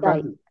 It's late at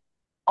night.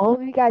 All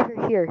of you guys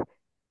are here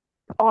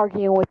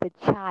arguing with a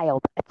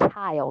child. A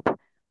child.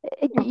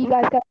 You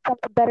guys got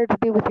something better to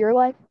do with your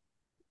life?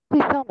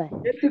 Please tell me.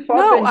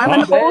 No,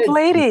 I'm an old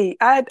lady.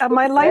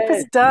 My life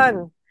is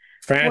done.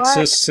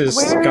 Francis has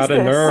Where got is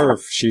a this?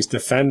 nerve. She's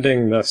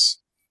defending this.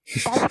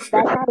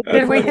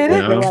 Did we hit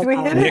it? Yeah. Did we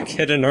hit Nick it?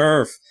 hit a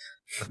nerve.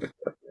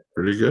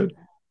 Pretty good.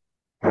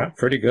 Yeah,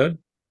 pretty good.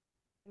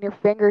 Your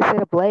fingers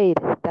hit a blade.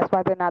 That's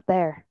why they're not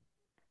there.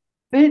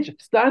 Bitch,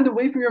 stand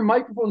away from your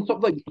microphone.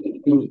 Stop like.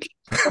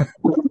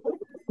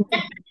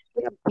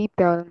 Deep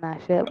throwing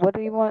that shit. What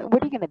do you want?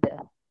 What are you gonna do?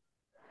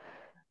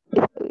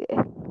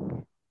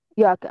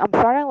 Yeah, I'm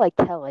starting to like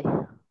Kelly.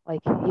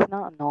 Like he's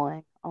not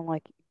annoying.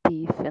 Unlike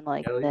Beef and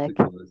like Nick.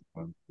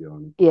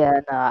 Yeah,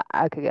 no,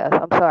 I could guess.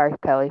 I'm sorry,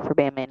 Kelly, for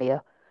being mean to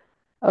you.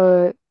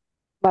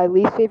 My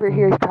least favorite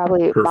here is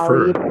probably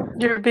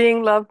Marid. You're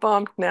being love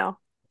bombed now,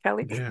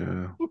 Kelly.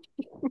 Yeah.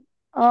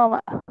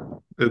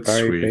 It's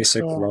Very sweet.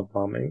 basic love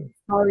bombing.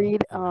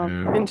 Marid,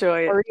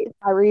 enjoy it.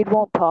 Marid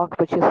won't talk,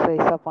 but she'll say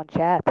stuff on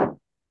chat.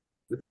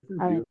 This is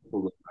I mean,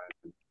 beautiful.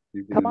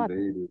 You can come on,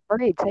 invade it.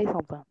 Marid, say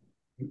something.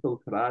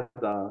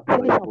 Infiltrada. Say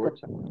Like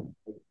something.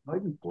 not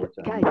even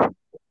 4chan.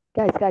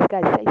 Guys,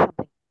 say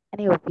something.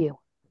 Any of you,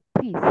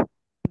 please. I'm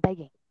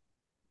begging.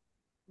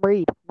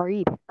 Marid,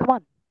 come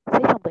on,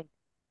 say something.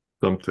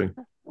 Something.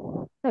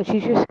 No,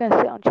 she's just gonna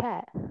sit on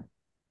chat.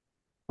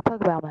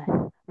 Talk about me.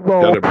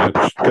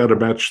 Gotta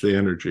match the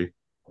energy.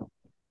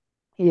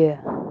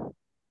 Yeah.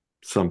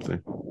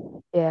 Something.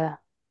 Yeah.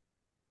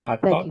 I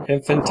thought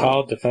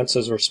infantile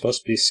defenses were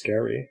supposed to be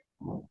scary.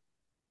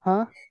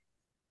 Huh?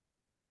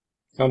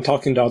 I'm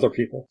talking to other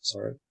people.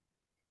 Sorry.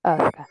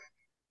 Oh, okay.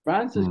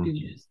 Francis, could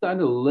you just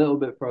stand a little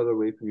bit further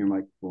away from your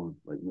microphone?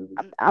 Like move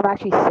it. I'm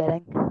actually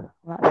sitting. I'm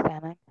not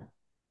standing.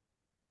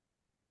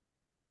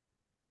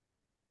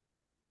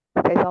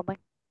 Say something.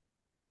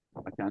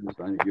 I can't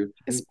understand it.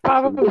 It's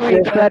probably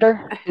Is this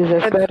better? Is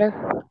this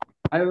better?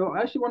 I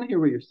actually want to hear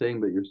what you're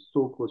saying, but you're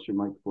so close to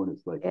your microphone.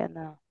 It's like Yeah,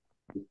 no.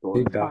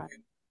 Feedback.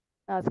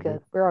 No, it's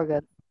good. We're all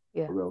good.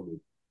 Yeah. We're all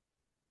good.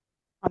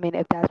 I mean,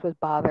 if that's what's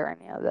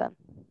bothering you, then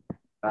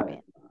I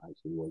mean,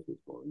 actually was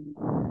what's bothering me.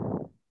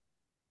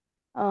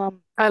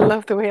 I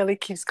love the way Ellie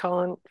keeps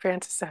calling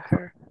Francis a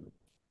her.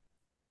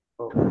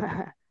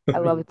 I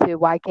love it too.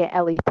 Why can't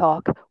Ellie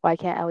talk? Why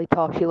can't Ellie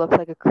talk? She looks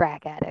like a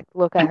crack addict.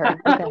 Look at her.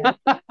 Look at her.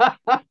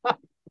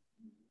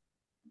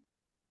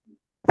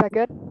 Is that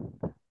good?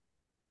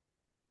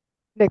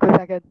 Nick, was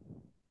that good?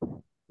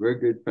 We're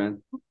good,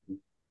 friends.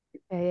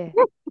 Yeah.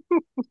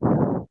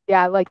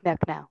 Yeah, I like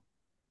Nick now.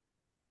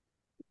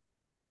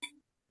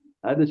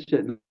 I had a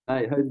shit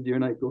night. How did your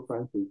night go,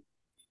 Francis?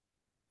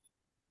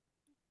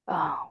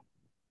 Oh.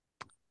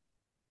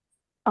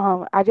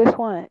 I just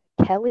want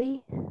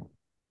Kelly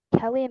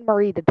and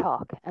Marie to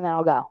talk, and then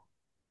I'll go.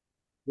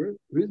 Who's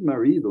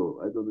Marie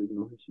though? I don't even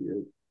know who she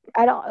is.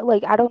 I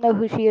don't know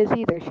who she is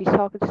either. She's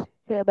talking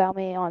shit about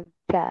me on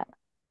chat.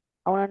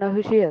 I want to know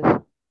who she is.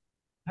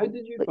 How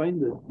did you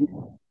find this?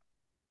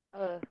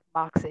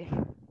 Moxy.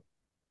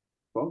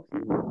 Moxy?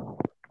 Oh,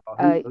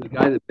 the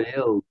guy that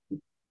bailed.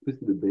 Who's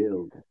the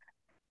bailed?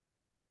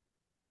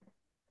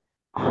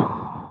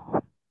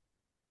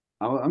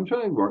 I'm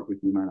trying to work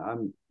with you, man.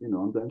 I'm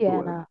down for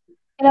it. No.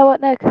 You know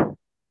what, Nick?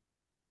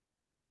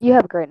 You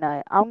have a great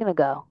night. I'm gonna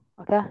go.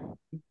 Okay.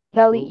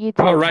 Kelly, you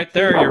talk. Oh, right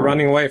there. You're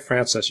running away,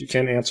 Francis. You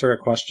can't answer a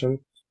question.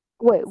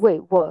 Wait.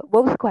 What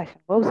was the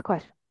question?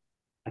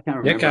 I can't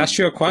remember. Nick asked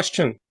you a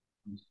question.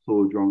 I'm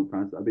so drunk,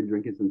 Francis. I've been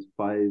drinking since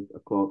 5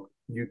 o'clock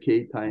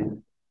UK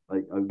time.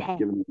 Like I've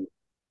given,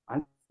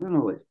 I don't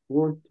know, like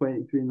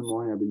 4:23 in the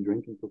morning. I've been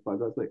drinking till 5.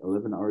 That's like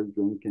 11 hours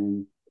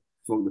drinking.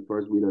 Smoked the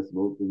first weed I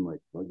smoked in like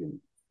fucking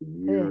a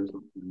year or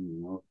something.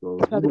 So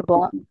you smoking a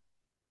blunt?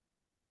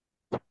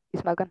 You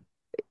smoking?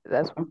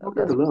 I'm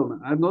smoking a little,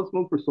 man. I've not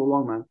smoked for so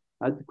long, man.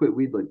 I had to quit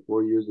weed like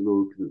 4 years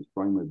ago because it was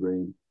frying my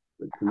brain.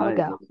 But tonight,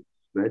 I was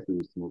stressed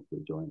to smoke for a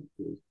joint.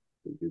 So it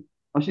was good.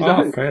 Oh, she's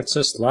out.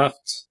 Francis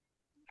left.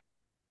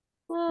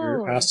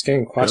 You're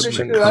asking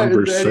questions.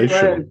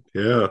 Conversation.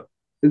 Yeah.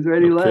 Is there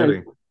any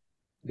lag?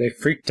 They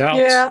freaked out.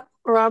 Yeah,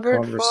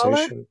 Robert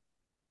Conversation.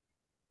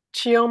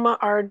 Chioma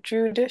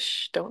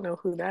Arjudish. Don't know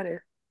who that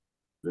is.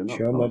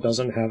 Chioma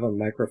doesn't have a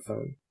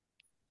microphone.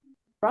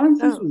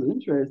 Francis was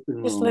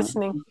interesting. Just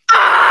listening.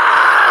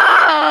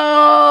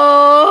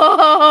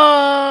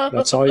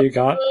 That's all you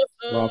got,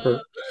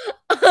 Robert?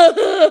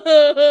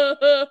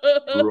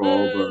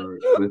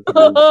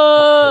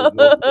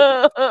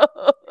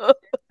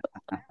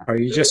 Are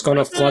you just going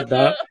to flood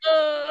that?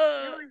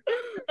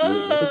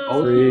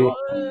 3,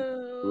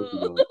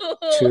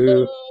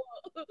 2,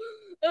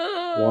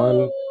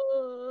 1.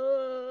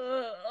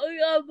 I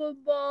got a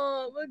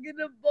bomb. I'm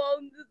gonna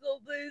bomb this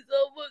whole place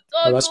up with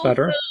Oh, that's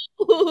better.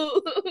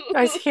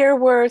 I hear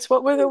words.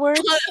 What were the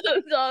words?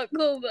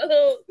 Taco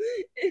Bell.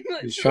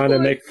 He's trying to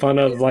make fun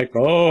of, like,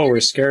 oh, we're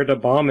scared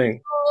of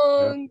bombing.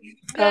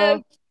 Yeah.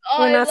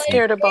 We're not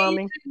scared of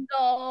bombing. Asian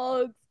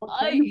dogs.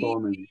 I eat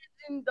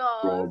Asian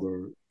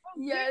dogs.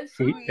 Yes,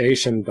 Eat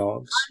Asian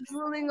dogs. I'm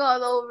drooling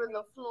all over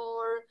the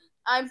floor.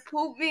 I'm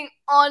pooping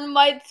on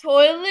my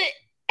toilet.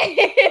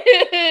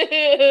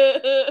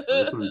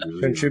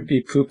 Shouldn't you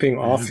be pooping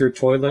off your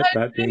toilet?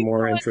 That'd be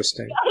more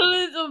interesting.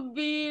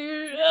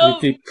 You'd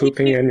be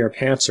pooping in your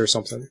pants or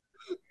something.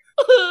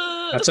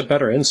 That's a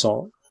better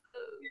insult.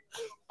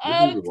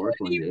 I have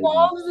 20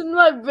 bombs in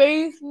my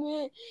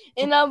basement,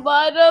 and I'm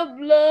by the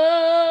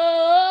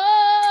blow.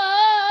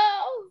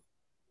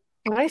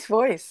 Nice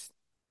voice.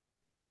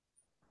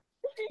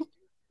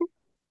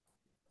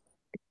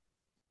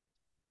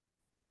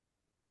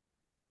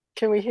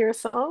 Can we hear a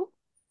song?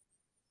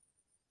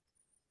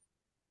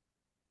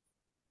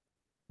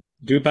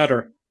 Do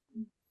better.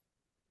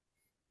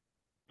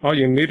 Oh,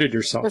 you muted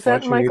yourself. Was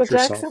that Why'd you Michael mute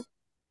Jackson? yourself?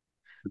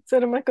 Is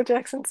that a Michael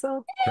Jackson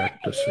song?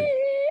 Practicing.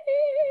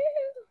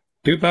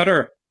 Do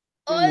better.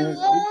 I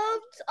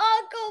love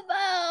Taco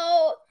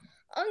Bell.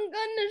 I'm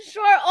gonna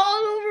shart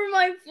all over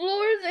my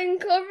floors and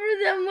cover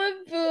them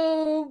with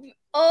poop.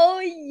 Oh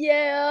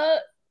yeah.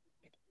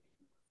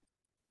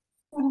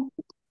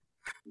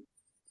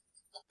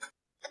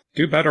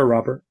 Do better,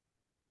 Robert.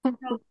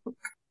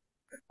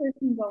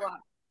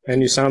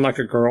 And you sound like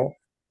a girl.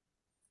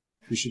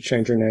 You should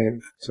change your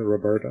name to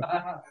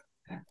Roberta.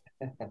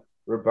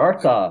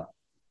 Roberta.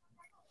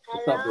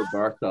 What's up,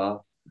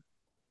 Roberta?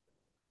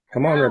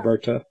 Come on,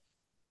 Roberta.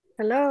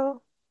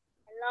 Hello.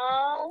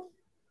 Hello.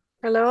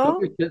 Hello.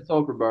 Put your tits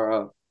off,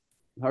 Roberta.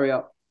 Hurry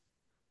up.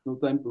 No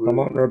time for Come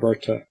on,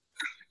 Roberta.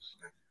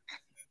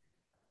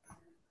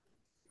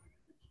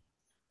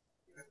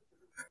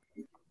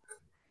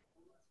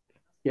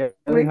 Yeah,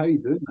 how you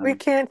doing? We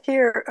can't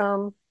hear.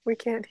 We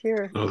can't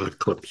hear. Oh, the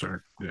clips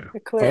aren't. Yeah. The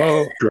clips.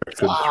 Oh,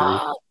 directed through.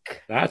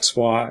 That's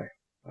why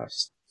I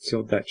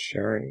killed that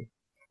sharing.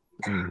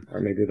 Or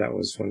maybe that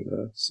was when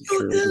the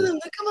security.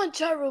 Come on,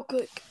 chat real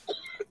quick.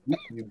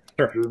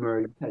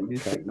 Boomer, you can't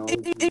use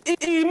technology.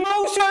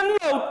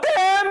 Emotional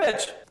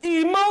damage!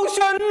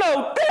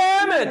 Emotional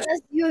damage!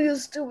 That's you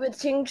stupid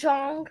ching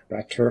chong.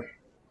 Better.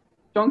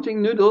 Chongqing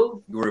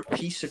noodle. You're a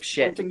piece of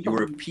shit.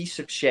 You're a piece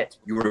of shit.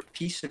 You're a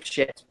piece of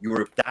shit.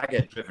 You're a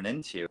dagger driven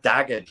into you.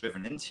 Dagger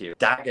driven into you.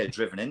 Dagger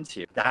driven into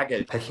you.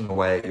 Dagger. Picking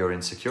away at your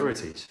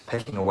insecurities.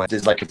 Picking away.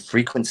 There's like a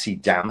frequency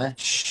damage.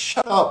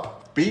 Shut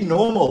up. Be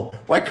normal.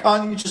 Why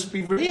can't you just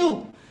be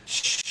real?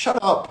 Shut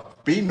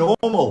up. Be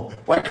normal.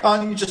 Why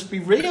can't you just be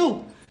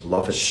real?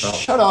 Love itself.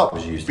 Shut up.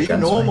 Be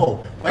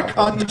normal. Why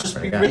can't you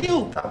just be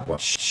real?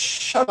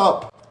 Shut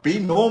up. Be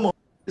normal.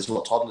 This is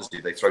what toddlers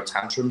do. They throw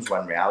tantrums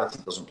when reality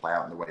doesn't play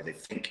out in the way they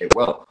think it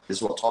will. This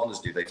is what toddlers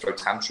do. They throw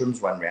tantrums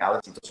when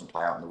reality doesn't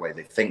play out in the way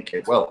they think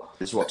it will.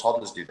 This is what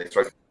toddlers do. They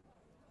throw.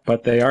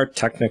 But they are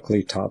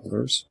technically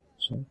toddlers,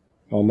 so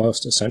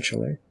almost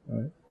essentially,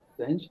 right?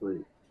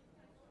 Essentially.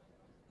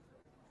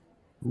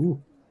 Ooh.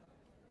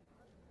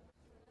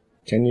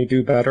 Can you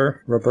do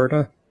better,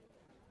 Roberta?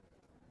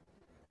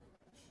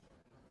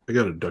 I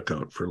got to duck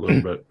out for a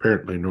little bit.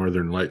 Apparently,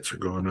 Northern Lights are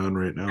going on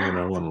right now, and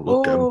I want to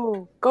look at them.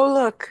 Oh, go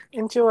look.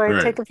 Enjoy.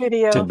 Right. Take a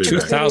video.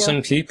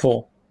 2,000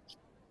 people.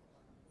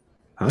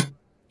 Huh?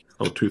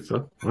 Oh,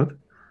 2,000? What?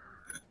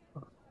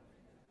 I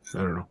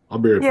don't know. I'll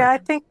be right Yeah,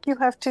 back. I think you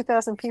have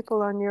 2,000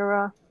 people on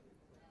your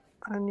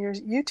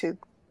YouTube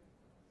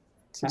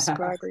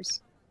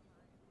subscribers.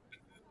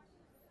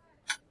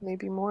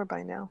 Maybe more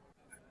by now.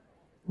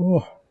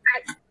 Oh.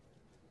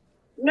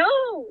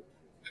 No.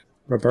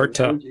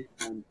 Roberta,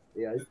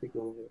 Yeah, I think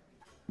over.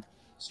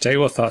 stay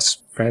with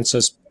us.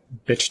 Francis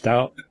bitched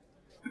out.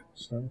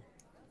 So,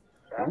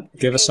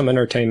 give us some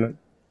entertainment.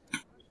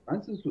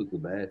 Francis was the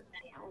best.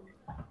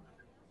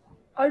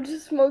 I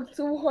just smoked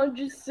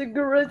 200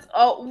 cigarettes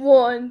at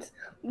once.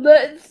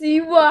 Let's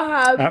see what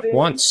happens. At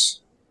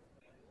once.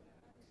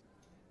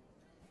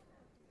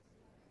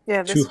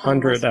 Yeah, this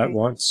 200 at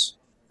once.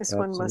 This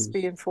one must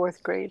be in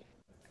 4th grade.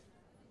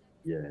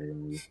 Yeah.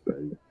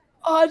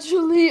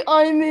 Actually,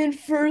 I'm in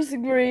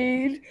 1st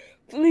grade.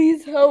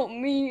 Please help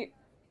me.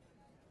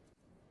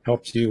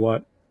 Helped you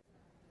what?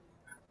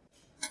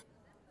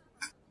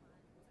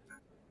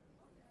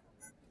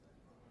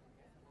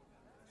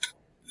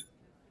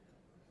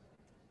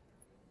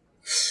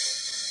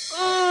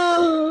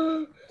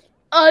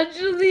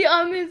 Actually,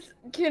 I'm in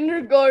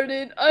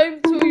kindergarten.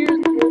 I'm 2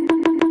 years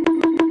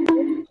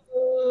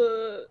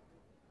old.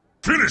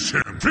 Finish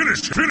him!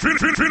 Finish him!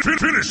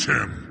 Finish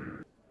him!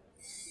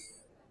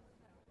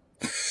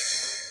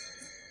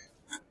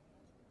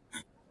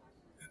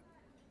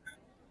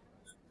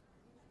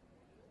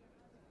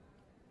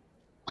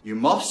 You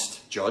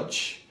must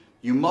judge,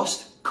 you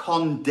must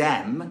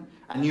condemn,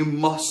 and you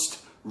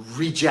must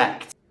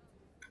reject.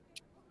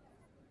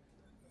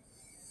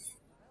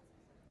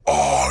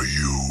 Are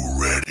you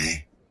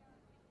ready?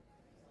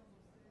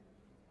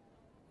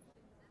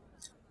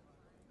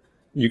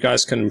 you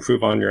guys can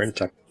improve on your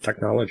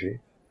technology.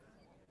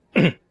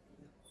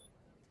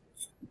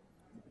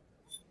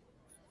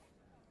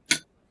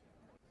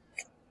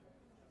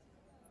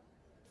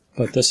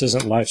 But this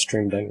isn't live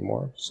streamed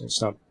anymore, so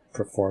it's not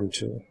performed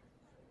to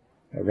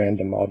a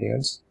random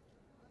audience.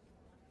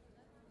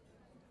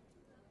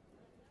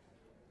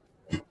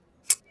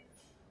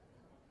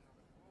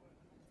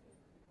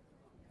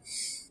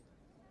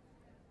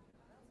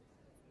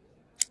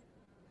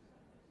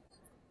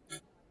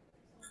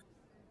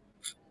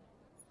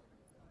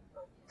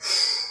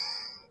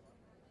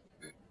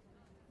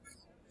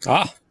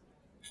 Ah!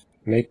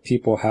 Make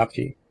people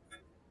happy.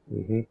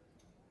 Mm-hmm.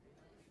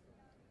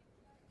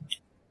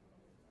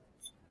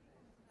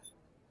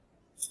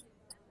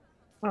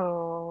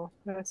 Oh,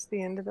 that's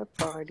the end of the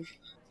party.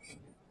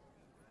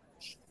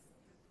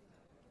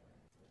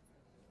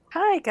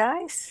 Hi,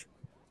 guys.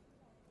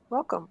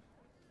 Welcome.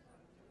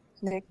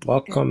 Nick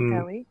Welcome, and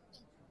Ellie.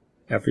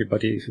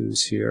 Everybody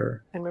who's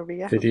here. And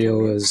Maria.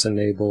 Video is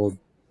enabled.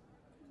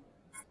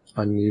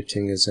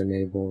 Unmuting is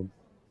enabled.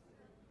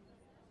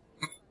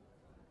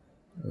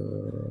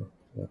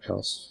 What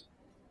else?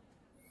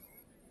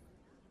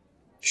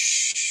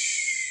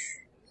 Shh.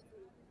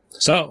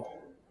 So,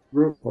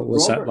 what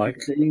was Robert that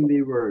like? Saying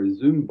they were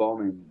Zoom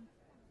bombing.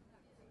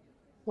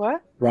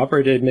 What?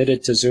 Robert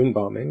admitted to Zoom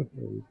bombing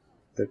in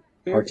the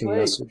parting play.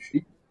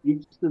 message.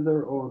 Each to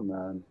their own,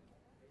 man.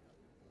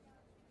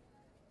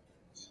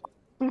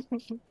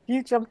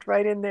 You jumped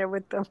right in there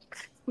with them.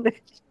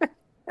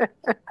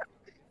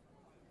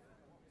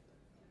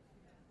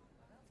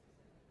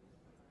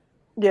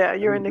 Yeah,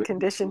 you're in the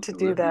condition to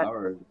do that.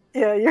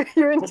 Yeah,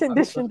 you're in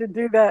condition to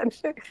do that.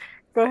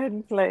 Go ahead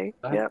and play.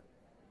 Yep.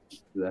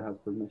 Do I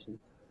have permission?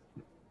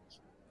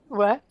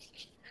 What?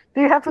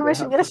 Do you have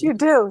permission? Yes, you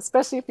do,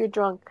 especially if you're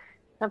drunk.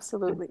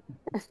 Absolutely.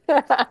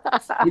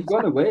 He's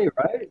gone away,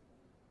 right?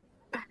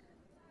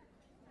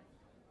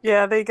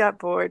 Yeah, they got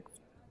bored.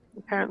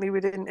 Apparently, we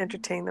didn't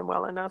entertain them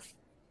well enough.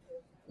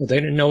 Well, they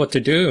didn't know what to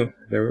do.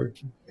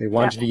 They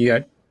wanted to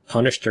get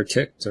punished or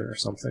kicked or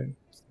something.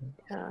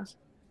 Yeah.